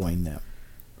following them.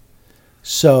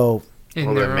 So,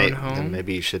 In their own home. Then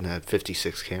maybe you shouldn't have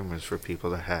 56 cameras for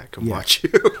people to hack and Yeah. watch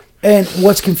you. and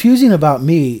what's confusing about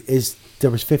me is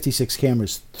there was 56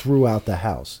 cameras throughout the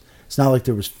house. It's not like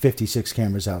there was 56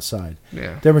 cameras outside.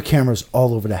 Yeah. There were cameras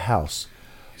all over the house.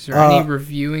 Is there any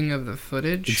reviewing of the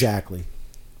footage? Exactly.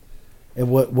 And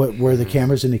what were the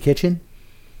cameras in the kitchen?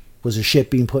 Was there shit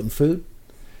being put in food?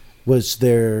 Was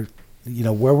there,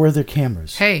 where were their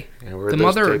cameras? Hey, Yeah, where'd the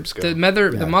those mother, tapes go? the mother,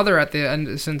 Yeah. the mother at the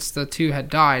end, since the two had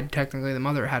died, technically the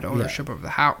mother had ownership of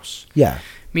the house, Yeah.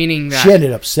 meaning that. She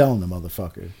ended up selling the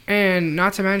motherfucker. And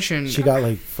not to mention, She got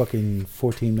like fucking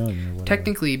 $14 million or whatever.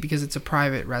 technically because it's a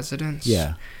private residence.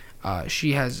 Yeah.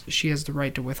 She has the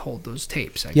right to withhold those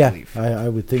tapes. I Yeah, believe I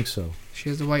would think so. she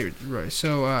has the right.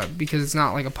 So because it's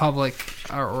not like a public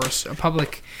a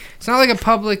public, it's not like a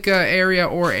public area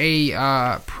or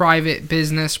a private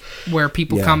business where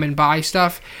people Yeah. come and buy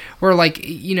stuff. Where like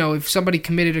if somebody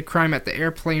committed a crime at the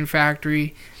airplane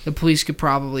factory, the police could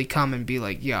probably come and be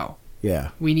like, "Yo, Yeah.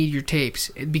 we need your tapes,"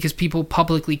 because people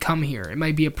publicly come here. It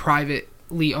might be a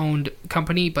privately owned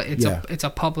company, but it's Yeah.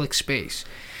 a public space.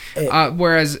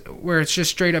 Whereas where it's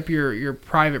just straight up your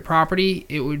private property,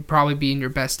 it would probably be in your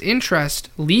best interest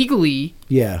legally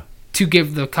Yeah. to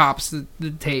give the cops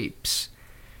the tapes.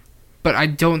 But I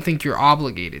don't think you're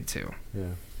obligated to.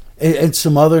 And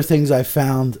some other things I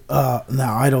found.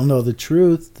 Now I don't know the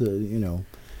truth,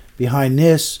 behind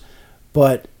this,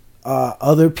 but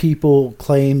other people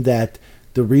claim that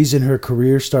the reason her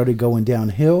career started going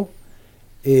downhill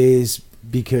is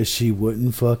because she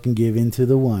wouldn't fucking give in to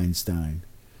the Weinstein.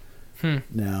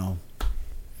 Now,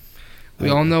 we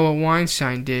all know what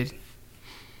Weinstein did.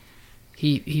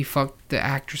 He fucked the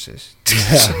actresses.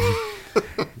 yeah.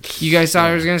 You guys thought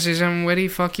I was gonna say something witty?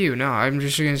 Fuck you. No, I'm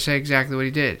just gonna say exactly what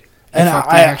he did. He And fucked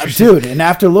the I actresses. dude, and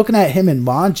after looking at him and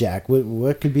Monjack,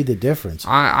 what could be the difference?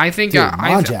 I think Dude,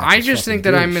 I Monjack's a just think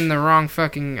fucking that I'm douche. in the wrong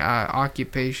fucking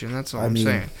occupation. That's all I'm mean,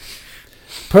 saying.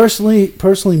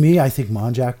 Personally, me, I think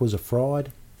Monjack was a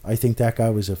fraud. I think that guy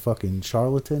was a fucking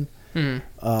charlatan.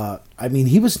 I mean,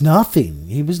 he was nothing.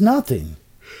 He was nothing.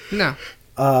 No.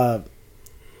 I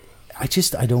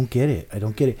don't get it. I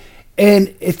don't get it.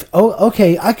 And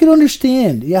okay, I could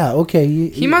understand. Yeah, okay.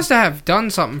 He must have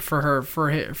done something for her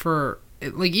for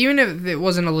like, even if it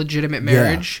wasn't a legitimate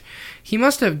marriage, he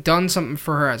must have done something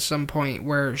for her at some point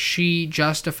where she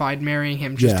justified marrying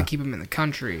him just to keep him in the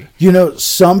country. You know,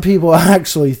 some people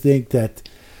actually think that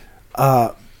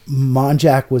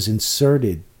Monjack was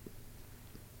inserted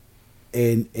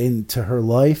into her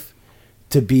life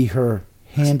to be her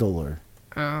handler.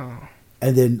 Oh.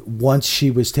 And then once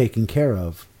she was taken care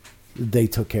of, they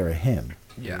took care of him.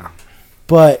 Yeah.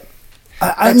 But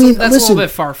I mean, that's listen, a little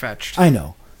bit far-fetched. I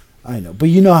know, but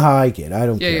you know how I get. I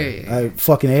don't care. Yeah.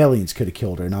 Fucking aliens could have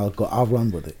killed her, and I'll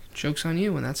run with it. Joke's on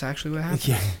you when that's actually what happened.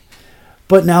 Yeah.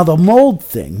 But now the mold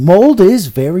thing. Mold is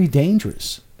very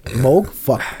dangerous. Mold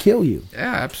kill you.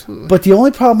 Yeah, absolutely. But the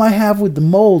only problem I have with the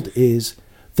mold is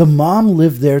the mom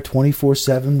lived there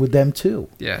 24/7 with them too.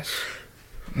 Yes.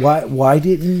 Why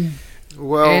didn't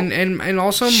Well, and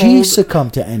also she mold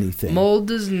succumb to anything? mold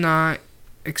does not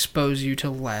expose you to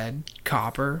lead,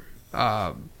 copper,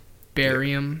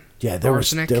 barium, Yeah, there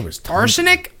arsenic. was tons.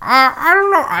 Arsenic? I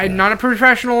don't know. I'm not a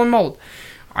professional in mold.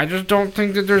 I just don't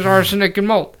think that there's arsenic in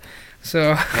mold.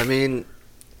 So I mean,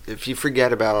 if you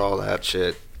forget about all that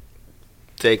shit,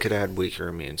 they could have weaker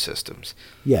immune systems.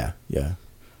 Yeah.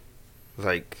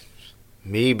 Like,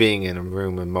 me being in a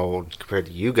room with mold compared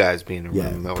to you guys being in a room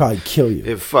with mold, probably kill you.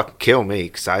 it'd fucking kill me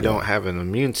because I don't have an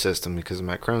immune system because of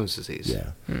my Crohn's disease.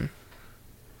 Yeah.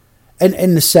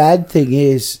 And the sad thing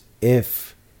is,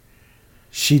 if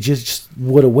she just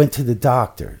would have went to the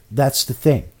doctor, that's the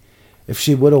thing. If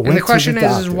she would have went and the question to the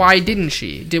is doctor, why didn't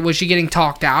she? Was she getting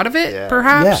talked out of it? Yeah.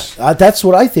 Perhaps. Yeah, that's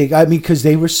what I think. I mean, because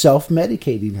they were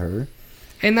self-medicating her.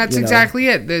 And that's You know. exactly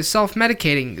it. The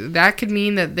self-medicating. That could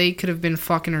mean that they could have been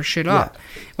fucking her shit up,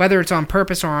 whether it's on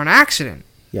purpose or on accident.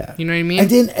 Yeah, You know what I mean?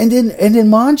 And then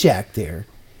Monjack there,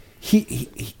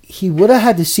 he would have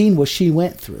had to seen what she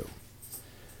went through.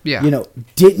 Yeah. You know,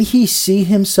 didn't he see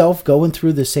himself going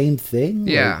through the same thing?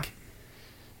 Yeah. Like,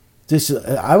 this,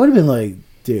 I would have been like,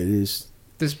 dude,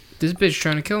 This bitch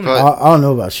trying to kill me. But- I don't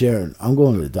know about Sharon. I'm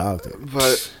going to the doctor.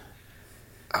 But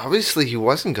obviously he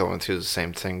wasn't going through the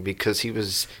same thing because he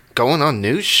was going on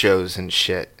news shows and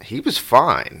shit. He was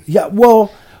fine. Yeah,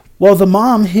 well,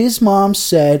 his mom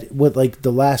said with like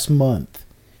the last month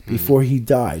before he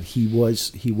died, he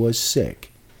was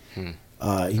sick.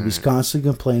 He was constantly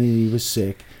complaining he was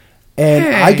sick, and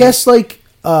I Hey. guess like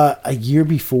a year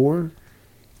before,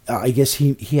 I guess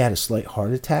he had a slight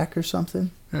heart attack or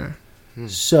something. Huh.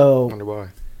 So Wonder why.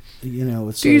 you know,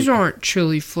 it's These like, aren't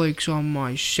chili flakes on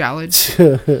my salad.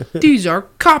 These are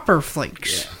copper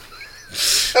flakes.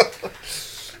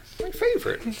 My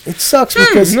favorite. it sucks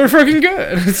because They're fucking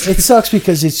good. it sucks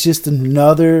because it's just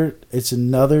another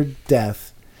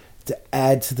death to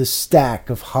add to the stack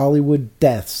of Hollywood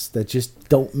deaths that just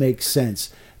don't make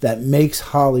sense, that makes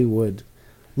Hollywood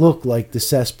look like the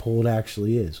cesspool it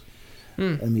actually is.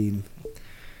 I mean,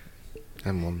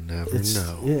 And we'll never it's,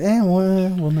 know. yeah,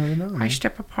 we'll never know. I man.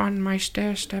 step upon my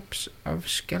stair steps of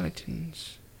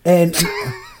skeletons. And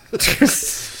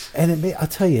I'll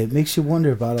tell you, it makes you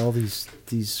wonder about all these.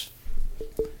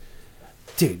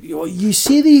 Dude, you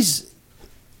see these,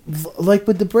 like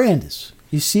with the Brandis,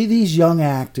 you see these young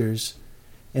actors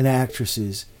and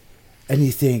actresses, and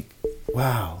you think,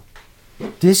 wow,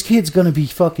 this kid's gonna be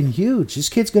fucking huge. This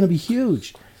kid's gonna be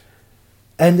huge,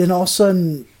 and then all of a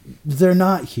sudden, they're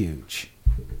not huge.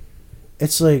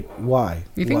 It's like, why?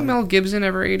 You think Why? Mel Gibson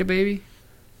ever ate a baby?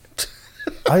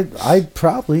 I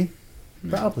probably.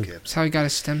 That's how he got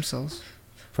his stem cells.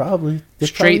 They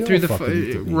Straight probably through all the fucking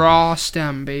eat their baby. raw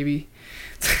stem, baby.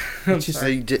 It's just-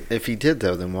 If he did,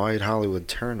 though, then why did Hollywood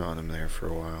turn on him there for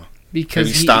a while? Because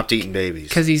He stopped eating babies.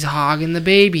 Because he's hogging the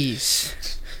babies.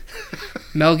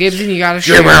 Mel Gibson, you gotta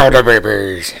Give show. me all the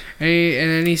babies. And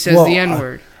then he says Well, the N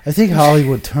word. I think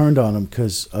Hollywood turned on him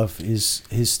because of his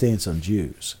stance on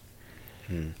Jews.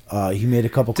 He made a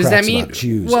couple Does cracks that mean- about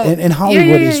Jews, well, and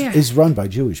Hollywood yeah. is run by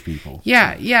Jewish people.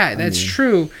 Yeah, that's mean-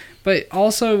 true. But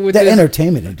also with the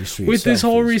entertainment industry with this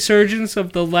whole is, resurgence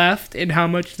of the left and how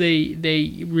much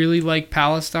they really like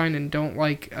Palestine and don't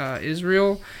like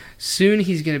Israel, soon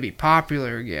he's gonna be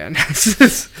popular again.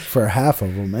 for half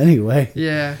of them anyway.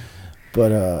 Yeah.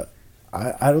 But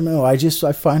I don't know. I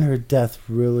find her death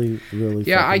really, really.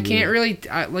 Yeah, I fucking can't weird.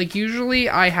 really like. Usually,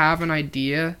 I have an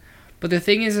idea, but the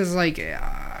thing is like,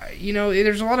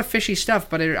 there's a lot of fishy stuff,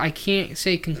 but I can't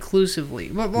say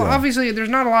conclusively. Well, Yeah. obviously, there's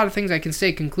not a lot of things I can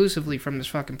say conclusively from this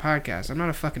fucking podcast. I'm not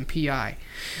a fucking PI,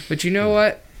 but you know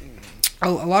what? A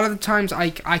lot of the times, I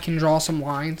can draw some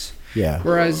lines. Yeah.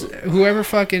 Whereas whoever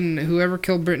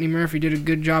killed Brittany Murphy did a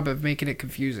good job of making it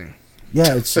confusing.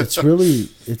 Yeah, it's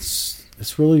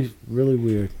really really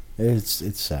weird. It's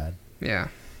sad. Yeah.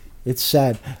 It's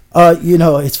sad.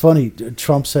 It's funny.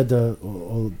 Trump said the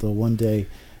one day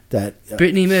that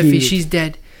Brittany Murphy, she's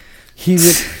dead. He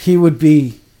would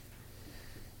be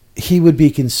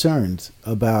concerned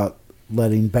about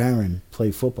letting Barron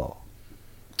play football.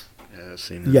 Yeah, I've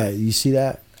seen that. Yeah, you see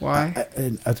that? Why?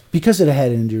 Because of the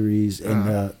head injuries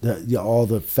and all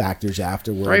the factors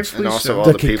afterwards. Rightfully And also so. all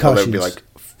The the people that would be concussions.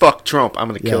 like, fuck Trump, I'm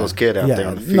going to kill his kid out there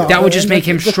on the field. No, That would just and make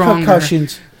him stronger.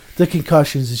 The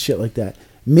concussions and shit like that.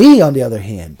 Me, on the other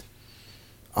hand,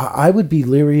 I would be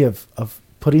leery of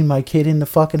putting my kid into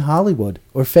fucking Hollywood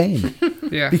or fame.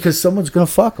 Yeah. Because someone's going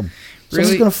to fuck him. Someone's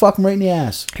Really? going to fuck him right in the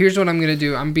ass. Here's what I'm going to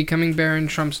do. I'm becoming Barron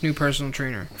Trump's new personal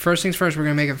trainer. First things first, we're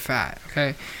going to make him fat,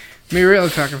 okay? I mean, really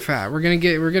fucking fat. We're gonna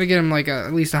get him like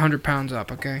at least 100 pounds up,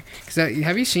 okay? Cause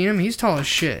have you seen him? He's tall as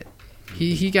shit.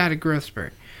 He got a growth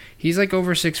spurt. He's like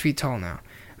over 6 feet tall now.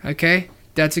 Okay,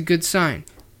 that's a good sign.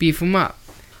 Beef him up.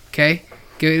 Okay,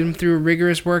 get him through a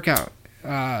rigorous workout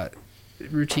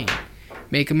routine.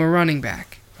 Make him a running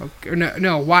back. Okay,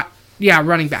 no, what? Yeah,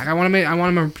 running back. I want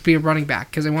him to be a running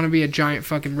back because I want to be a giant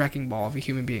fucking wrecking ball of a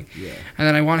human being. Yeah. And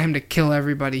then I want him to kill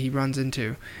everybody he runs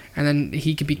into, and then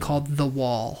he could be called the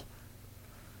Wall.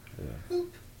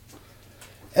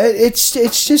 It's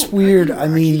just weird. I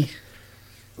mean,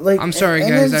 like, I'm sorry,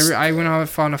 and guys. it's- I went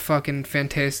off on a fucking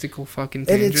fantastical fucking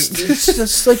And tangent. it's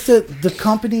just like the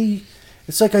company.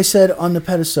 It's like I said on the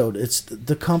pedestal. It's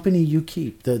the company you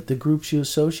keep, the groups you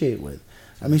associate with.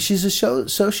 I mean, she's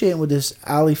associating with this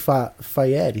Ali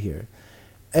Fayed here,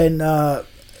 and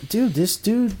this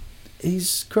dude,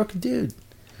 he's a crooked dude,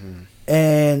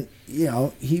 and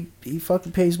he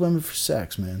fucking pays women for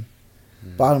sex, man.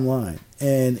 Bottom line,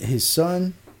 and his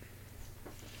son,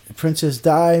 Princess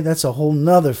Di. That's a whole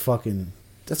nother story.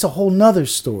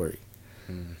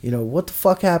 What the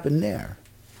fuck happened there?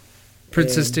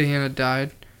 Princess and- Diana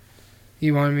died.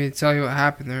 You wanted me to tell you what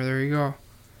happened there. There you go.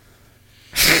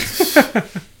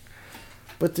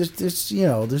 But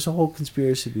there's a whole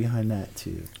conspiracy behind that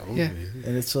too, Oh, Yeah.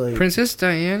 and it's like Princess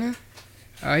Diana,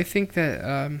 I think that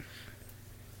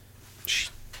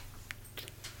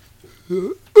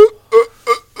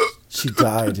she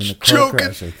died in a car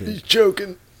crash. I He's think.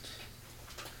 joking.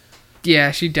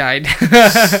 yeah, she died.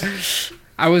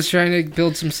 I was trying to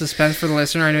build some suspense for the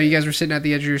listener. I know you guys were sitting at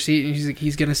the edge of your seat, and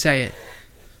he's gonna say it.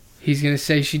 He's gonna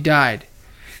say she died,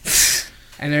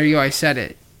 and there you go. I said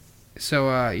it. So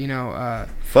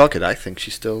Fuck it, I think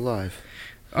she's still alive.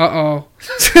 uh-oh.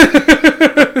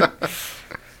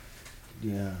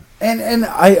 Yeah, and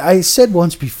I said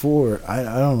once before. I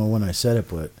don't know when I said it,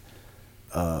 but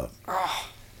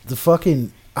the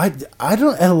fucking I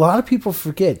don't. And a lot of people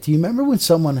forget. Do you remember when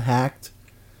someone hacked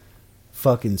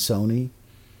fucking Sony?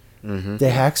 Mm-hmm. They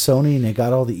hacked Sony and they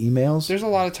got all the emails. There's a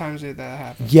lot of times that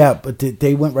happens. Yeah, but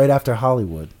they went right after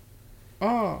Hollywood.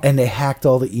 Oh. And they hacked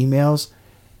all the emails.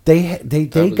 They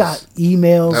was- got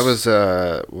emails. That was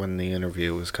when the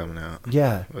interview was coming out.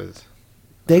 Yeah. With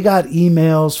They got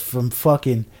emails from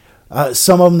fucking.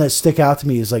 Some of them that stick out to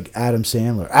me is like Adam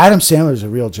Sandler. Adam Sandler's a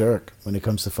real jerk when it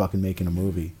comes to fucking making a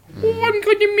movie. Oh, I'm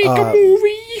gonna make a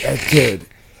movie. Dude.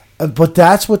 But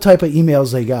that's what type of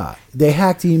emails they got. They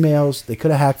hacked emails. They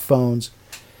could have hacked phones.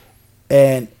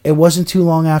 And it wasn't too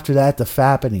long after that the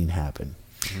fappening happened.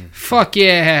 Fuck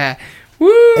yeah.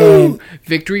 Woo! And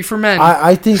Victory for men.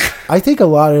 I think a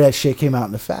lot of that shit came out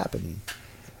in the fappening.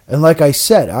 And like I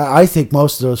said, I think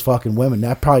most of those fucking women,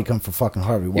 that probably come from fucking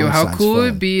Harvey Yo, Weinstein's how cool would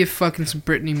phone. it be if fucking some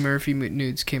Brittany Murphy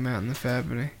nudes came out in the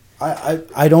Fabity?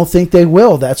 I don't think they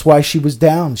will. That's why she was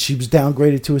down. She was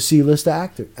downgraded to a C-list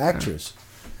actress.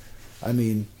 I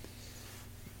mean,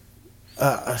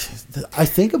 I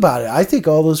think about it. I think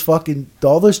all those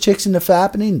chicks in the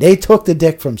fappening, they took the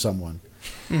dick from someone.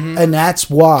 Mm-hmm. And that's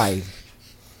why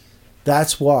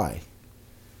that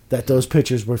those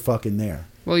pictures were fucking there.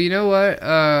 Well, you know what?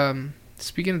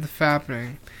 Speaking of the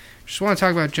fappening, Just want to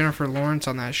talk about Jennifer Lawrence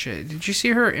on that shit. Did you see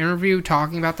her interview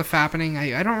talking about the fappening?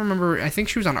 I don't remember. I think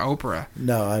she was on Oprah.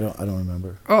 No, I don't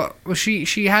remember. Oh, well,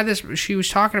 she had this. She was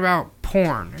talking about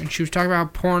porn, and she was talking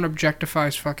about porn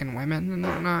objectifies fucking women and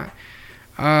whatnot.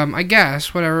 I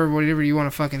guess whatever you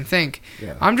want to fucking think.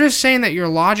 Yeah. I'm just saying that your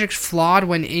logic's flawed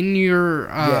when in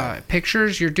your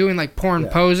pictures you're doing like porn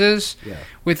poses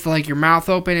with like your mouth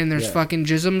open and there's fucking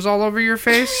jisms all over your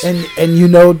face. And you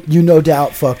no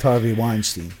doubt fucked Harvey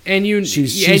Weinstein. And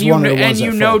she's one of the ones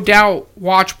that no fucked. doubt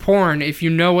watch porn if you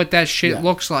know what that shit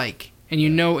looks like and you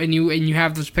know and you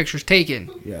have those pictures taken.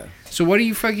 Yeah. So what are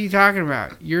you fucking talking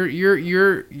about?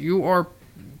 You're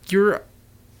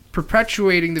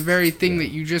perpetuating the very thing that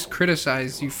you just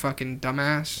criticized, you fucking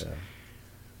dumbass. Yeah.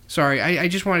 Sorry, I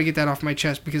just wanted to get that off my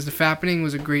chest because the fappening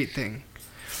was a great thing.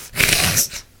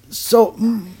 So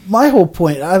my whole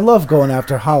point, I love going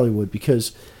after Hollywood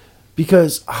because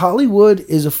Hollywood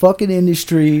is a fucking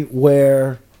industry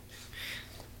where,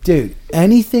 dude,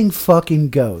 anything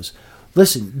fucking goes.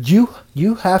 Listen,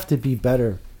 you have to be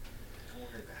better.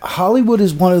 Hollywood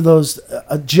is one of those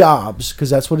jobs, because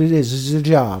that's what it is. This is a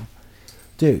job.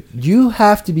 Dude, you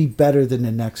have to be better than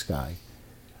the next guy.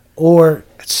 Or...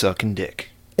 It's sucking dick.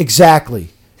 Exactly.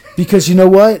 Because you know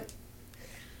what?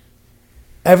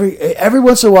 Every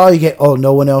once in a while you get, oh,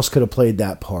 no one else could have played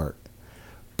that part.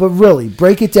 But really,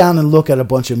 break it down and look at a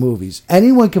bunch of movies.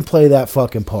 Anyone can play that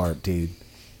fucking part, dude.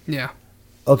 Yeah.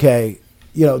 Okay.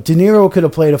 You know, De Niro could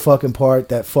have played a fucking part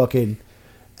that fucking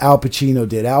Al Pacino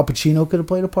did. Al Pacino could have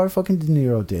played a part fucking De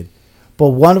Niro did. But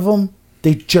one of them,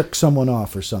 they jerk someone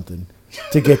off or something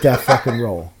to get that fucking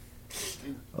role.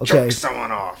 Okay. Jerk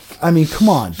someone off. I mean, come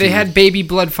on. They dude. had baby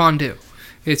blood fondue.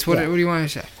 It's what do you want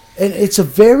to say? And it's a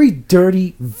very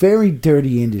dirty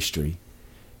industry.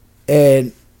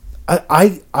 And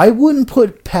I wouldn't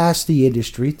put past the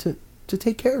industry to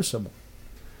take care of someone.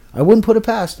 I wouldn't put it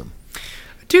past them.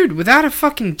 Dude, without a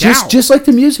fucking doubt. Just like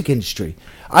the music industry.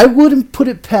 I wouldn't put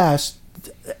it past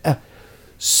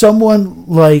someone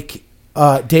like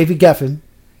David Geffen.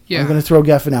 Yeah. I'm going to throw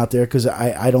Geffen out there because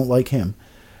I don't like him.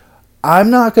 I'm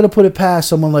not going to put it past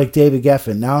someone like David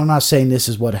Geffen. Now, I'm not saying this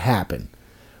is what happened.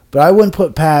 But I wouldn't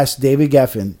put past David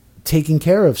Geffen taking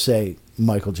care of, say,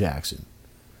 Michael Jackson.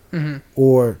 Mm-hmm.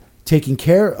 Or taking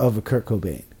care of a Kurt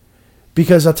Cobain.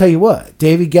 Because I'll tell you what,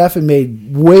 David Geffen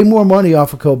made way more money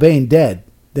off of Cobain dead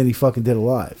than he fucking did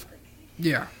alive.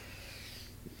 Yeah.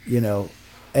 You know,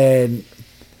 and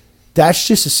that's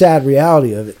just a sad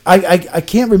reality of it. I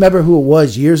can't remember who it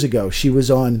was years ago. She was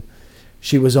on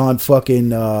fucking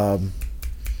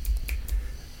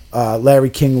Larry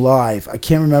King Live. I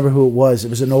can't remember who it was. It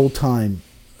was an old time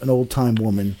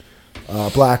woman,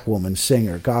 black woman,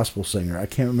 singer, gospel singer. I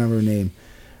can't remember her name.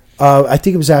 I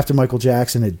think it was after Michael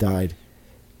Jackson had died.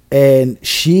 And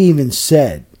she even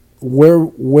said, we're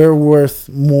worth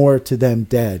more to them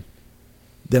dead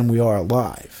than we are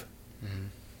alive. Mm-hmm.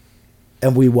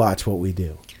 And we watch what we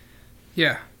do.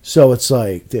 Yeah. So it's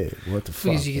like, dude, what the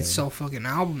fuck? Because you can sell fucking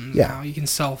albums now. You can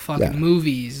sell fucking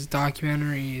movies,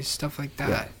 documentaries, stuff like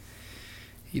that.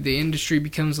 Yeah. The industry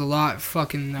becomes a lot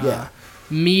fucking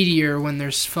meatier when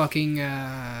there's fucking,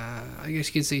 I guess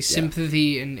you could say,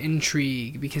 sympathy and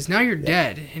intrigue. Because now you're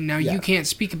dead, and now you can't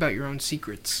speak about your own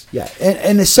secrets. Yeah,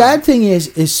 and the sad thing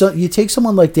is you take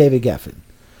someone like David Geffen.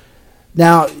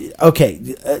 Now,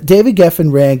 okay, David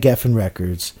Geffen ran Geffen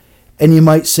Records, and you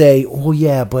might say, oh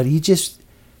yeah, but he just...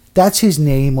 That's his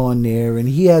name on there, and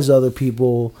he has other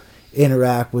people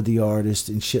interact with the artist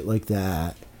and shit like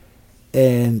that,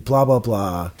 and blah, blah,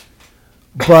 blah.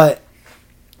 But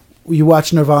you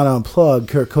watch Nirvana Unplugged,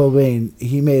 Kurt Cobain,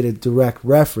 he made a direct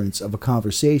reference of a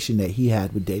conversation that he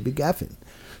had with David Geffen.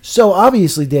 So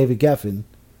obviously David Geffen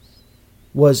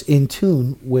was in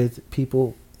tune with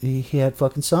people he had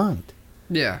fucking signed.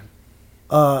 Yeah.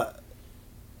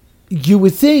 You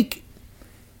would think...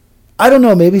 I don't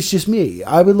know, maybe it's just me.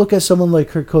 I would look at someone like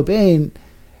Kurt Cobain,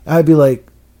 and I'd be like,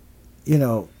 you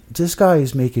know, this guy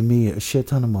is making me a shit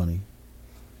ton of money.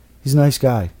 He's a nice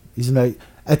guy. He's a nice...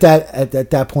 At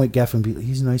that point, Geffen be like,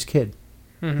 he's a nice kid.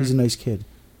 Mm-hmm. He's a nice kid.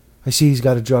 I see he's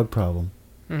got a drug problem.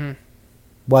 Mm-hmm.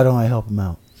 Why don't I help him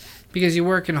out? Because you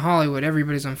work in Hollywood,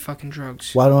 everybody's on fucking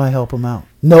drugs. Why don't I help him out?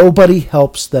 Nobody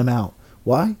helps them out.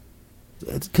 Why?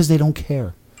 It's because they don't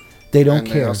care. They don't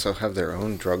care. They also have their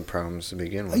own drug problems to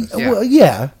begin with. Well,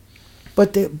 yeah,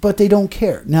 but they don't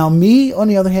care. Now, me, on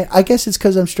the other hand, I guess it's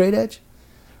because I'm straight edge.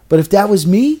 But if that was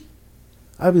me,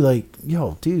 I'd be like,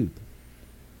 yo, dude.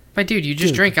 But dude, you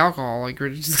just drink alcohol. Like,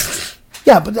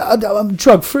 yeah, but I'm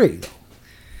drug free.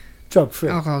 Drug free.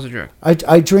 Alcohol's a drug.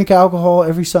 I drink alcohol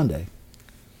every Sunday.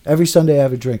 Every Sunday I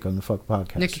have a drink on the fuck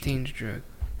podcast. Nicotine's a drug.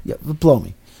 Yeah, blow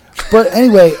me. But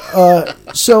anyway,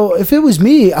 so if it was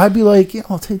me, I'd be like, you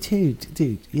know,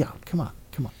 dude, yeah, come on.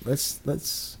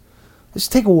 Let's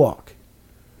take a walk.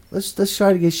 Let's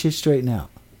try to get shit straightened out.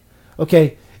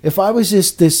 Okay, if I was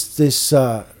this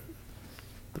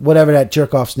whatever that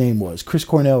jerk off's name was, Chris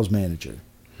Cornell's manager.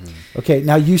 Okay,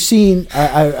 now you seen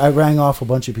I rang off a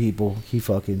bunch of people. He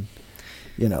fucking,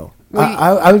 you know,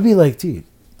 I would be like, dude,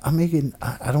 I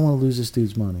don't want to lose this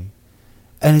dude's money.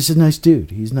 And he's a nice dude.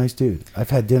 He's a nice dude.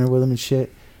 I've had dinner with him and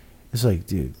shit. It's like,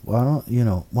 dude, come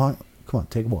on,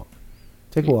 take a walk.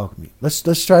 Take a walk with me.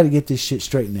 Let's try to get this shit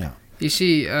straightened out. You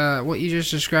see, what you just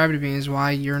described to me is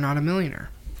why you're not a millionaire.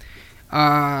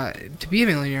 To be a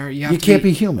millionaire, you can't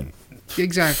be human.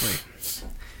 Exactly.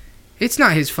 It's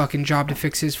not his fucking job to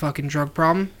fix his fucking drug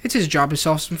problem. It's his job to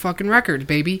sell some fucking records,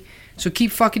 baby. So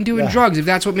keep fucking doing drugs. If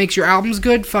that's what makes your albums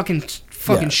good, fucking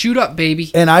shoot up,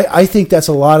 baby. And I think that's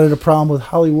a lot of the problem with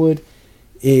Hollywood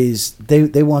is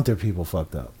they want their people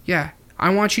fucked up. Yeah. I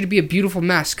want you to be a beautiful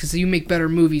mess because you make better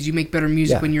movies. You make better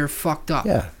music when you're fucked up.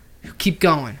 Yeah. Keep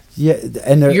going. Yeah,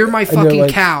 and you're my fucking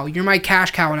cow. You're my cash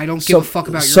cow, and I don't give a fuck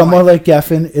about your someone life. Like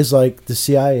Geffen is like, the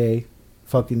CIA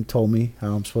fucking told me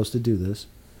how I'm supposed to do this.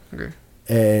 Okay.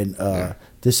 And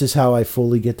this is how I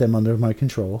fully get them under my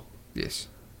control. Yes.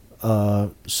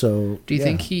 So do you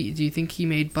think he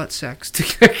made butt sex to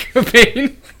Kurt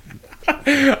Cobain?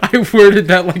 I worded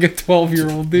that like a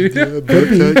 12-year-old dude.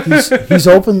 Maybe he's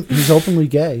openly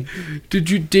gay.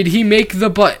 Did he make the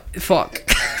butt fuck?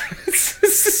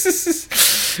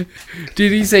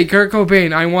 Did he say, Kurt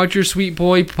Cobain, I want your sweet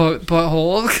boy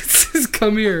butthole?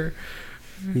 Come here.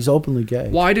 He's openly gay.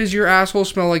 Why does your asshole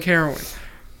smell like heroin?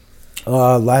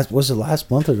 Last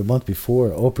month or the month before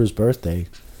Oprah's birthday?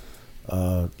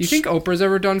 You think Oprah's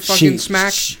ever done fucking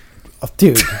smack?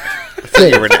 Dude. I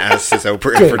thought you were going to ask has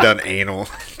Oprah ever done anal.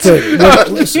 Dude,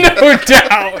 listen, no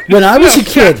doubt. When I was a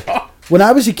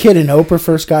kid and Oprah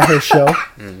first got her show,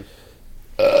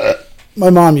 my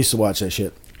mom used to watch that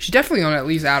shit. She's definitely on at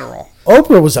least Adderall.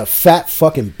 Oprah was a fat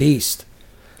fucking beast.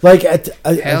 Like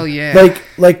hell yeah.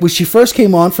 Like when she first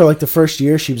came on for like the first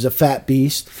year, she was a fat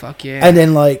beast. Fuck yeah. And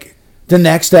then like the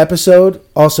next episode,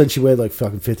 all of a sudden she weighed like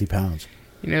fucking 50 pounds.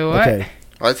 You know what? Okay.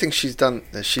 Well, I think she's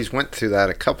went through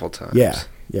that a couple times.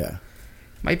 Yeah.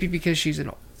 Might be because she's an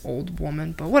old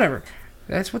woman, but whatever.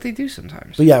 That's what they do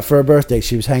sometimes. But yeah, for her birthday,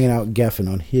 she was hanging out in Geffen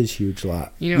on his huge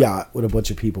yacht with a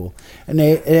bunch of people. And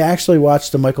they actually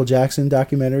watched the Michael Jackson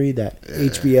documentary that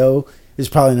HBO is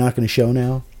probably not going to show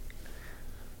now.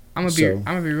 I'm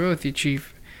gonna be real with you,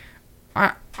 Chief.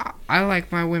 I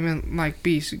like my women like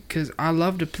beasts because I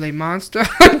love to play Monster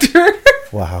Hunter.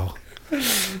 Wow.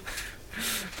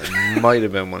 That might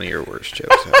have been one of your worst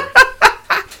jokes ever.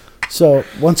 So,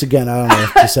 once again, I don't know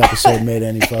if this episode made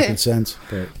any fucking sense.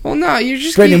 But well, no, you're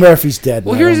just... Brittany Murphy's dead.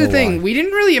 Well, here's the thing. Why. We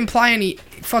didn't really imply any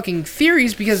fucking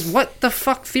theories because what the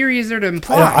fuck theory is there to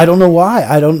imply? I don't know why.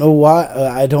 I don't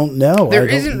know. There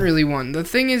isn't really one. The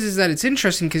thing is that it's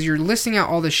interesting because you're listing out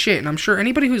all this shit, and I'm sure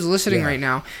anybody who's listening right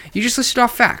now, you just listed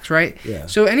off facts, right? Yeah.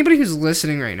 So anybody who's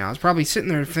listening right now is probably sitting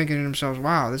there thinking to themselves,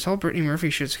 wow, this whole Brittany Murphy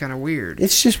shit's kind of weird.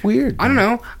 It's just weird. I don't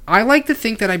know. I like to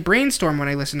think that I brainstorm when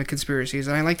I listen to conspiracies,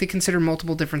 and I like to consider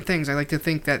multiple different things. I like to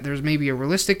think that there's maybe a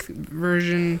realistic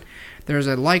version, there's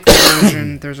a likely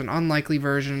version, there's an unlikely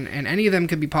version, and any of them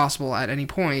could be possible at any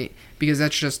point because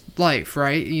that's just life,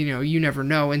 right? You know, you never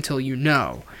know until you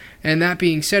know. And that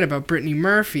being said about Brittany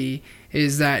Murphy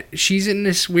is that she's in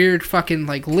this weird fucking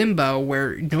like limbo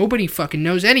where nobody fucking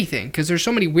knows anything because there's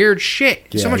so many weird shit,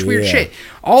 so much weird shit.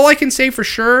 All I can say for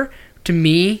sure to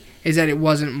me is that it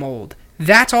wasn't mold.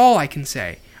 That's all I can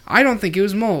say. I don't think it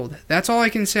was mold. That's all I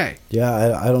can say.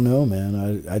 Yeah, I don't know,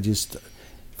 man. I just...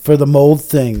 For the mold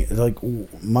thing, like,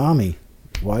 mommy.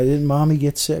 Why didn't mommy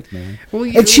get sick, man? Well,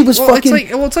 and she was fucking...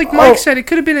 It's like Mike said. It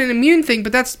could have been an immune thing,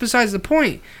 but that's besides the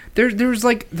point.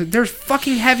 There's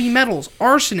fucking heavy metals,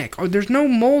 arsenic. Or there's no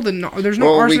mold and there's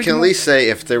no arsenic. Well, we can at least say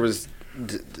if there was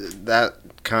that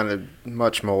kind of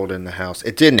much mold in the house,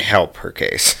 it didn't help her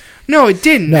case. No, it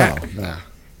didn't. No.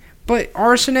 But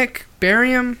arsenic,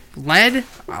 barium, lead.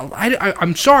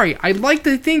 I'm sorry. I'd like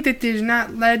to think that there's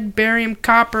not lead, barium,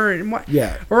 copper, and what.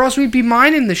 Yeah. Or else we'd be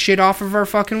mining the shit off of our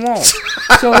fucking walls.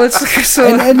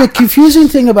 And the confusing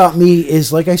thing about me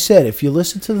is, like I said, if you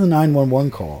listen to the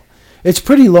 911 call, it's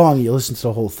pretty long. You listen to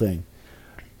the whole thing.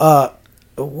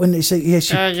 When they say,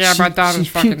 my daughter's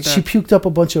fucking dead. She puked up a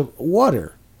bunch of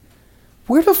water.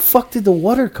 Where the fuck did the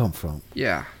water come from?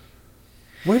 Yeah.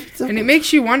 And it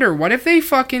makes you wonder, what if they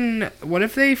fucking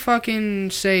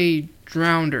say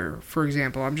drowned her, for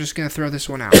example. I'm just going to throw this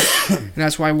one out. And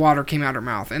that's why water came out her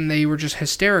mouth. And they were just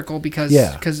hysterical because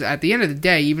at the end of the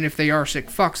day, even if they are sick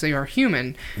fucks, they are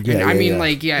human. Yeah, and I mean,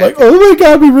 like, oh my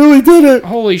God, we really did it.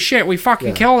 Holy shit, we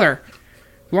fucking killed her.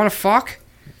 You want to fuck?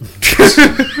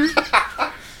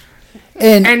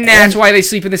 and that's why they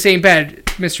sleep in the same bed.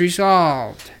 Mystery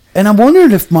solved. And I'm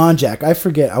wondering if Monjack, I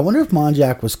wonder if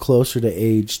Monjack was closer to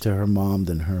age to her mom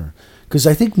than her. Because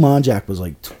I think Monjack was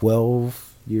like 12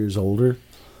 years older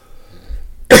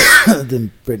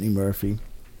than Brittany Murphy.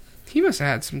 He must have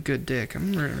had some good dick.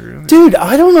 I'm really... Dude,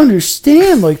 I don't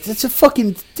understand. Like, that's a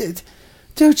fucking...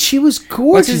 Dude, she was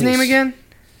gorgeous. What's his name again?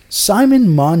 Simon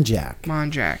Monjack.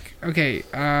 Monjack. Okay,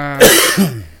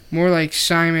 more like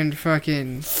Simon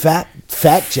fucking... Fat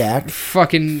Jack.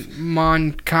 Fucking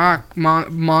Mongus cock,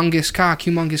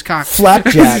 humongous cock.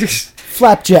 Flapjack.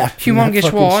 Flapjack.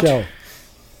 Humongous what? Show.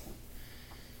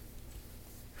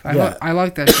 I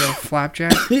like that show,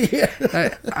 Flapjack.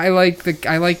 Yeah. I like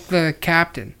the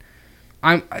captain.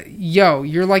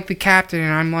 You're like the captain,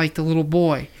 and I'm like the little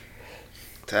boy.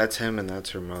 That's him, and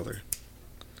that's her mother.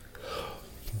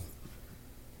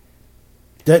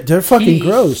 They're fucking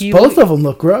gross. Both of them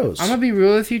look gross. I'm gonna be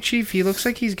real with you, Chief. He looks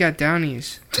like he's got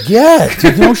Downies. Yeah,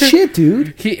 dude, no shit,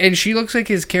 dude. And she looks like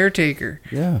his caretaker.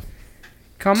 Yeah.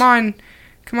 Come on,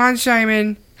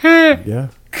 Simon. Yeah.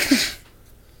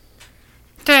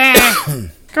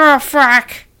 Oh,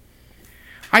 fuck.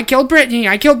 I killed Brittany.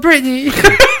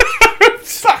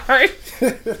 Sorry.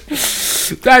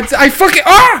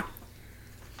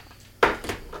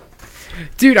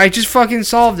 Dude, I just fucking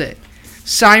solved it.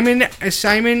 Simon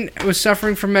was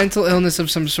suffering from mental illness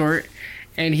of some sort,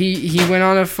 and he went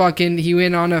on a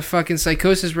fucking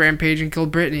psychosis rampage and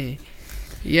killed Brittany.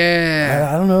 Yeah.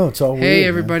 I don't know. It's all weird. Hey,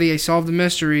 everybody, man. I solved the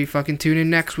mystery. Fucking tune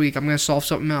in next week. I'm going to solve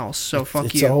something else. So,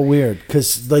 fuck you. It's all weird.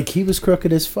 Because, like, he was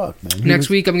crooked as fuck, man. Next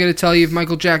week, I'm going to tell you if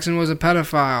Michael Jackson was a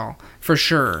pedophile. For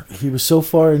sure. He was so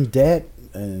far in debt.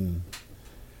 And,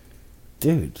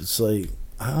 dude, it's like,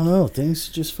 I don't know. Things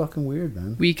are just fucking weird,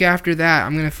 man. Week after that,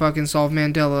 I'm going to fucking solve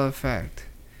Mandela Effect.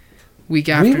 Week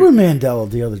after. We were Mandela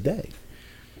the other day.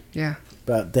 Yeah.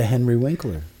 About the Henry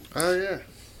Winkler. Oh, yeah.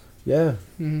 Yeah.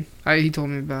 Mm-hmm. He told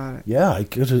me about it. Yeah, I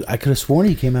could have sworn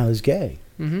he came out as gay.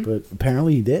 Mm-hmm. But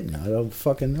apparently he didn't. I don't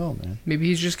fucking know, man. Maybe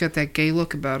he's just got that gay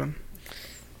look about him.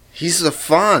 He's the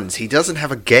Fonz. He doesn't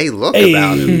have a gay look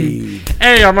about him.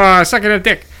 Hey, I'm sucking a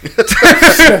dick.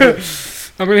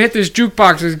 I'm going to hit this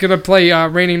jukebox. It's going to play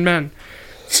Raining Men.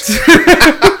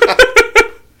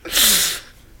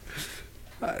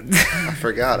 I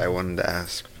forgot I wanted to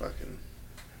ask fucking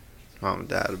Mom and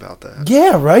Dad about that.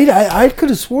 Yeah, right? I could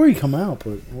have swore he come out,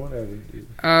 but whatever, dude.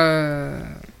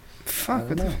 Fuck,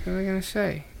 what was I going to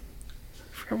say?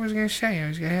 I forgot what I was going to say.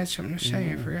 I had something to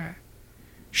say. I forgot.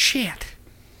 Shit.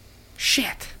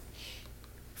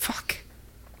 Fuck.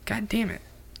 God damn it.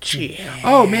 Yeah.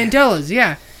 Oh, Mandela's,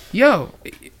 yeah. Yo,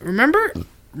 remember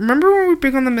when we were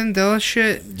big on the Mandela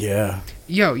shit? Yeah.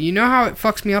 Yo, you know how it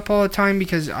fucks me up all the time?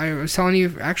 Because I was telling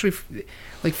you, actually,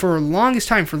 like, for the longest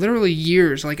time, for literally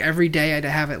years, like, every day I'd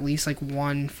have at least, like,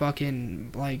 one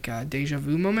fucking, like, deja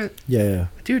vu moment. Yeah.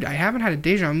 Dude, I haven't had a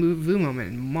deja vu moment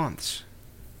in months.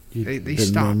 They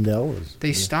stopped. Mandelas.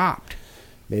 They stopped.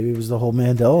 Maybe it was the whole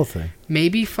Mandela thing.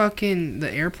 Maybe fucking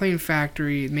the Airplane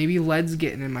Factory, maybe lead's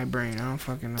getting in my brain. I don't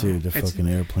fucking know. Dude, the fucking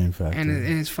Airplane Factory. And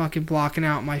it's fucking blocking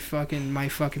out my fucking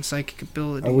psychic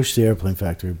ability. I wish the Airplane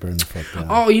Factory burned the fuck down.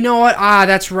 Oh, you know what?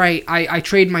 That's right. I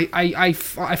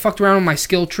fucked around with my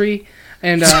skill tree,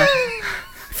 and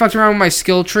fucked around with my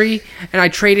skill tree, and I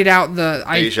traded out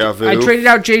Deja vu. I traded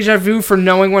out Deja Vu for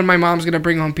knowing when my mom's gonna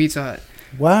bring home Pizza Hut.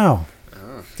 Wow.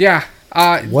 Yeah.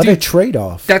 What dude, a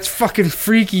trade-off. That's fucking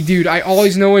freaky, dude. I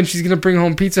always know when she's gonna bring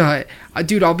home Pizza Hut.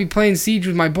 Dude, I'll be playing Siege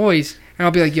with my boys, and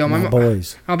I'll be like, "Yo, my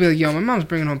boys." I'll be like, "Yo, my mom's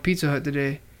bringing home Pizza Hut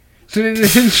today,"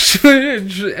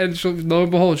 and she'll, lo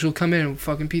and behold, she'll come in with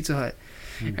fucking Pizza Hut,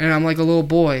 and I'm like a little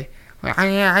boy. Like,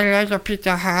 I like a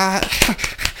Pizza Hut.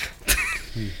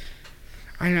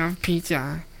 I love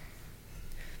pizza.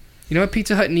 You know what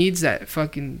Pizza Hut needs that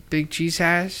fucking Big Cheese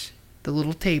has? The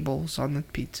little tables on the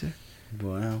pizza.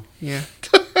 Wow. Yeah.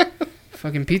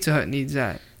 Fucking Pizza Hut needs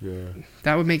that. Yeah.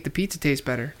 That would make the pizza taste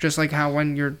better. Just like how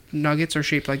when your nuggets are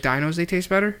shaped like dinos, they taste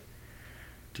better.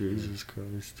 Jesus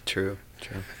Christ. True.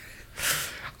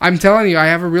 I'm telling you, I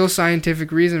have a real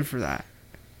scientific reason for that.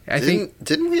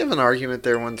 Didn't we have an argument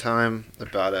there one time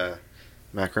about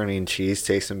macaroni and cheese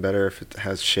tasting better if it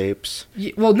has shapes?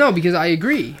 Well, no, because I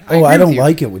agree. I don't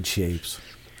like it with shapes.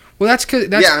 Well, that's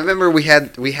because I remember we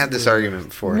had this argument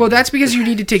before. Well, that's because you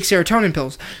need to take serotonin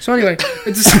pills. So anyway,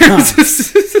 it's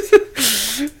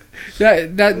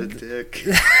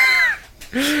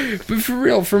But for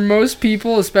real, for most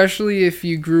people, especially if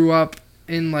you grew up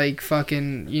in like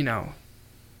fucking,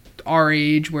 our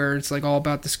age where it's like all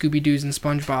about the Scooby-Doos and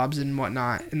SpongeBobs and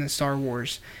whatnot in the Star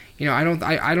Wars. I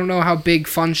don't know how big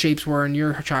fun shapes were in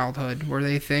your childhood. Were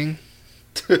they a thing?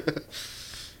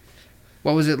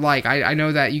 What was it like? I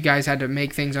know that you guys had to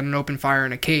make things on an open fire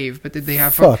in a cave, but did they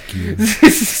have fun? Fuck you.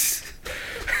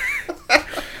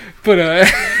 But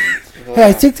Hey,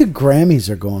 I think the Grammys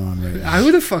are going on right now.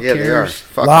 who the fuck Yeah, they are. cares?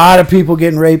 Fuck A lot of people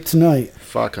getting raped tonight.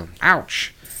 Fuck them.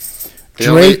 Ouch.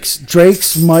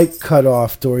 Drake's mic cut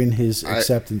off during his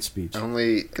acceptance speech.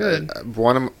 Only Good.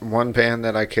 One band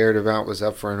that I cared about was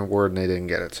up for an award and they didn't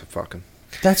get it. So fuck them.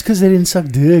 That's because they didn't suck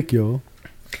dick, yo.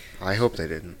 I hope they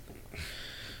didn't.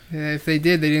 Yeah, if they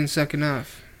did, they didn't suck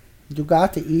enough. You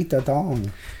got to eat the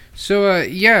dong. So,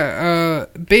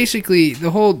 basically,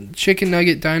 the whole chicken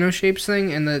nugget dino shapes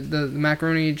thing and the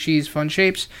macaroni and cheese fun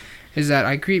shapes is that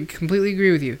I completely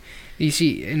agree with you. You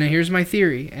see, and here's my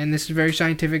theory, and this is very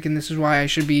scientific, and this is why I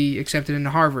should be accepted into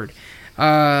Harvard.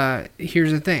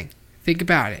 Here's the thing. Think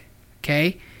about it,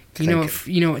 okay? You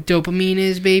know what dopamine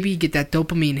is, baby? You get that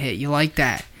dopamine hit. You like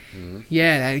that. Mm-hmm.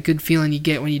 Yeah, that good feeling you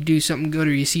get when you do something good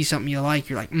or you see something you like.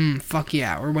 You're like, fuck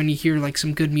yeah. Or when you hear like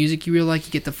some good music you really like,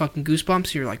 you get the fucking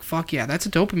goosebumps. You're like, fuck yeah, that's a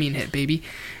dopamine hit, baby.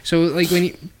 So like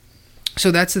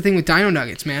so that's the thing with dino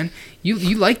nuggets, man.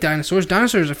 You like dinosaurs.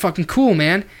 Dinosaurs are fucking cool,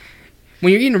 man.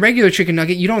 When you're eating a regular chicken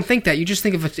nugget, you don't think that. You just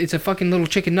think of it's a fucking little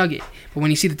chicken nugget. But when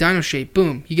you see the dino shape,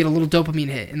 boom, you get a little dopamine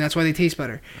hit, and that's why they taste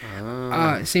better.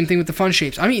 Same thing with the fun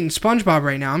shapes. I'm eating SpongeBob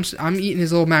right now. I'm eating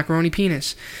his little macaroni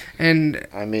penis, and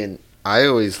I mean, I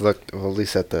always looked, well, at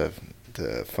least at the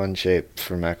fun shape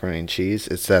for macaroni and cheese.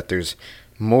 It's that there's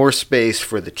more space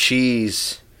for the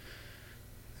cheese.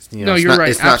 No, you're right.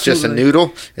 It's not just a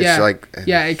noodle. It's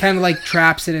it kind of like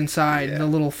traps it inside the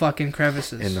little fucking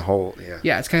crevices in the hole. Yeah.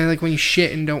 Yeah, it's kind of like when you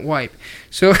shit and don't wipe.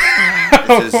 So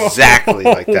it's exactly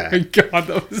like that. Oh my god,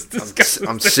 that was disgusting.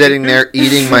 I'm sitting there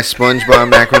eating my SpongeBob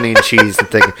macaroni and cheese and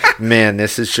thinking, man,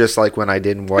 this is just like when I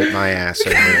didn't wipe my ass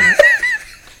earlier.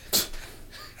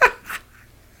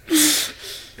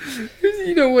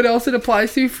 You know what else it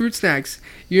applies to? Fruit snacks.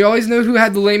 You always know who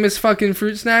had the lamest fucking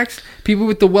fruit snacks? People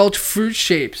with the Welch fruit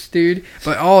shapes, dude.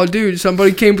 But, dude,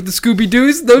 somebody came with the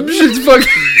Scooby-Doos. Those shit's fucking...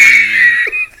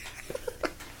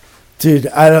 Dude,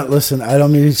 I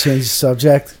don't mean to change the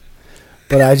subject,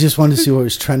 but I just wanted to see what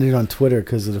was trending on Twitter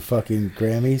because of the fucking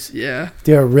Grammys. Yeah.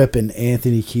 They're ripping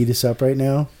Anthony Kiedis up right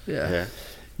now. Yeah.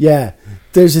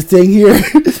 There's a thing here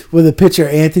with a picture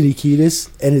of Anthony Kiedis,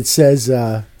 and it says,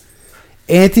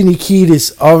 Anthony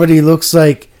Kiedis already looks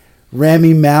like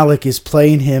Rami Malek is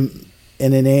playing him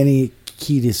in an Annie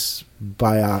Kiedis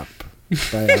biop.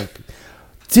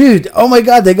 Dude, oh my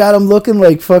god, they got him looking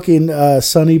like fucking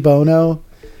Sonny Bono.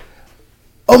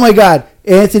 Oh my god,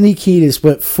 Anthony Kiedis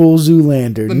went full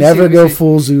Zoolander. Never go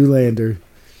full Zoolander.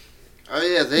 Oh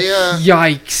yeah, they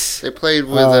yikes. They played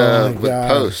with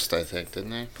Post, I think,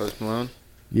 didn't they? Post Malone.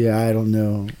 Yeah, I don't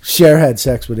know. Cher had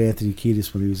sex with Anthony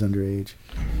Kiedis when he was underage.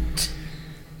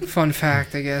 Fun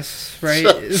fact, I guess, right?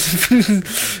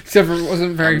 Except for it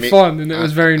wasn't very fun, and it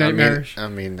was very nightmarish.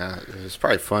 It was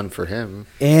probably fun for him.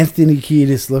 Anthony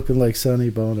Kiedis looking like Sonny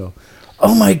Bono.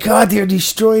 Oh my god, they're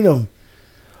destroying him.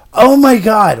 Oh my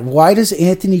god, why does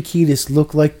Anthony Kiedis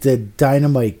look like the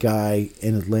dynamite guy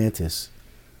in Atlantis?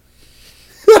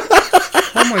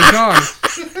 Oh my god.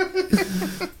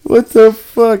 What the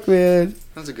fuck, man?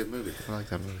 That's a good movie. I like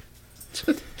that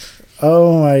movie.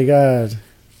 Oh my god.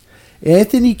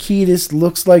 Anthony Kiedis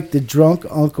looks like the drunk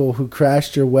uncle who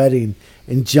crashed your wedding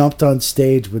and jumped on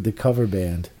stage with the cover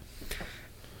band.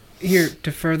 Here,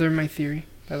 to further my theory,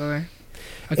 by the way.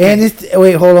 Okay.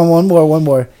 Wait, hold on, one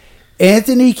more.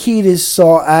 Anthony Kiedis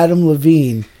saw Adam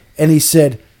Levine and he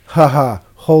said, haha,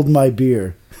 hold my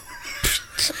beer.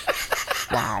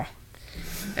 Wow.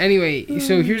 Anyway,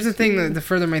 so here's the thing to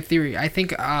further my theory. I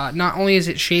think not only is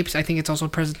it shapes, I think it's also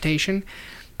presentation.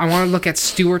 I want to look at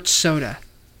Stewart's soda.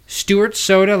 Stewart's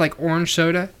soda, like orange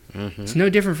soda, it's no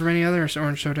different from any other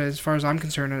orange soda as far as I'm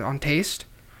concerned on taste.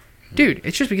 Dude,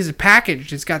 it's just because it's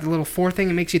packaged. It's got the little 4 thing.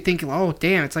 It makes you think, oh,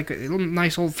 damn, it's like a little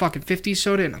nice old fucking 50s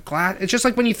soda in a glass. It's just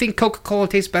like when you think Coca-Cola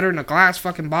tastes better in a glass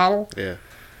fucking bottle. Yeah.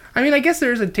 I mean, I guess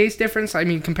there is a taste difference. I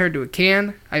mean, compared to a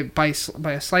can, by a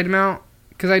slight amount.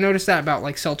 Because I noticed that about,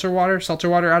 like, seltzer water. Seltzer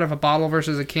water out of a bottle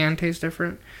versus a can tastes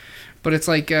different. But it's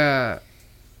like,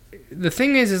 the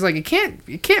thing is like, it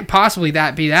can't possibly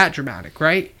be that dramatic,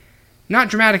 right? Not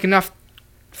dramatic enough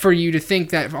for you to think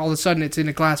that all of a sudden it's in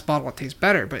a glass bottle, it tastes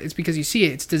better. But it's because you see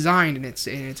it, it's designed and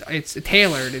it's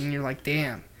tailored, and you're like,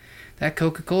 damn, that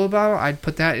Coca-Cola bottle, I'd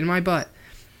put that in my butt.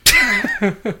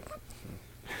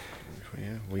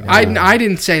 I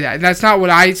didn't say that. That's not what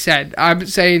I said. I'm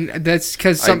saying that's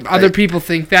because other people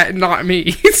think that, not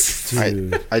me.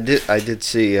 I did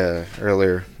see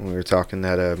earlier when we were talking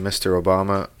that Mr.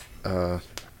 Obama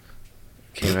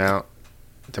came out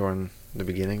during the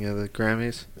beginning of the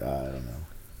Grammys. I don't know.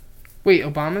 Wait,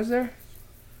 Obama's there?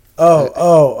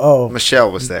 Oh.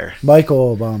 Michelle was there.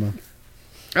 Michael Obama.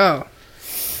 Oh.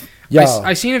 Yeah.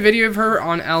 I seen a video of her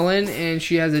on Ellen, and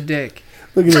she has a dick.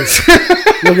 Look at this.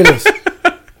 Look at this.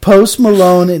 Post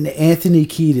Malone and Anthony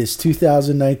Kiedis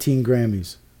 2019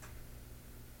 Grammys.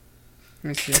 Let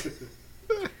me see.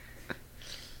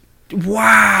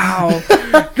 Wow.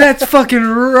 That's fucking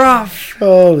rough.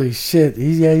 Holy shit.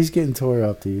 He's getting tore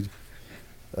up, dude.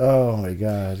 Oh my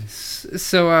god.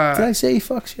 So, did I say he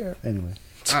fucks here? Anyway.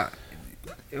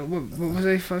 What was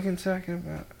I fucking talking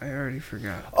about? I already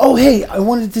forgot. Oh, hey, I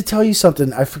wanted to tell you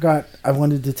something. I forgot I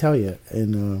wanted to tell you,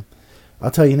 and I'll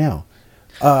tell you now.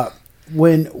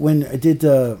 When I did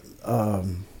the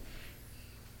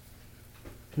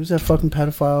who's that fucking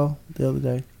pedophile the other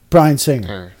day? Bryan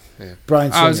Singer. Yeah.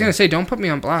 Bryan Singer. I was gonna say, don't put me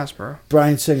on blast, bro.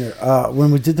 Bryan Singer.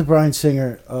 When we did the Bryan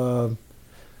Singer,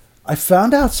 I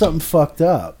found out something fucked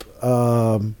up.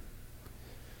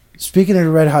 Speaking of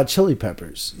the Red Hot Chili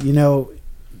Peppers, you know,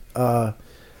 John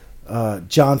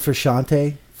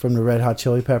Frusciante from the Red Hot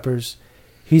Chili Peppers.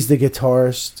 He's the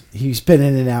guitarist. He's been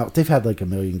in and out. They've had like a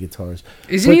million guitars.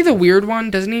 Isn't he the weird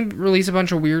one? Doesn't he release a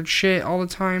bunch of weird shit all the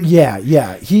time?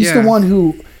 Yeah. He's the one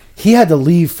who he had to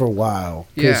leave for a while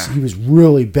because he was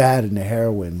really bad in the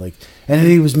heroin. Like, and then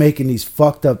he was making these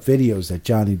fucked up videos that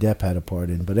Johnny Depp had a part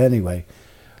in. But anyway,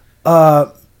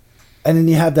 and then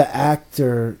you have the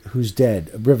actor who's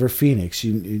dead, River Phoenix.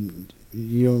 You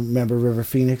remember River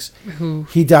Phoenix? Who?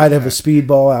 He died of a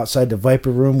speedball outside the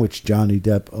Viper Room, which Johnny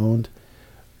Depp owned.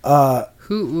 What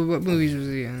movies was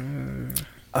he in?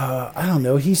 I don't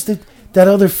know. He's that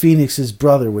other Phoenix's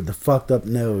brother with the fucked up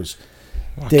nose.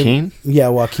 Joaquin?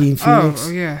 Joaquin Phoenix.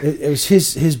 Oh yeah. It was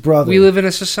his brother. We live in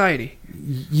a society.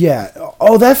 Yeah.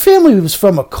 Oh, that family was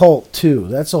from a cult too.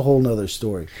 That's a whole nother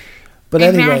story. But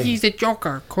and anyway, now he's the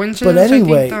Joker. Coincidence? But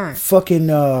anyway, I think fucking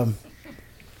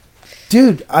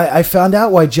dude, I found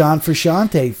out why John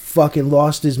Frusciante fucking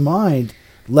lost his mind,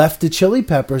 left the Chili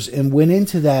Peppers, and went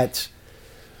into that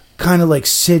kind of like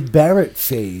Syd Barrett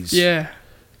phase. Yeah.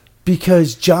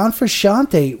 Because John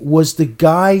Frusciante was the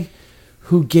guy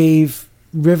who gave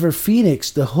River Phoenix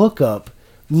the hookup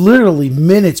literally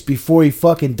minutes before he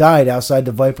fucking died outside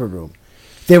the Viper Room.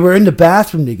 They were in the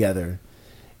bathroom together,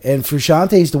 and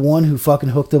Frusciante's the one who fucking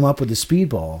hooked him up with the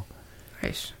speedball.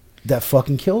 Nice. That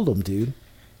fucking killed him, dude.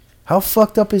 How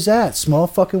fucked up is that? Small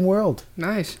fucking world.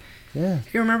 Nice. Yeah.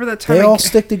 You remember that time? They all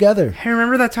stick together. Hey,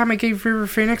 remember that time I gave River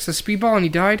Phoenix a speedball and he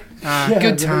died? Yeah, good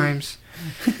right. times.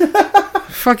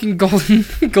 Fucking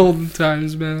golden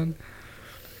times, man.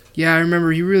 Yeah, I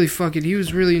remember he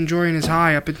was really enjoying his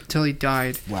high up until he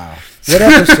died. Wow.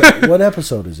 What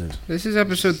episode is this? This is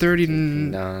episode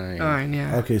 39,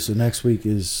 yeah. Okay, so next week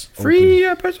is Free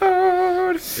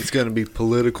episode! It's gonna be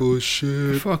political as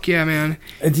shit. Fuck yeah, man.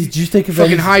 And did you think of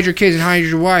Fucking hide your kids and hide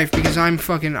your wife because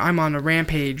I'm on a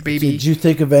rampage, baby. Did you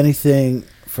think of anything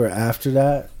for after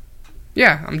that?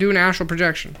 Yeah, I'm doing astral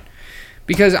projection.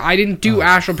 Because I didn't do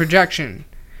astral projection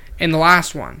in the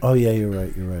last one. Oh yeah, you're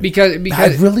right. Because I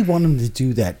really want him to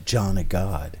do that John of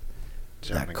God.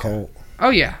 That cult. Oh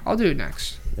yeah, I'll do it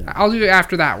next. Yeah. I'll do it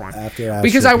after that one.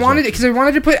 Because I wanted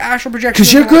to put astral projection.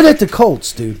 Because you're good at the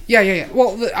cults, dude. Yeah.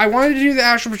 Well, I wanted to do the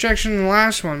astral projection in the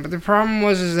last one, but the problem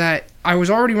was that I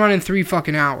was already running 3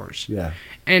 fucking hours. Yeah.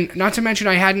 And not to mention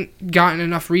I hadn't gotten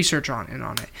enough research on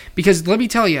it. Because let me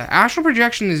tell you, astral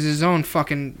projection is his own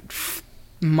fucking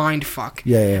mind fuck.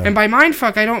 Yeah. And by mind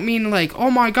fuck, I don't mean like,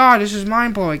 oh my god, this is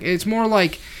mind blowing. It's more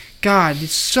like, God,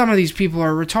 some of these people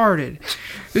are retarded.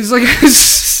 It's like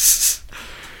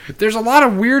there's a lot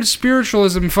of weird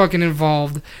spiritualism fucking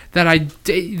involved that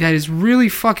is really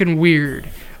fucking weird.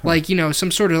 Like, you know,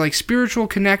 some sort of like spiritual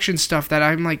connection stuff that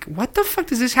I'm like, what the fuck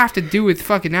does this have to do with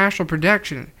fucking astral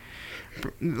projection?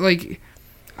 Like,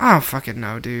 I don't fucking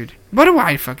know, dude. What do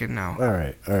I fucking know? All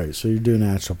right. So you're doing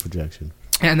astral projection.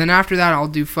 And then after that, I'll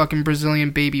do fucking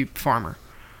Brazilian baby farmer.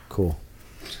 Cool.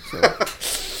 Cool.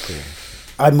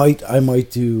 I might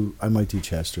do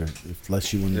Chester,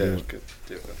 unless you want to do it. Good.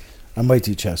 Do it. I might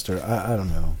do Chester. I don't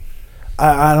know.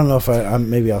 I don't know if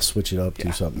maybe I'll switch it up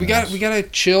to something. We gotta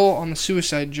chill on the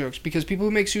suicide jokes because people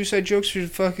who make suicide jokes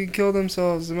should fucking kill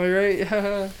themselves. Am I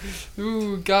right?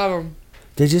 Ooh, got them.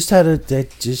 They just had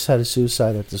a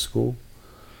suicide at the school.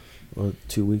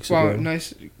 2 weeks Wow, ago.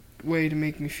 nice way to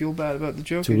make me feel bad about the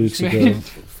joke. 2 weeks ago,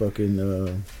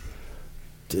 fucking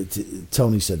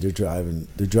Tony said they're driving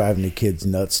the kids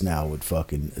nuts now with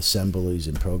fucking assemblies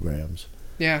and programs.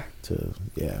 Yeah.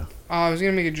 I was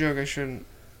gonna make a joke. I shouldn't.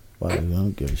 Why? You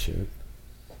don't give a shit.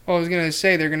 Well, I was gonna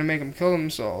say they're gonna make them kill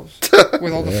themselves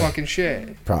with all the fucking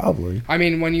shit. Probably. I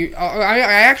mean, when you, I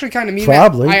actually kind of mean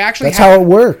Probably. that. I actually that's how it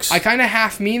works. I kind of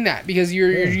half mean that because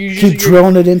you keep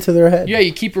drilling it into their head. Yeah,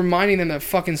 you keep reminding them that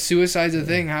fucking suicide's a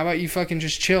thing. How about you fucking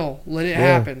just chill, let it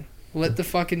happen, let the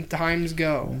fucking times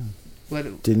go. Let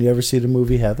it. Didn't you ever see the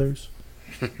movie Heathers?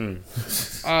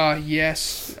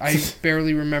 Yes, I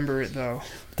barely remember it though.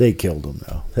 They killed him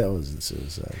though. That wasn't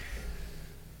suicide.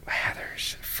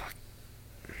 Heathers, fuck.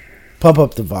 Pump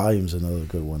Up the Volume's another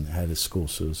good one. That had a school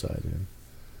suicide in.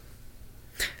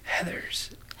 Heathers.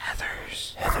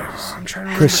 I'm trying to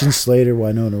remember. Christian Slater,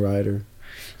 Winona Ryder.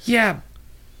 Yeah.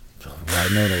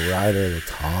 Winona Ryder, it's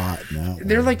hot now.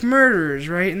 They're like murderers,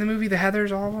 right? In the movie, the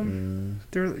Heathers, all of them.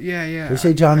 They're yeah. They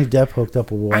say Johnny Depp hooked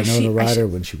up with Winona Ryder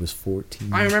when she was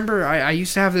 14. I remember I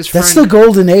used to have this friend. That's the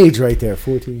golden age right there,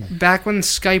 14. Back when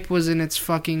Skype was in its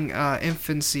fucking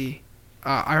infancy,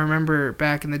 I remember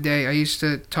back in the day, I used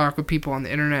to talk with people on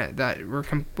the internet that were,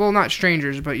 not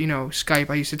strangers, but, Skype.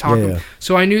 I used to talk with them.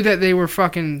 So I knew that they were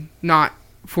fucking not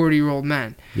 40-year-old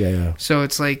men. Yeah. So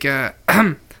it's like,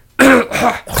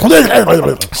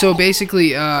 so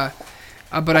basically,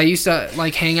 but I used to,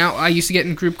 like, hang out. I used to get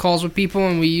in group calls with people,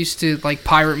 and we used to, like,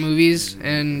 pirate movies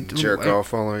and jerk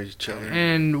off all of each other.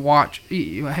 And watch.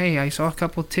 Hey, I saw a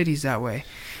couple titties that way.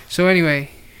 So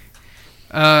anyway,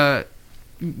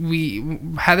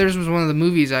 Heathers was one of the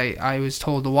movies I was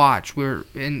told to watch.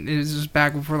 And it was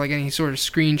back before like any sort of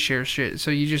screen share shit.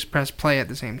 So you just press play at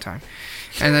the same time,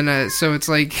 and then so it's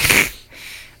like,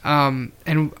 and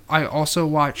I also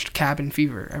watched Cabin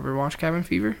Fever. Ever watch Cabin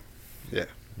Fever? Yeah.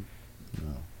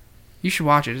 No. You should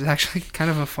watch it. It's actually kind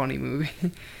of a funny movie.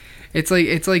 It's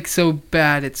like so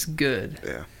bad it's good.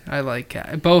 Yeah. I like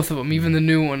both of them. Even the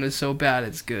new one is so bad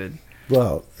it's good.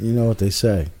 Well, you know what they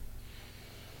say.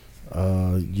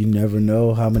 You never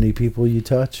know how many people you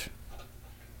touch.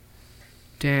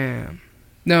 Damn.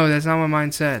 No, that's not what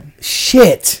mine said.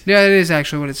 Shit. Yeah, it is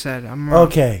actually what it said. I'm wrong.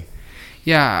 Okay.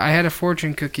 Yeah, I had a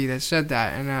fortune cookie that said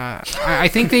that, and I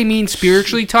think they mean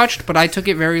spiritually touched, but I took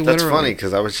it very literally. That's funny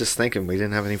because I was just thinking we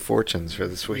didn't have any fortunes for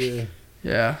this week.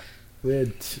 Yeah. We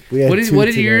had what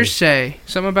did yours say?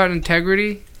 Something about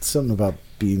integrity? Something about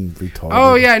being retarded.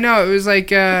 Oh yeah, no, it was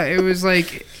like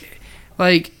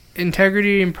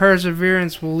integrity and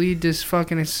perseverance will lead to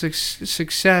fucking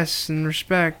success and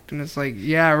respect, and it's like,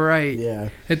 yeah, right. Yeah.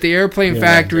 At the airplane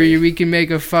factory, we can make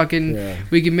a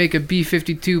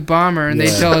B-52 bomber, and they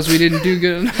tell us we didn't do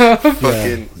good enough.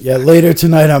 Yeah. Later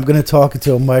tonight, I'm gonna talk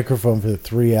into a microphone for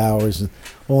 3 hours, and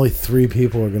only 3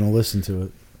 people are gonna listen to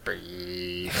it.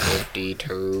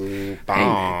 B-52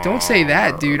 bomber. Hey, don't say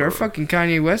that, dude. Our fucking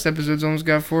Kanye West episode's almost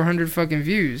got 400 fucking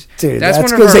views. Dude,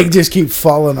 that's because they just keep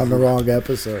falling on the wrong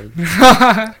episode.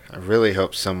 I really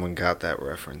hope someone got that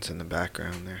reference in the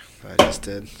background there. I just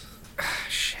did.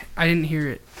 Shit, I didn't hear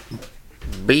it.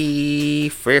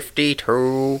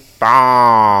 B-52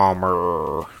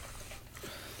 bomber.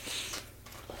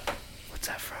 What's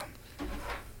that from?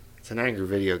 It's an Angry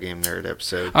Video Game Nerd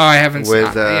episode. Oh, I haven't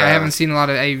seen a lot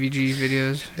of AVG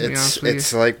videos.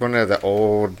 It's like one of the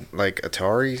old like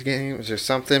Atari games or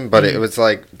something, but it was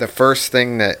like the first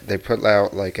thing that they put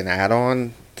out like an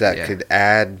add-on that could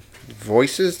add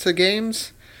voices to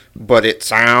games, but it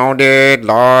sounded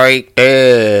like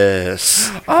this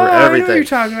for everything. I know what you're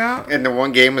talking about. And the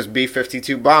one game was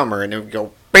B-52 Bomber, and it would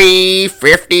go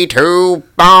B-52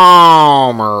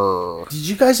 Bomber. Did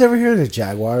you guys ever hear the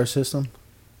Jaguar system?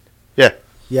 Yeah.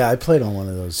 Yeah, I played on one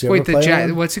of those. Wait,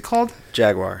 what's it called?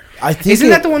 Jaguar. Isn't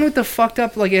that the one with the fucked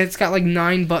up, like, it's got like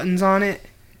 9 buttons on it?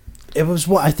 It was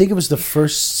I think it was the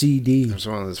first CD. It was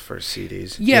one of those first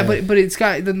CDs. Yeah. but it's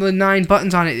got the 9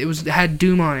 buttons on it. It had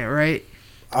Doom on it, right?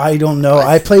 I don't know.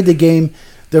 I played the game.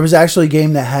 There was actually a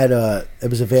game that had it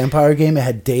was a vampire game. It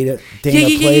had Dana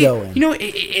Plato in. You know,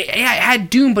 it had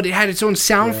Doom, but it had its own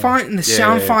sound font, and the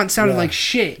sound font sounded like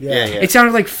shit. Yeah. It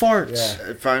sounded like farts.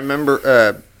 Yeah. If I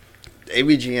remember,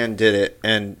 AVGN did it,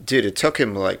 and dude, it took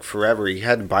him like forever. He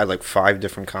had to buy like 5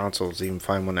 different consoles to even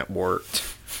find one that worked.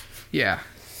 Yeah.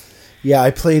 Yeah,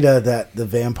 I played the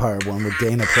vampire one with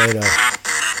Dana Plato.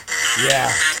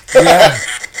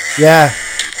 Yeah.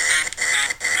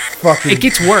 Fucking. It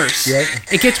gets worse. Yeah.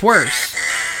 It gets worse.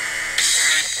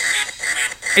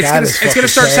 It's gonna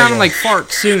start sounding like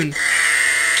farts soon.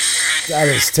 That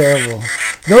is terrible.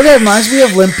 No, that reminds me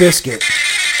of Limp Bizkit.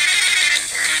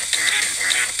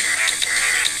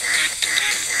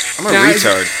 I'm a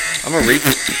retard. I'm a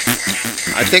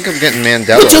retard. I think I'm getting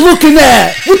Mandela. What you looking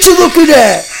at? What you looking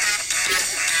at?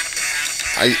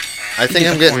 I think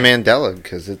I'm getting Mandela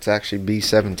because it's actually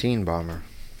B-17 bomber.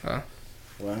 Huh.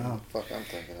 Wow. Fuck, I'm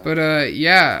thinking of. But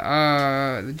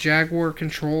the Jaguar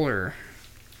controller.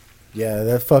 Yeah,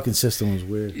 that fucking system was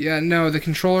weird. Yeah, no, the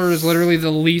controller is literally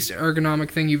the least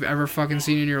ergonomic thing you've ever fucking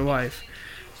seen in your life.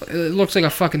 It looks like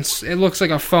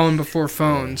a phone before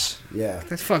phones. Yeah.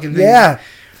 That's fucking thing. Yeah.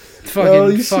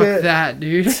 Fuck shit. That,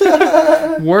 dude.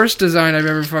 Worst design I've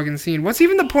ever fucking seen. What's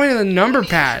even the point of the number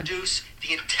pad? Introduce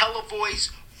the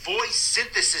IntelliVoice voice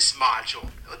synthesis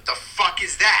module. What the fuck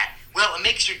is that? Well, it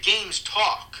makes your games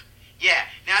talk. Yeah.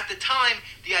 Now, at the time,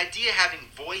 the idea of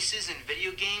having voices in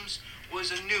video games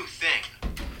was a new thing.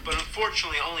 But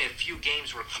unfortunately, only a few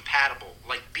games were compatible,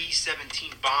 like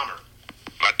B-17 Bomber.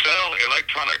 Mattel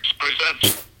Electronics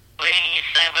presents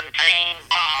B-17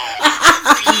 Bomber.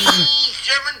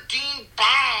 B-17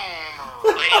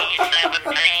 Bomber.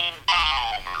 B-17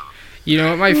 Bomber. You know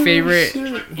what my favorite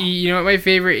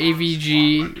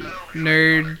AVG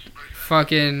nerd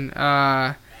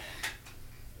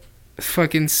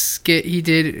fucking skit he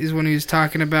did is when he was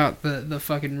talking about the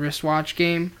fucking wristwatch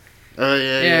game. Oh,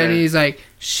 yeah. And he's like,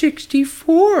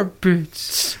 64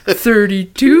 bits,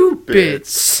 32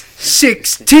 bits,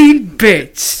 16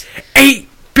 bits, 8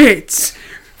 bits,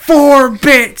 4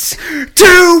 bits,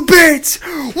 2 bits,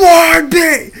 1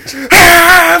 bit,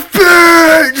 half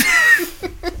bit!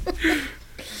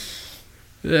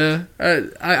 Yeah.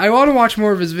 I want to watch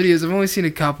more of his videos. I've only seen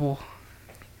a couple.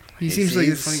 He seems like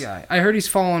a funny guy. I heard he's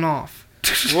fallen off.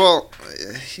 Well,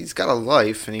 he's got a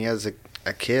life and he has a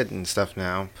kid and stuff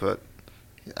now, but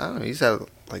I don't know, he's had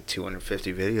like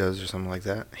 250 videos or something like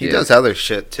that. He does other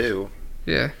shit too.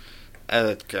 Yeah.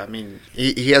 I mean,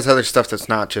 he has other stuff that's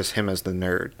not just him as the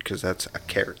nerd, because that's a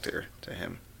character to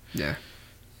him. Yeah.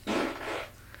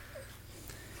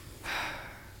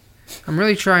 I'm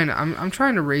really trying to. I'm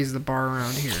trying to raise the bar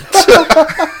around here.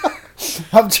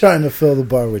 I'm trying to fill the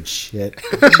bar with shit.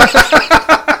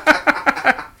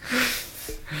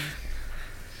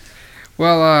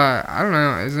 Well, I don't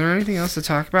know. Is there anything else to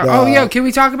talk about? Can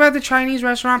we talk about the Chinese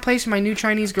restaurant place and my new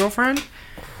Chinese girlfriend?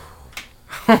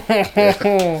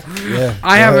 Yeah,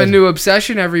 I have a new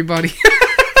obsession, everybody.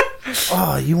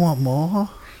 Oh, you want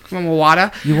more? You want more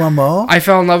water? You want more? I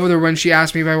fell in love with her when she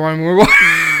asked me if I wanted more water.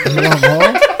 You want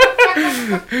more?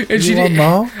 And you want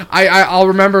more? I'll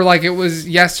remember like it was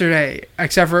yesterday,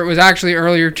 except for it was actually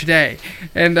earlier today.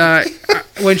 And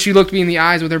when she looked me in the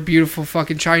eyes with her beautiful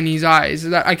fucking Chinese eyes,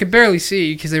 that I could barely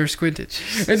see because they were squinted.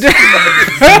 You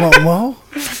want more?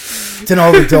 Then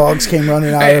all the dogs came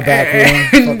running out of the back room.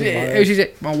 And she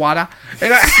said, "My water,"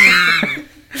 and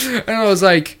I was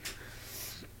like,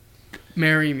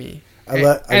 "Marry me."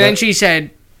 Then she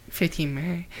said, "15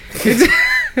 May."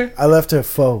 I left her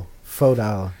 $4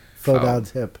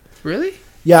 tip. Really?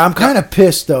 Yeah, I'm kind of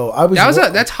pissed though.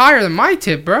 That's higher than my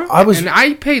tip, bro. And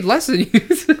I paid less than you.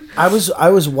 I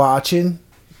was watching,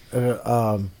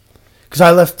 because I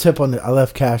left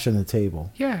cash on the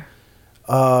table. Yeah.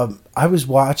 I was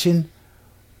watching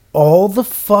all the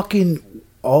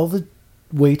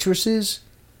waitresses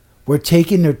were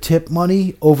taking their tip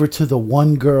money over to the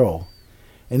one girl,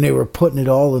 and they were putting it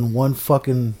all in one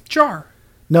fucking jar.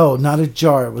 No, not a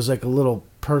jar. It was like a little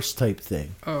purse type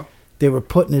thing. Oh. They were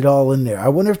putting it all in there. I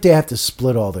wonder if they have to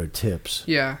split all their tips.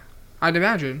 Yeah, I'd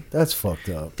imagine. That's fucked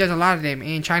up. There's a lot of them.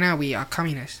 In China, we are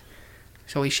communists,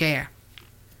 so we share.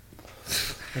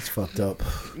 That's fucked up.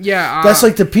 Yeah. That's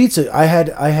like the pizza. I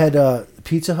had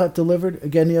Pizza Hut delivered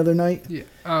again the other night. Yeah.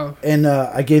 Oh. And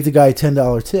I gave the guy a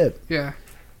 $10 tip. Yeah.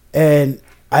 And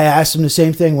I asked him the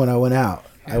same thing when I went out.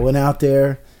 Yeah. I went out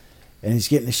there, and he's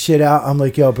getting the shit out. I'm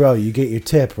like, yo, bro, you get your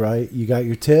tip, right? You got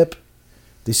your tip?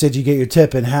 They said you get your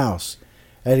tip in-house.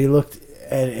 And he looked,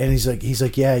 and he's like,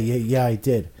 yeah, I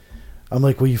did. I'm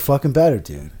like, well, you fucking better,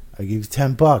 dude. I give you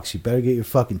 $10. You better get your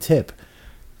fucking tip.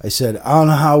 I said, I don't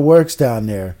know how it works down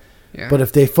there. Yeah. But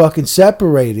if they fucking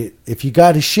separate it, if you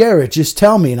got to share it, just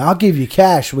tell me, and I'll give you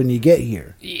cash when you get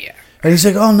here. Yeah. And he's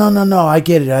like, oh, no, I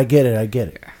get it.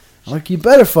 Yeah. I'm like, you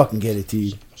better fucking get it,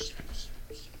 dude.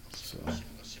 So.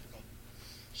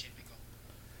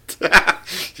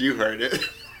 You heard it.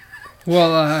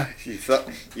 Well,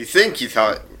 you think you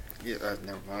thought.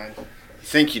 Never mind. You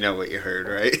think you know what you heard,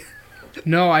 right?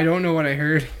 No, I don't know what I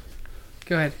heard.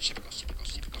 Go ahead. Shit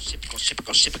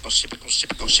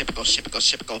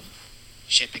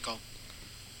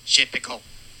pickle.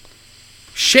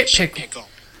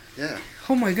 Yeah.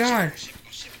 Oh my god.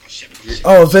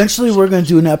 Oh, eventually we're going to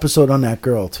do an episode on that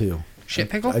girl, too. Shit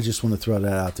pickle? I just want to throw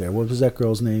that out there. What was that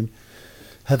girl's name?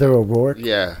 Heather O'Rourke?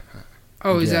 Yeah.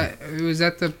 Oh, Yeah. was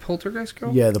that the Poltergeist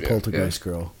girl? Yeah, the Poltergeist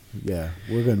girl. Yeah,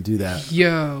 we're gonna do that.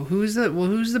 Yo, who's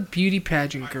the beauty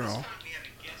pageant girl?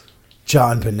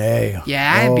 John Bonet.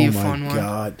 Yeah, that'd be a fun one. Oh my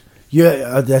God.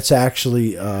 Yeah, that's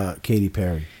actually Katy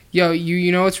Perry. Yo,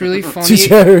 you know what's really funny? Did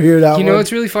you ever hear that You one? know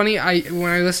what's really funny?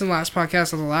 When I listened to last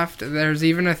podcast on the left, there's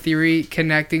even a theory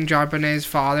connecting John Bonet's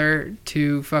father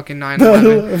to fucking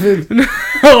 9/11.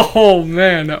 Oh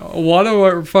man, what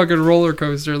a fucking roller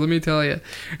coaster! Let me tell you.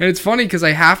 And it's funny because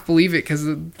I half believe it because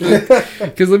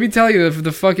let me tell you,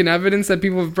 the fucking evidence that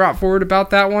people have brought forward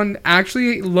about that one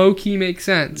actually low key makes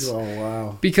sense. Oh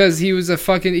wow. Because he was a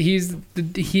fucking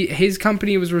his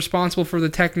company was responsible for the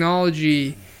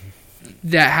technology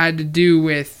that had to do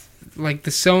with like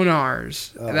the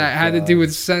sonars that had to do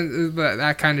with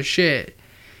that kind of shit.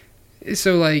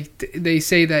 So like they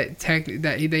say that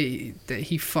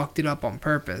he fucked it up on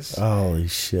purpose. Holy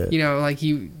shit. You know, like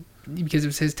because it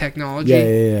was his technology.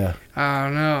 Yeah. I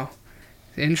don't know.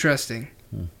 Interesting.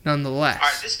 Nonetheless. All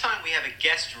right, this time we have a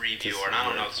guest reviewer, and I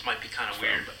don't know, this might be kind of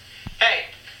weird, but hey,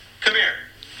 come here.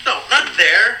 No, not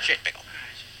there. Shit pickle.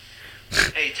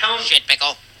 Hey, tell him. Shit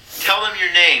pickle. Tell them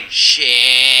your name.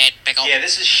 Shit pickle. Yeah,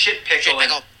 this is Shit Pickle. Shit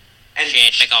pickle. And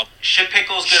Shit pickle. Shit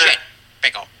Pickle's Shit gonna.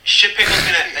 pickle. Shit Pickle's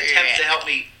gonna attempt to help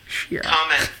me Yeah.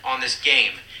 comment on this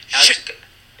game. Now,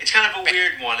 it's kind of a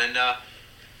weird one, and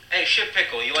hey, Shit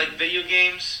Pickle, you like video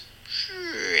games?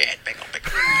 Shit pickle.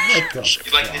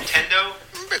 You like Nintendo?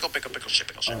 Pickle. Shit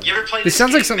pickle. You ever play This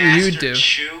sounds game like something Master you'd do.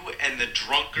 Chew and the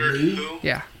Drunkard Who?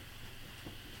 Yeah.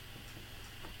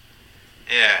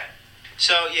 Yeah.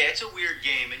 So yeah, it's a weird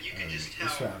game, and you can just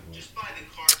tell just by the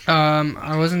card.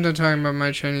 I wasn't done talking about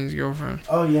my Chinese girlfriend.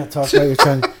 Oh yeah, talk about your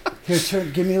Chinese. Here,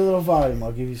 give me a little volume.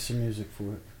 I'll give you some music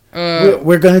for it.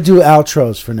 We're gonna do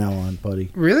outros for now on,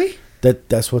 buddy. Really?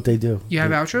 That's what they do. You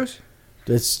have outros?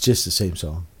 It's just the same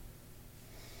song.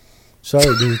 Sorry,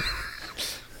 dude.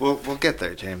 We'll get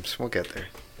there, James. We'll get there.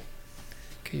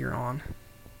 Okay, you're on.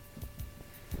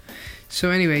 So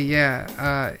anyway,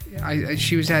 yeah,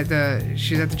 she was at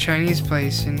the Chinese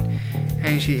place and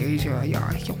she was like,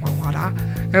 yeah, you want water?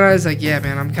 And I was like, yeah,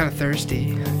 man, I'm kind of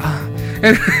thirsty.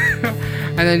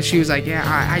 And then she was like, yeah,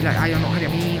 I don't know what I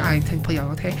mean. I play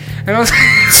okay. And I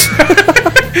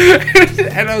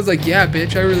was like, yeah,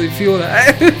 bitch, I really feel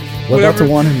that. What about the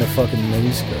one in the fucking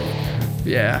miniskirt?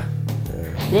 Yeah.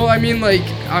 Well, I mean, like,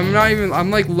 I'm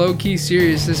like low key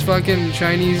serious. This fucking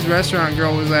Chinese restaurant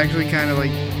girl was actually kind of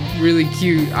like really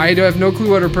cute. I have no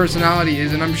clue what her personality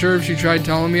is, and I'm sure if she tried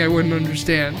telling me, I wouldn't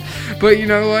understand. But you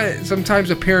know what? Sometimes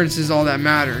appearance is all that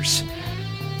matters.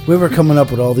 We were coming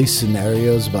up with all these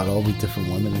scenarios about all the different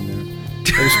women in there.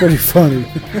 It was pretty funny.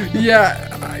 Yeah.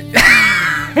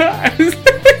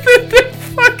 They're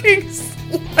fucking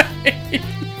slaves.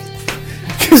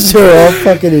 Because they're all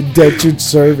fucking indentured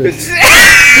servants.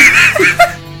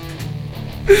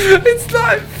 It's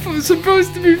not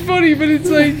supposed to be funny, but it's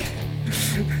like...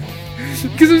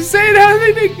 Because I'm saying, how do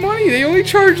they make money? They only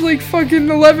charge like fucking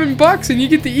 $11 and you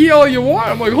get to eat all you want.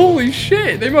 I'm like, holy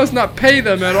shit, they must not pay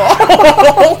them at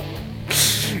all.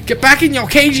 Get back in your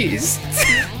cages.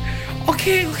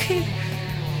 Okay.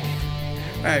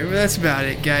 Alright, well, that's about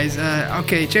it, guys.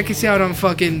 Okay, check us out on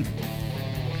fucking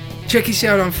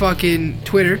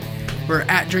Twitter. We're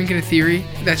at Drinking a Theory.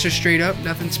 That's just straight up,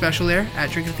 nothing special there. At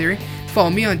Drinking a Theory.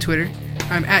 Follow me on Twitter.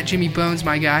 I'm at Jimmy Bones,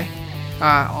 my guy.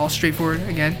 All straightforward.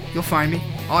 Again, you'll find me.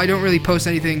 I don't really post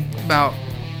anything about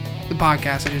the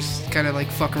podcast. I just kind of like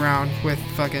fuck around with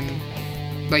fucking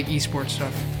like esports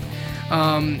stuff.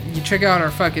 You check out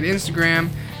our fucking Instagram.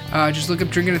 Just look up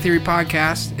Drinking a Theory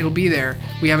podcast. It'll be there.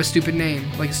 We have a stupid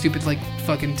name, like a stupid like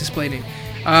fucking display name.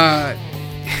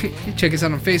 Check us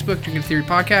out on Facebook, Drinking a Theory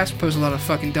podcast. Post a lot of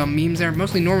fucking dumb memes there,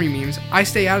 mostly normie memes. I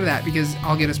stay out of that because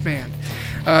I'll get us banned.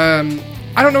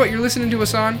 I don't know what you're listening to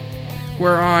us on.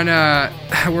 We're on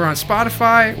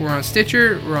Spotify, we're on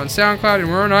Stitcher, we're on SoundCloud, and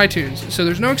we're on iTunes. So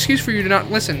there's no excuse for you to not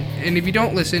listen. And if you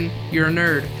don't listen, you're a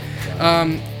nerd.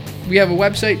 We have a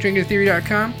website,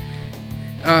 drinkingatheory.com.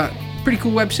 Pretty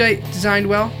cool website, designed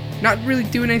well. Not really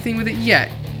doing anything with it yet,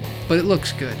 but it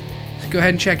looks good. So go ahead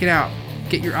and check it out.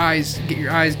 Get your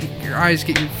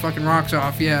fucking rocks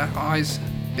off. Yeah, eyes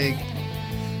big.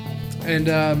 And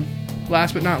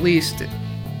last but not least,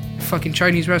 fucking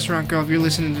Chinese restaurant girl, if you're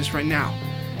listening to this right now,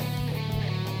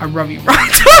 I love you. Okay.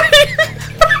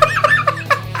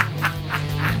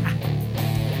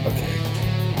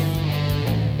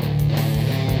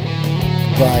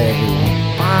 Bye,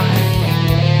 everyone. Bye.